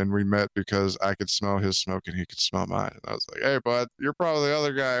mine, and we met because I could smell his smoke and he could smell mine. And I was like, "Hey, bud, you're probably the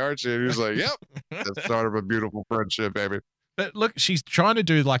other guy, aren't you?" And he was like, "Yep." That's sort of a beautiful friendship, baby. But look, she's trying to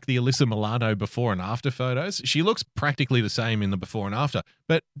do like the Alyssa Milano before and after photos. She looks practically the same in the before and after.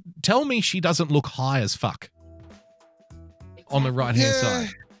 But tell me she doesn't look high as fuck on the right-hand side.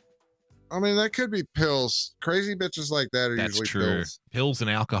 I mean, that could be pills. Crazy bitches like that are That's usually true. pills. Pills and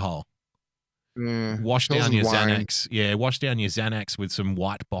alcohol. pills Wash down your and wine. Xanax. Yeah, wash down your Xanax with some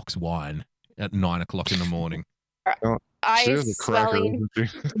white box wine at 9 o'clock in the morning. Eyes swelling,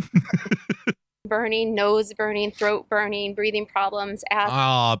 burning, nose burning, throat burning, breathing problems,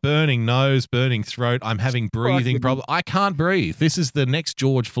 asthma. Burning nose, burning throat. I'm having breathing problems. I can't breathe. This is the next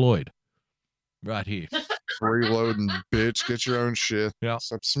George Floyd. Right here. Freeloading, bitch. Get your own shit. Yeah.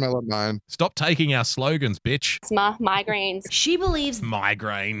 Stop smelling mine. Stop taking our slogans, bitch. Asthma, migraines. She believes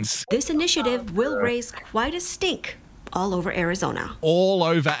migraines. This initiative will raise quite a stink all over Arizona. All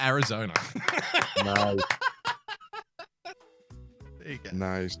over Arizona. Nice.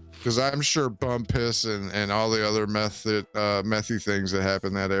 Nice. Because I'm sure bum piss and all the other methy things that happen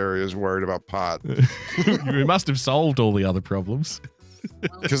in that area is worried about pot. We must have solved all the other problems.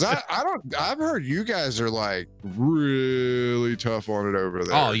 Because I've heard you guys are like really tough on it over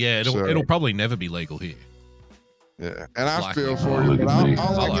there. Oh yeah, it'll probably never be legal here. Yeah, and I feel for you, but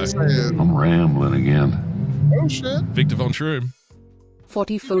all I can say is I'm rambling again. Oh shit, Victor Von Schroom.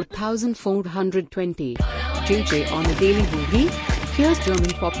 44,420. JJ on a daily boogie. Here's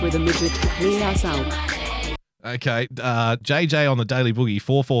German pop with a midget to play us out. Okay, JJ on the Daily Boogie,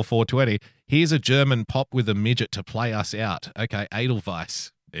 44420. Here's a German pop with a midget to play us out. Okay,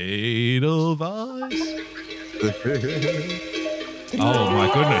 Edelweiss. Edelweiss. Oh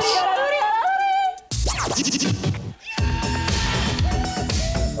my goodness.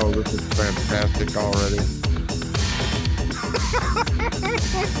 Oh, this is fantastic already.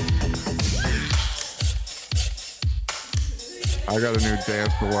 I got a new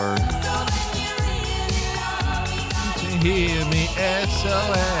dance to learn. Hear me,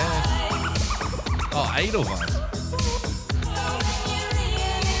 SOS. Oh, Edelweiss.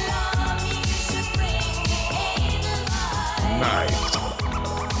 Nice.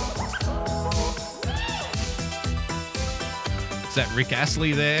 Is that Rick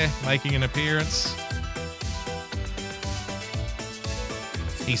Astley there making an appearance?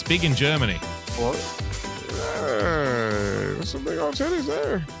 He's big in Germany. What? Hey, there's some big old titties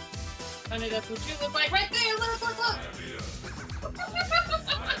there. Honey, that's what you look like right there. Look.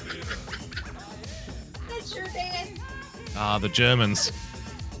 That's your dad. Ah, the Germans.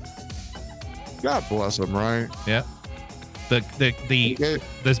 God bless them, right? Yeah.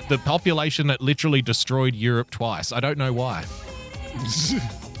 The population that literally destroyed Europe twice. I don't know why.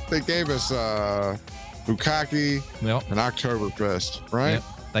 They gave us Bukkake and Oktoberfest, right? Yep.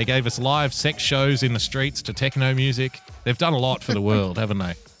 They gave us live sex shows in the streets to techno music. They've done a lot for the world, haven't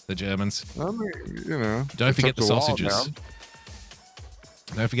they? The Germans. I mean, you know. Don't forget the sausages.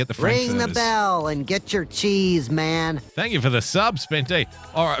 Don't forget the Frankfurters. Ring the bell and get your cheese, man. Thank you for the sub, Spenty.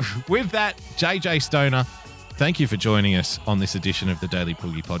 All right, with that, JJ Stoner, thank you for joining us on this edition of the Daily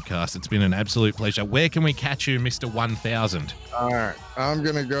Boogie Podcast. It's been an absolute pleasure. Where can we catch you, Mr. 1000? All right. I'm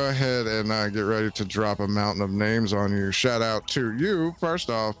going to go ahead and get ready to drop a mountain of names on you. Shout out to you, first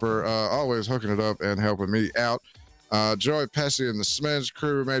off, for always hooking it up and helping me out. Joey Pesci and the Smedge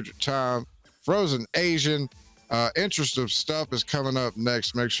crew, Major Tom, Frozen Asian. Interest of Stuff is coming up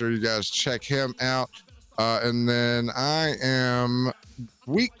next. Make sure you guys check him out. And then I am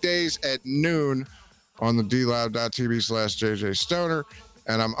weekdays at noon on the DLive.tv/JJ Stoner.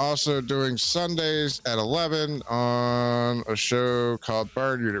 And I'm also doing Sundays at 11 on a show called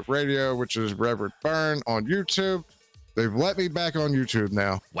Burn Unit Radio, which is Reverend Burn on YouTube. They've let me back on YouTube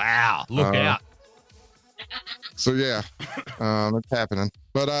now. Wow. Look out. So yeah, it's happening.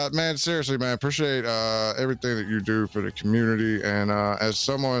 But man, seriously, man, appreciate everything that you do for the community. And as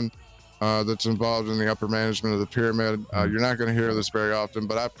someone that's involved in the upper management of the pyramid, you're not going to hear this very often,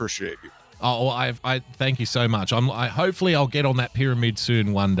 but I appreciate you. Oh, I thank you so much. Hopefully I'll get on that pyramid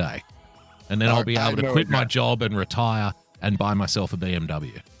soon one day, and then I'll be able to quit my job and retire and buy myself a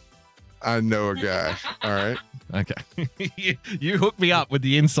BMW. I know a guy. All right. Okay. You hook me up with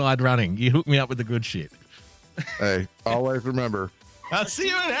the inside running. You hook me up with the good shit. Hey, always remember. I'll see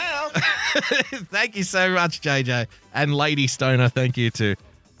you in hell. Thank you so much, JJ. And Lady Stoner, thank you too.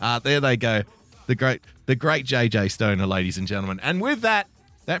 There they go. The great JJ Stoner, ladies and gentlemen. And with that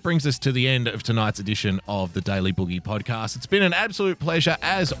brings us to the end of tonight's edition of the Daily Boogie Podcast. It's been an absolute pleasure,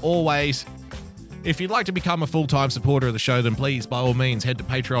 as always. If you'd like to become a full-time supporter of the show, then please, by all means, head to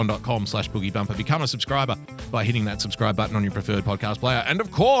patreon.com/boogiebumper. Become a subscriber by hitting that subscribe button on your preferred podcast player. And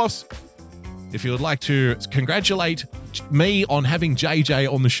of course, if you would like to congratulate me on having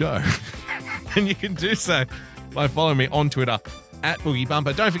JJ on the show, then you can do so by following me on Twitter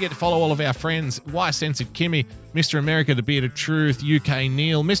 @BoogieBumper. Don't forget to follow all of our friends. Why Censored Kimmy, Mr. America, The Bearded Truth, UK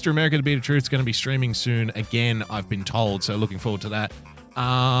Neil. Mr. America, The Bearded Truth is going to be streaming soon again, I've been told, so looking forward to that.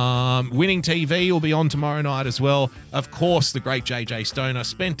 Winning TV will be on tomorrow night as well. Of course, the great JJ Stoner,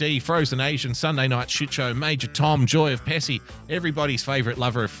 Spent D, Frozen Asian, Sunday Night Shit Show, Major Tom, Joy of Pessy, everybody's favourite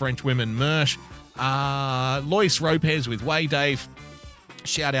lover of French women, Mersh, Lois Ropez with Way Dave.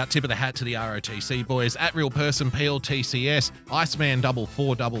 Shout out, tip of the hat to the ROTC boys, @RealPerson, PLTCS, Iceman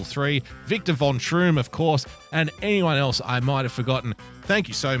 4433, Victor Von Troom, of course, and anyone else I might have forgotten. Thank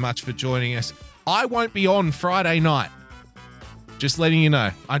you so much for joining us. I won't be on Friday night. Just letting you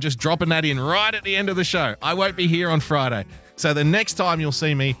know. I'm just dropping that in right at the end of the show. I won't be here on Friday. So the next time you'll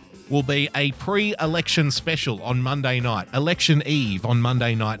see me will be a pre-election special on Monday night. Election Eve on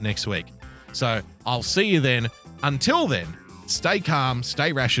Monday night next week. So I'll see you then. Until then, stay calm,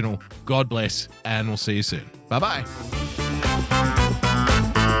 stay rational, God bless, and we'll see you soon. Bye-bye.